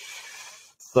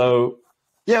 So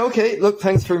yeah, okay. Look,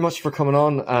 thanks very much for coming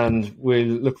on, and we'll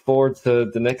look forward to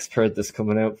the next thread that's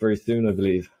coming out very soon, I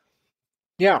believe.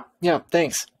 Yeah.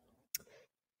 Thanks.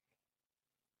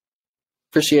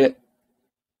 Appreciate it.